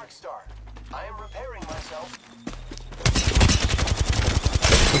 Throwing arc star. I am repairing myself.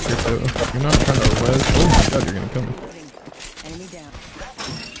 You're not trying to res. Oh my god, you're gonna kill me. Reloading. Enemy down.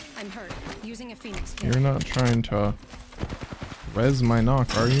 I'm hurt. Using a phoenix kit. You're not trying to res my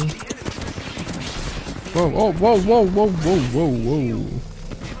knock, are you? Whoa, oh, whoa, whoa, whoa, whoa, whoa, whoa.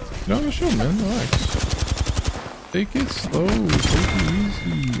 Get on the shield, man. Relax. Take it slow. Take it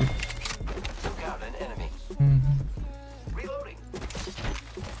easy. Took out an enemy. Reloading.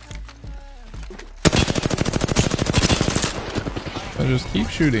 I just keep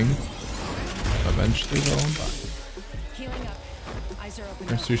shooting. Eventually they'll die. Healing up. Eyes are open.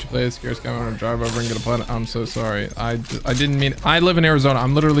 Our sushi place scares come on to drive over and get a putt. I'm so sorry. I didn't mean. I live in Arizona.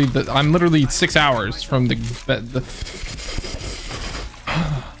 I'm literally 6 hours from the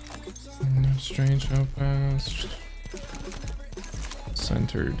strange how fast.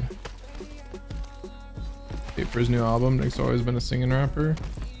 Centered. For his new album, Nick's always been a singing rapper.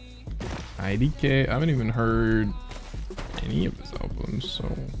 IDK. I haven't even heard any of his albums, so.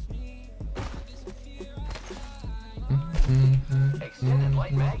 Extended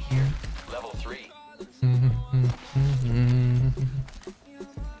light mag here. Level 3.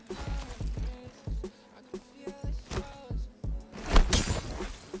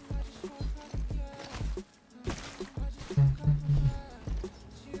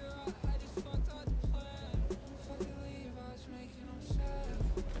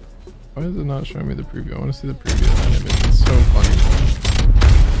 Why is it not showing me the preview? I want to see the preview of that image. It's so funny.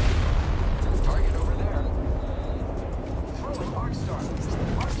 Target over there. Throwing arc star.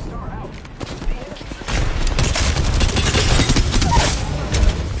 Arc star out. The enemies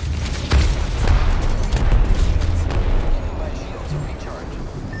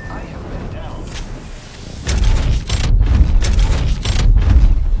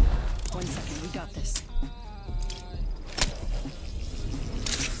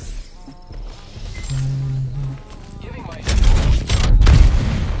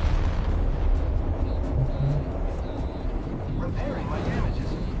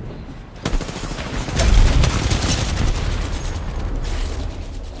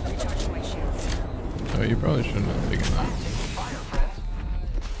Oh, you probably shouldn't have taken that. Fire, friends.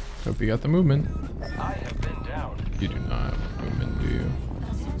 Hope you got the movement. I have been down. You do not have movement, do you?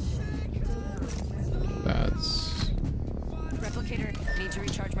 That's... Replicator, need to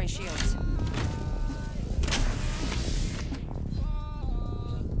recharge my shields.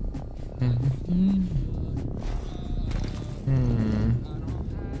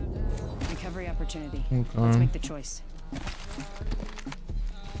 Recovery opportunity. Let's Okay. make the choice.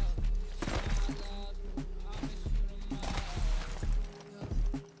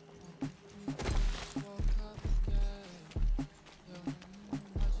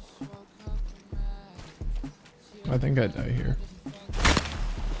 I think I die here.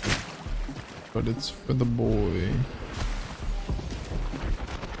 But it's for the boy.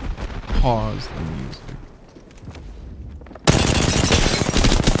 Pause the music.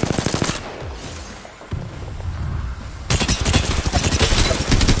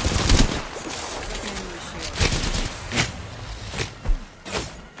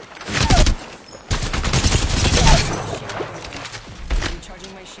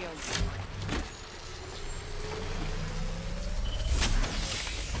 Recharging my shields.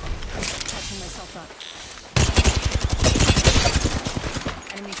 Touching myself up.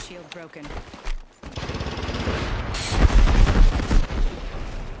 Enemy shield broken.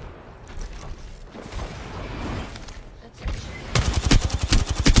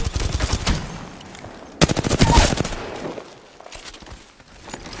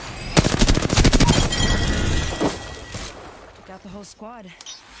 Got the whole squad.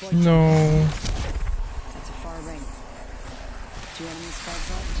 Boy, No. that's a far ring. 2 enemy squads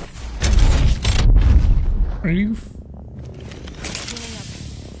left. Are you Healing up.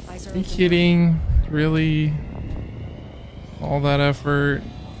 Eyes are you open. kidding? Really? All that effort?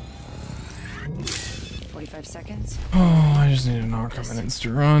 45 seconds. Oh, I just need to knock him minutes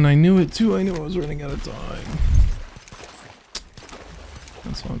to run. I knew it too. I knew I was running out of time.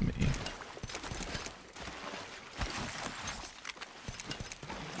 That's on me.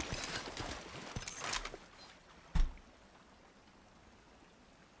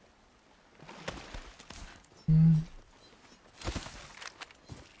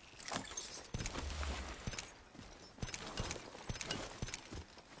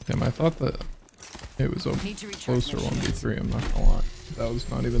 Damn, I thought that it was a Need to recharge closer my shields. 1v3, I'm not gonna lie. That was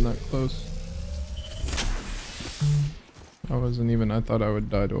not even that close. I wasn't even, I thought I would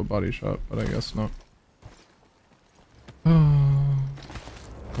die to a body shot, but I guess not.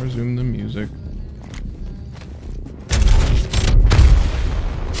 Resume the music.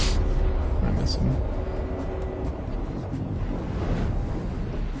 I miss him.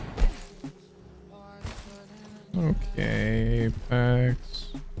 Okay, Apex.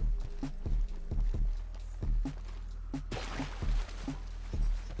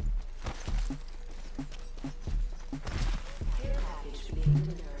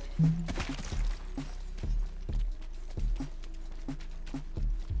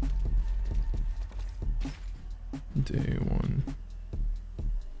 Day 1.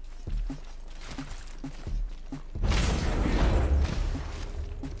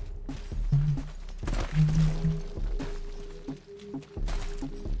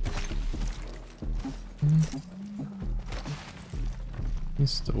 He's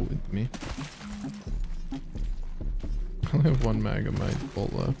still with me. I only have 1 mag of my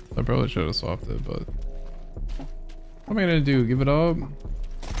bolt left. I probably should have swapped it, but what am I gonna do? Give it up?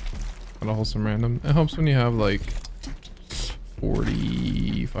 Gotta hold some random. It helps when you have like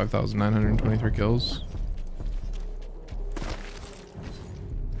 45,923 kills.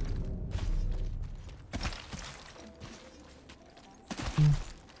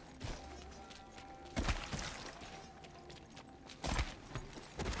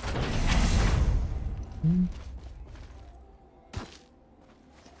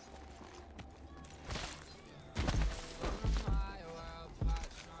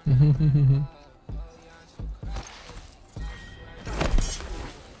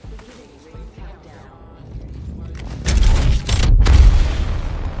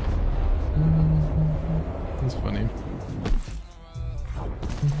 That's funny.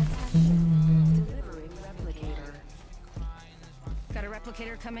 Got a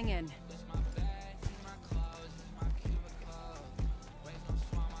replicator coming in.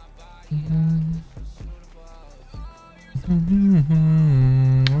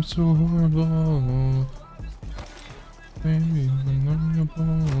 I'm so horrible. Baby, I'm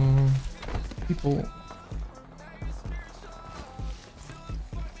horrible. People.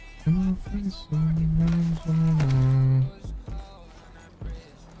 In my face, do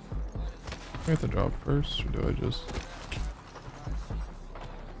I have to drop first, or do I just...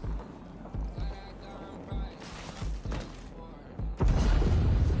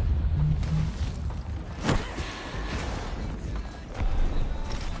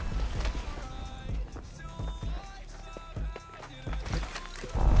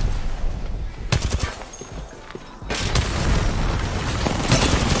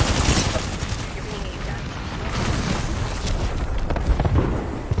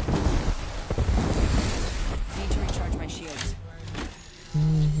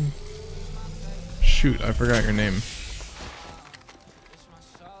 Shoot, I forgot your name.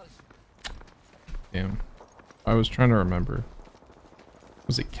 Damn. I was trying to remember.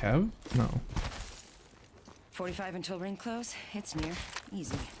 Was it Kev? No. 45 until ring close. It's near.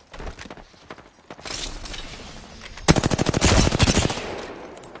 Easy.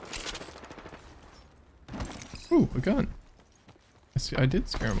 Ooh, a gun. I see. I did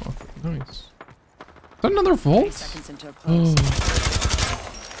scare him off. Nice. Is that another vault? 30 seconds until close. Oh.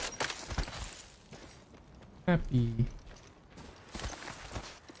 Happy.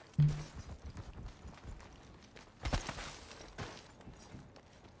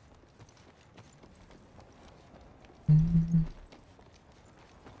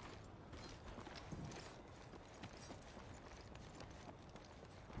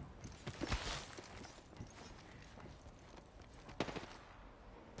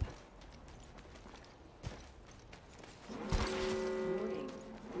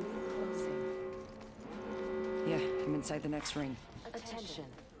 Yeah, I'm inside the next ring. Attention.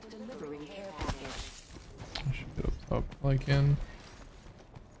 Delivering care package. I should get up top if I can.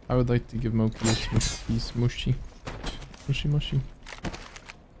 I would like to give Moki a piece mushy. Mushy mushy.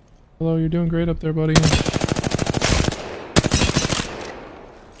 Hello, you're doing great up there, buddy.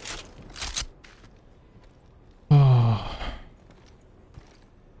 Oh.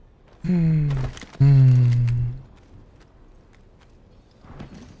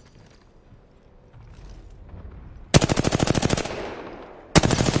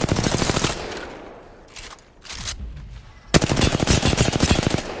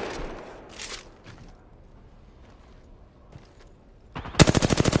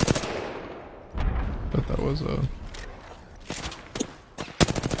 But that was a...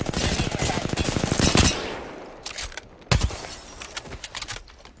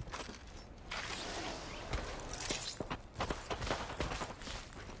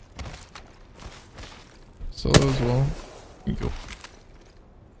 solo as well. Thank you.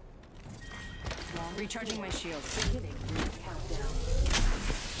 Recharging my shield. Beginning ring countdown.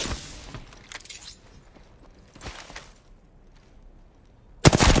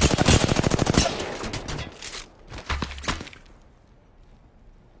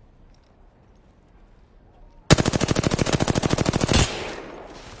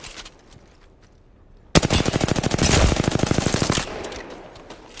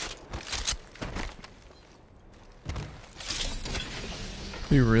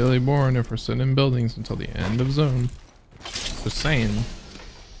 Be really boring if we're sitting in buildings until the end of zone. Just saying.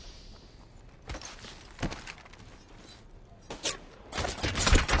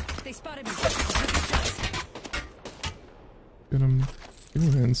 They spotted me. Get him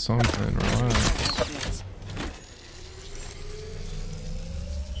doing something, relax. Yes.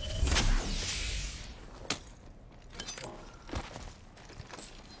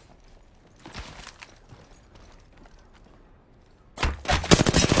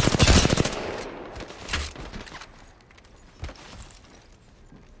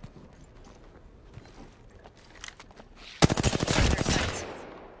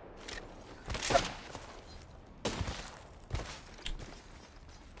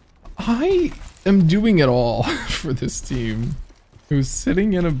 I am doing it all for this team who's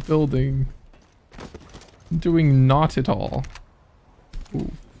sitting in a building doing not at all.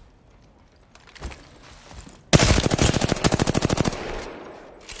 Ooh.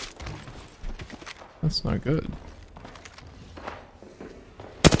 That's not good.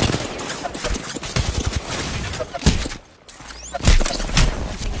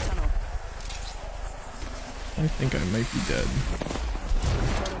 I think I might be dead.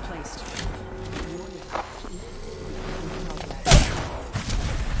 Portal placed.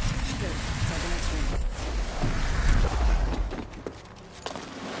 Good. Inside the next ring.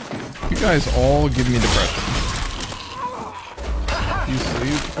 You guys all give me depression. You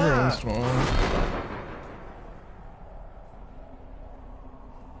sleep every once in a while.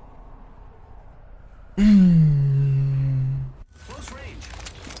 Close range.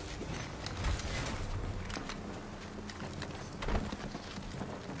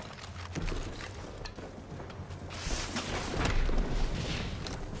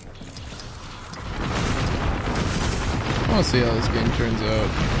 I want to see how this game turns out.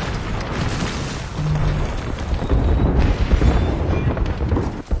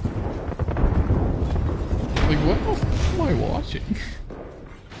 Like, what the f am I watching?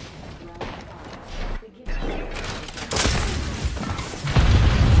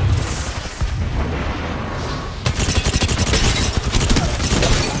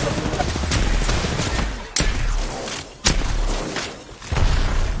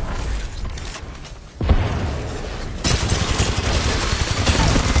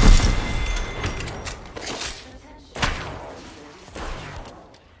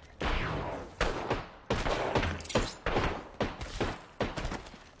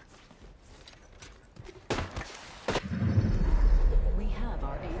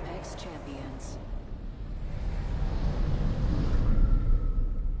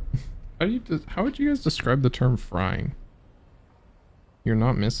 How would you guys describe the term frying? You're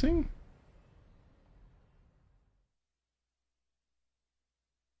not missing?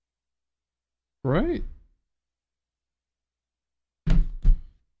 Right? That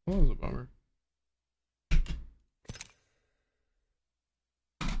was a bummer.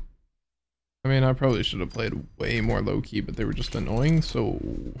 I mean, I probably should have played way more low-key, but they were just annoying, so...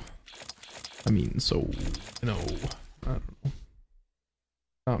 I mean, so... You know... I don't know.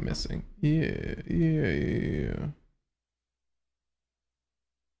 Not missing. Yeah.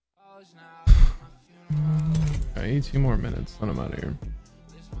 18 more minutes, then I'm out of here.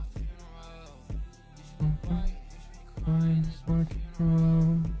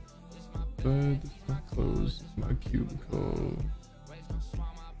 Bed, clothes, my cubicle.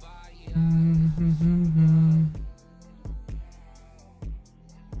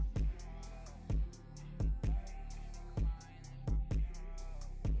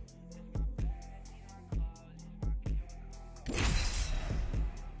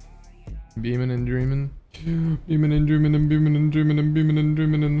 Beaming and dreaming. Beaming and dreaming and beaming and dreaming and beaming and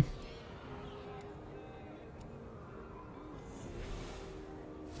dreaming and...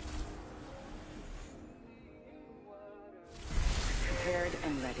 Prepared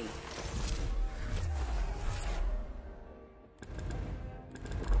and ready.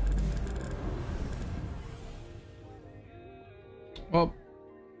 Well...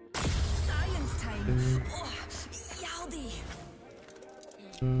 Science time. Oh, Yaldi.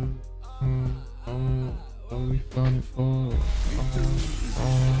 We found it for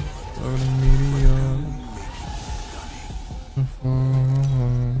the media.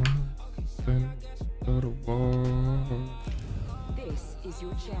 This is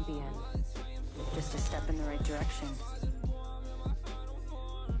your champion. Just a step in the right direction.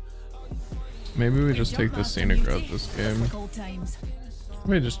 Maybe we just take the scenic route this game. Like old times.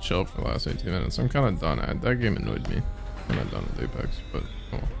 We just chill for the last 18 minutes. I'm kind of done. That game annoyed me. I'm not done with Apex, but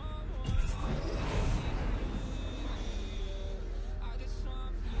oh.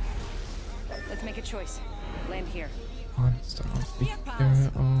 Let's make a choice. Land here. Here,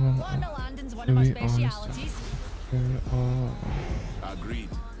 pals. Land to landing's one of our specialities. Agreed.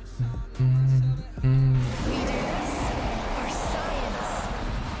 We do this for science.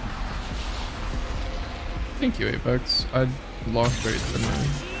 Thank you, Apex. I lost weight, didn't I?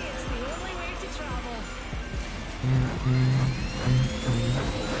 It's the only way to travel.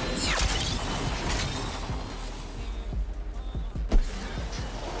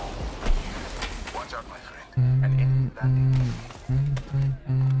 Watch out, my friend. An enemy bandit.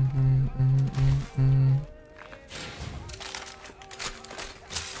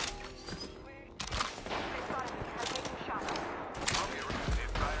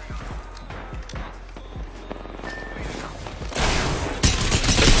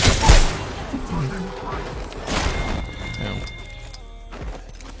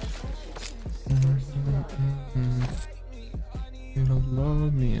 You don't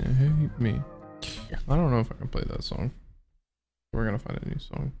love me and hate me. I don't know if I can play that song. We're gonna find a new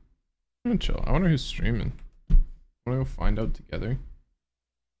song. I'm gonna chill. I wonder who's streaming. Wanna go find out together?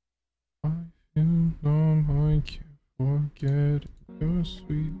 I feel numb, I can't forget your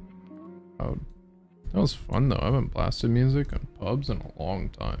sweet. Oh, that was fun though. I haven't blasted music on pubs in a long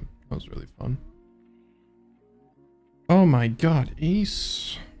time. That was really fun. Oh my god,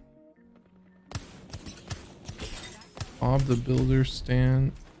 Ace. Bob the Builder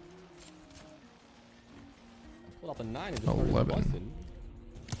stand. Pull up a 9 and just 11.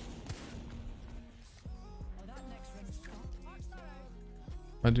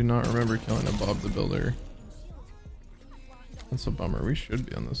 I do not remember killing a Bob the Builder. That's a bummer. We should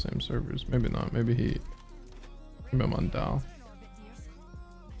be on the same servers. Maybe not. Maybe I'm on Dal.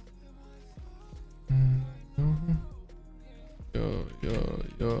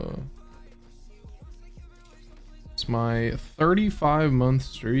 Yo. It's my 35-month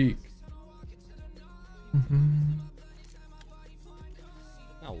streak.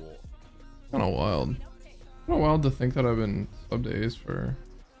 Now what? Kind of wild. Kind of wild to think that I've been sub to Ace for.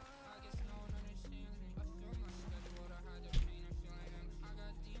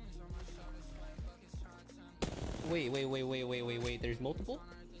 Wait. There's multiple?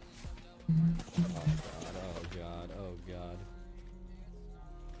 Oh god.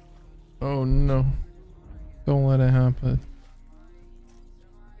 Oh no. Don't let it happen.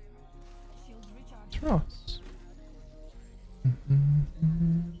 Trust.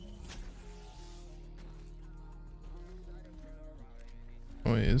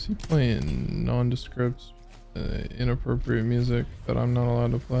 Wait, is he playing nondescript, inappropriate music that I'm not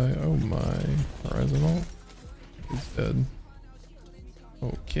allowed to play? Oh my. Horizon ult? He's dead.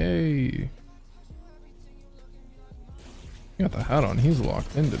 Okay. You got the hat on. He's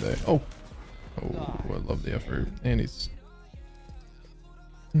locked in today. Oh. Oh, I love the effort. And he's...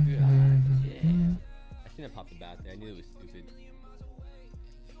 I shouldn't have popped the bat there. I knew it was stupid.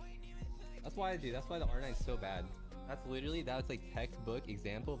 That's why I do. That's why the R9 is so bad. That's literally, that's like textbook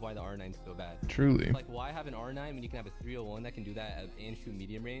example of why the R9 is so bad. Truly. It's like, why have an R9 when you can have a 301 that can do that and shoot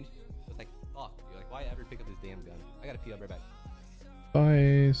medium range? It's like, fuck, dude. Like, why ever pick up this damn gun? I gotta pee up right back.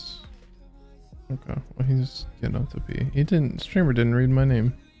 Vice. Okay, well he's getting up to pee. He didn't, streamer didn't read my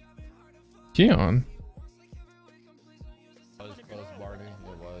name. Keon. It was close, Barney.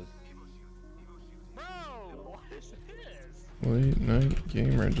 It was. Bro, what is this? Late night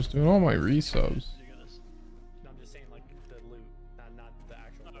gamer, just doing all my resubs. No, I'm just saying like the loot, not the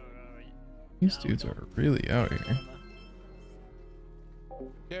actual. These dudes are really out here.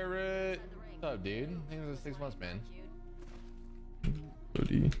 Garrett. What's up, dude? I think it was 6 months, man.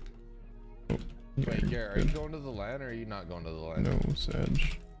 Buddy. Oh, Wait, you're Garrett, are you good. going to the LAN or are you not going to the LAN? No,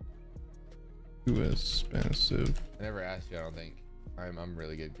 Sag. Too expensive. I never asked you, I don't think. I'm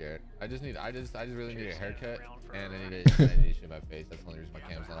really good, Garrett. I just really need a haircut and I need to shave my face. That's the only reason my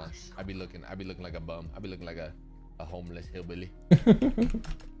cam's not on. I'd be looking like a bum. I'd be looking like a homeless hillbilly.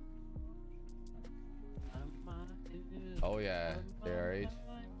 Oh yeah, JRH.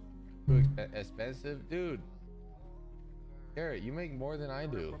 Too expensive, dude. Garrett, you make more than I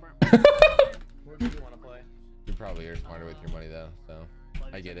do. Where do you want to play? You probably are smarter with your money though, so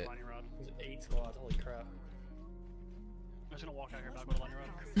I get it. There's 8 squads, holy crap. I'm just gonna walk out here back with a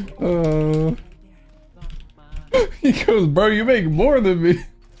lightning rod. He goes, bro, you make more than me.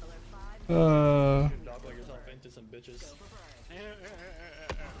 Dogleg yourself into some bitches.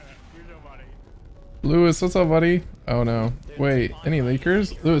 You're nobody. Lewis, what's up, buddy? Oh no. Wait, any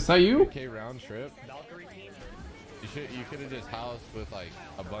Lakers? Lewis, that you? Okay, round trip. You could have just housed with like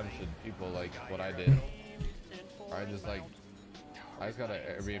a bunch of people like what I did. Or I just got an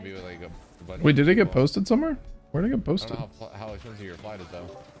Airbnb with like a bunch. Wait, of did it get people. posted somewhere? Where did it get I don't posted? know how expensive your flight is though.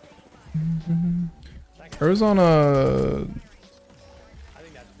 Hers on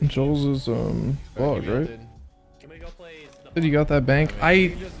Joel's vlog, right? Said you got that bank.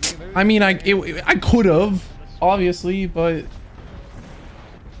 I mean I could have, obviously, but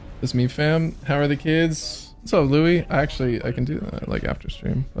it's me, fam. How are the kids? What's up, Louis? I can do that like after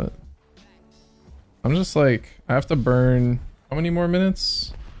stream, but I'm just like, I have to burn how many more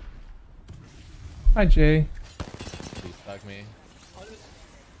minutes? Hi, Jay. Please fuck me.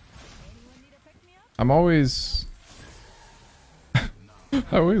 I'm always I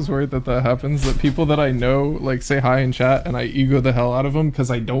always worried that happens, that people that I know like say hi in chat and I ego the hell out of them because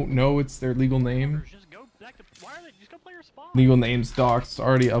I don't know it's their legal name. Legal names docs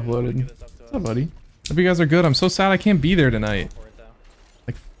already uploaded. What's up, buddy? Hope you guys are good. I'm so sad I can't be there tonight.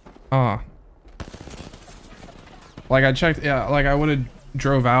 Like, like I checked, yeah, like I would have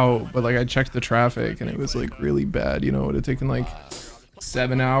drove out, but like I checked the traffic and it was like really bad, you know. It would have taken like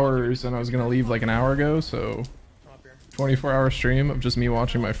 7 hours and I was gonna leave like an hour ago, so 24-hour stream of just me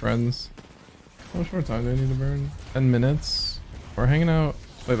watching my friends. How much more time do I need to burn? 10 minutes. We're hanging out.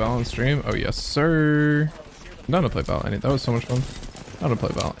 Play Val on stream. Oh yes, sir. I'm down to play Val. That was so much fun. Down to play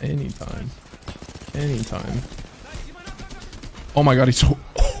Val anytime. Anytime. Oh my god, he's so...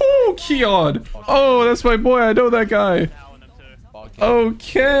 Oh, Keon! Oh, that's my boy. I know that guy.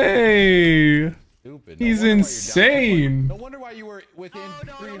 Okay. He's insane. No wonder why you were within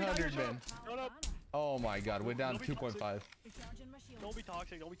 300, man. Oh my god, we're down 2.5. Don't be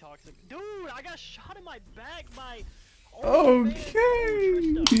toxic, don't be toxic. Dude, I got shot in my back by...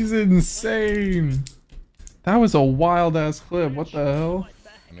 Okay. He's insane. That was a wild ass clip. What the hell?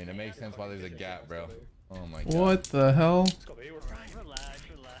 I mean, it makes sense why there's a gap, bro. Oh my god. What the hell? Relax, relax.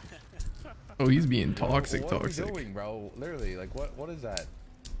 Oh, he's being toxic, What are we toxic. doing, bro? Literally, like, what is that?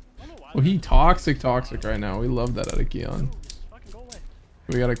 Well, he toxic right now. We love that out of Keon.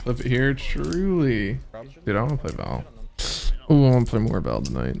 We gotta clip it here. Truly. Dude, I wanna play Val. Oh, I wanna play more Val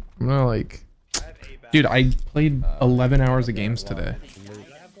tonight. I'm gonna like... Dude, I played 11 hours of games today.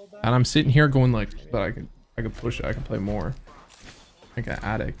 And I'm sitting here going like, but I could push it. I could play more. Like an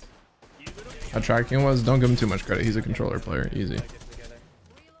addict. How tracking was? Don't give him too much credit. He's a controller player. Easy.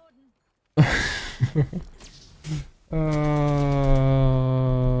 This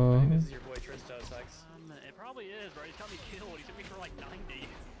is your boy Tristo, Sex. It probably is, bro. He's got me killed. He took me for like 90.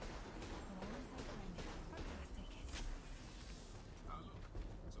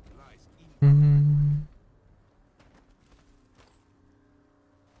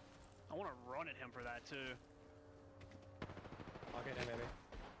 I want to run at him for that too. Okay, then, baby.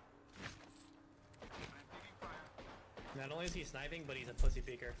 Not only is he sniping, but he's a pussy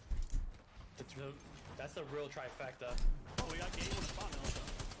peeker. That's the real trifecta. Oh, we got game on the spot now.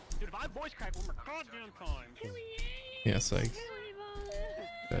 Dude, if I voice crack one more goddamn time. Yeah, psych.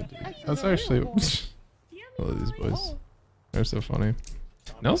 That dude. That's actually. I love these boys. They're so funny.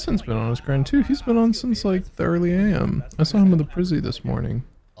 Nelson's been on his grind too. He's been on since like the early AM. I saw him with the Prizzy this morning.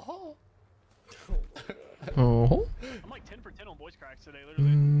 Oh. Oh. I'm like 10 for 10 on voice cracks today,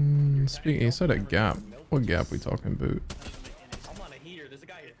 literally. Speaking, he said a gap. What gap we talking about? I'm on a heater. There's a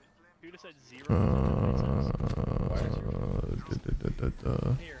guy here. Dude said 0.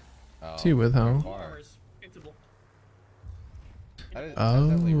 Is he with how?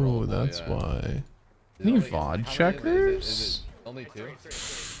 Oh, that's why. Any VOD checkers? Only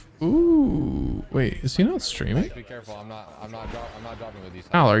 2. Ooh, wait, is he not streaming? Be careful, I'm not dropping with you.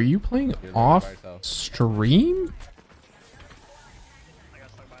 Al, are you playing off stream? I got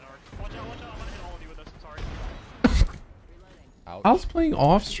stuck by an arc. Watch out, I'm gonna hit all of you with this, I'm sorry. Al's playing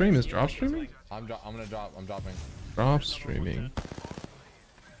off stream. Is drop streaming? I'm dropping. Drop streaming.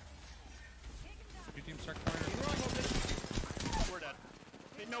 We're dead.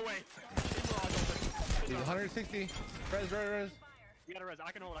 No way. He's 160. Res. You gotta res.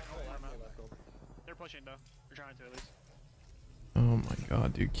 I can hold. They're pushing though. They're trying to at least. Oh my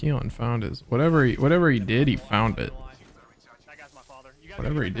god, dude, Keon found his whatever he did, he found it. That guy's my father.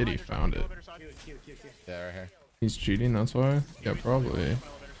 Whatever he did, he found it. Yeah, right here. He's cheating, that's why? Yeah, probably. It's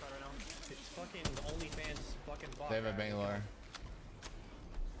fucking OnlyFans fucking bot. They have a Bangalore.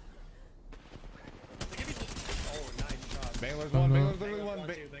 Oh, nice shot. Bangalore's one. Bangalore's literally one.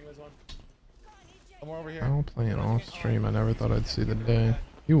 Bangalore's one. Come over here. Al playing off stream, I never thought I'd see the day.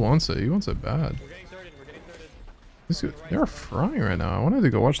 He wants it bad. We're getting thirded. We're getting thirded. They're frying right now. I wanted to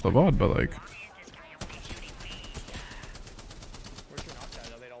go watch the VOD, but like...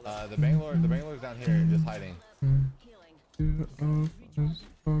 The Bangalore's down here, just hiding. I'm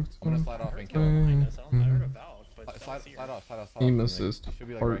gonna slide off and kill him. Slide off. Team assist. Should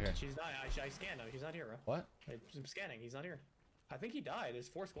be like Heart. right here. She's not. I scanned him. He's not here, bro. What? I'm scanning. He's not here. I think he died. There's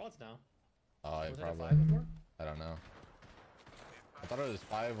 4 squads now. Oh, yeah, Was it a probably. 5 before? I don't know. I thought it was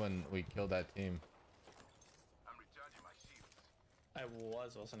 5 when we killed that team. I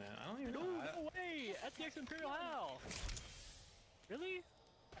was, wasn't it? I don't even know. No way! STX Imperial Hal! Really?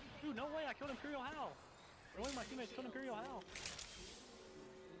 Dude, no way! I killed Imperial Hal! Really, my teammates killed Imperial Hal!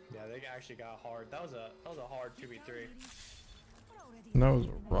 Yeah, they actually got hard. That was a hard 2v3. That was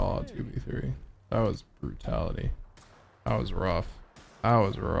a raw 2v3. That was brutality. That was rough. That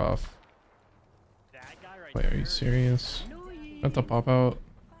was rough. Wait, are you serious? I have to pop out.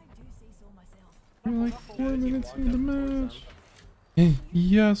 We're like 4 minutes into the match.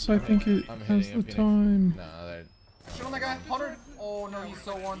 Yes, I think it has the time. No, they're... Shit on that guy. 100. Oh no, he's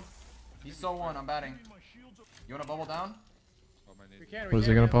so one. He's so one. I'm batting. You wanna bubble down? Was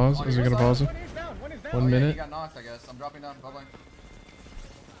he gonna pause? Is he gonna pause it? 1 minute. Yeah, he got knocked, I guess. I'm dropping down. Bubbling.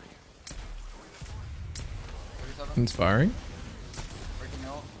 Inspiring. Breaking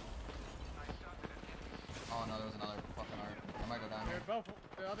ult. Oh no, there was another fucking arc. I might go down here.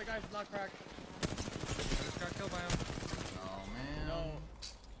 The other guy's not cracked. I just got killed by him. Oh man. No.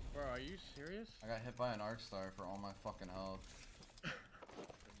 Bro, are you serious? I got hit by an arc star for all my fucking health.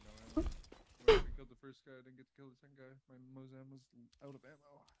 We killed the first guy, I didn't get to kill the second guy. My Mozam was out of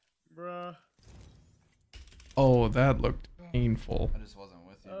ammo. Bruh. Oh, that looked painful. I just wasn't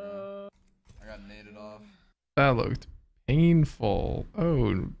with you, man. I got naded off. That looked painful.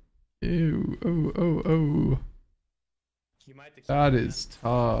 Oh, ew. Oh. That is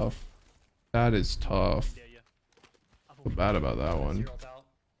tough. That is tough. I feel bad about that one.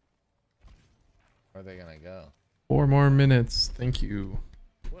 Where are they gonna go? 4 more minutes. Thank you.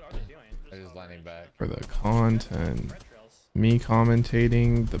 What are they doing? They're just lining back. For the content. Me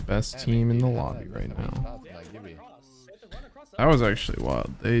commentating the best team in the lobby right now. That was actually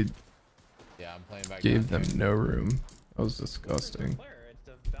wild. They gave them no room. That was disgusting.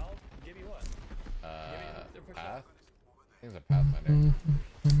 Path? I think it's a Pathfinder.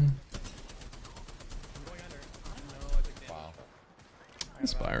 Wow.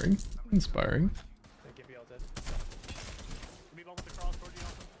 Inspiring. Inspiring.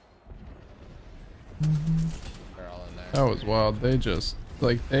 They're all in there. That was wild. They just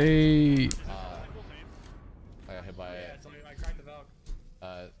like they. I got hit by it.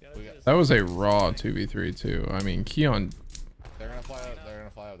 That was a raw 2v3 too. I mean, Keon They're gonna fly out.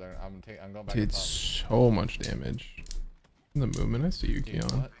 I'm going back. did so much damage. In the movement, I see you, Dude,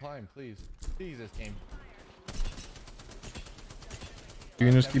 Keon. climb, please. Please, this game. You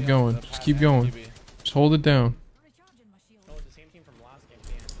can just keep going. Just keep going. Just hold it down. Oh, it's the same team from last game, the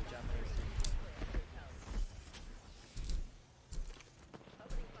Japanese team.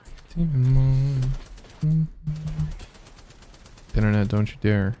 Demon Mine. Internet, don't you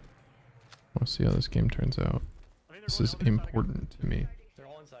dare. I want to see how this game turns out. This is important to me. They're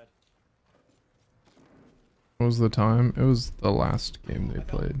all inside. What was the time? It was the last game they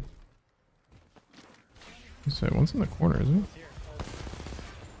played. So one's in the corner, isn't it?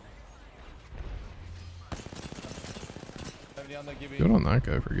 Good on that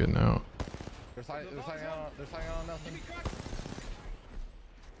guy for getting out. They're signing on nothing.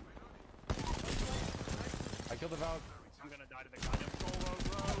 I killed the Valk. I'm gonna die to the goddamn solo,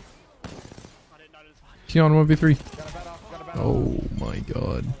 bro. I didn't die to this one. Keon 1v3. Got a bat off. Oh my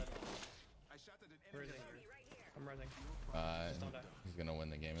god. I'm running. He's gonna win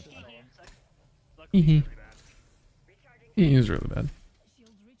the game. It's fine. Hehe. He's really bad.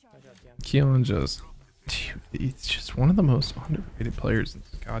 Keon just... Dude, he's just one of the most underrated players in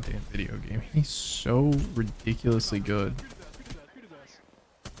this goddamn video game. He's so ridiculously good.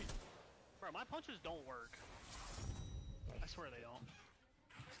 Bro, my punches don't work. I swear they don't.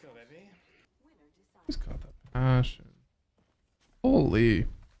 Let's go, baby. He's got that passion. Holy.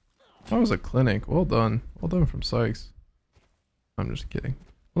 That was a clinic. Well done. Well done from Sykes. I'm just kidding.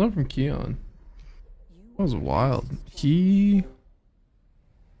 Well done from Keon. That was wild. He...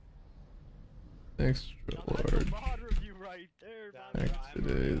 Extra large.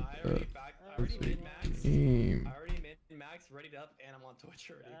 Exited the team. I already made Max readied up and I'm on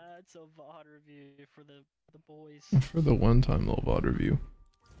Twitch already. That's a VOD review for the boys. For the one-time little VOD review.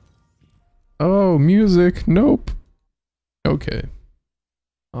 Oh, music. Nope. Okay.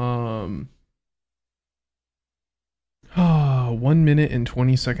 1 minute and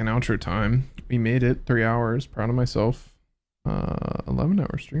 20-second outro time. We made it. 3 hours. Proud of myself.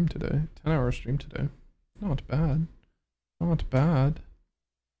 11-hour stream today. 10-hour stream today. Not bad. Not bad.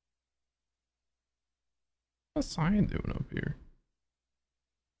 What's Cyan doing up here?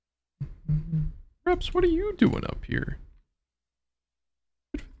 Reps, what are you doing up here?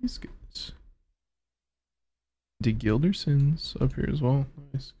 Good for these guys. DeGilderson's up here as well.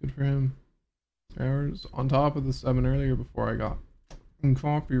 Nice. Good for him. 3 hours on top of the 7 earlier before I got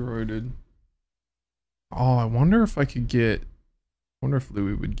copyrighted. Oh, I wonder if I could get... I wonder if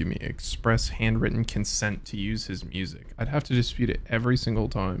Louis would give me express handwritten consent to use his music. I'd have to dispute it every single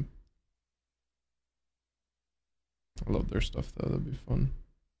time. I love their stuff though, that'd be fun.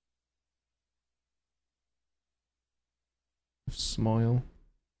 Smile.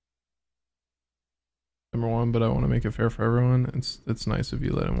 Number 1, but I want to make it fair for everyone. It's nice of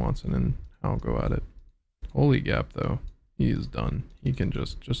you letting Watson and I'll go at it. Holy gap though. He is done. He can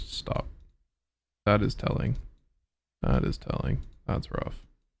just stop. That is telling. That is telling. That's rough.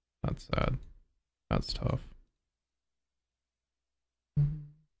 That's sad. That's tough. I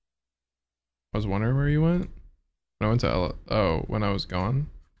was wondering where you went. When I went to LA. Oh, when I was gone?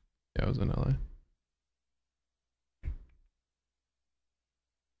 Yeah, I was in LA.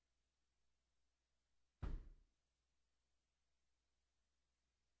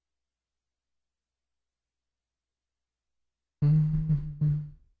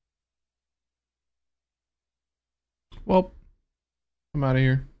 Well, I'm out of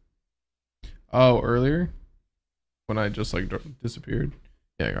here. Oh, earlier? When I just like disappeared?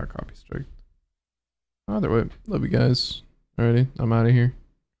 Yeah, I got copy striked. Either way, love you guys. Alrighty, I'm out of here.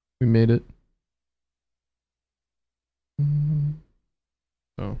 We made it.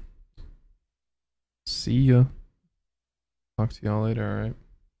 So, see ya. Talk to y'all later, alright?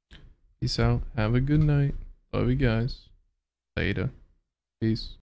 Peace out. Have a good night. Love you guys. Later. Peace.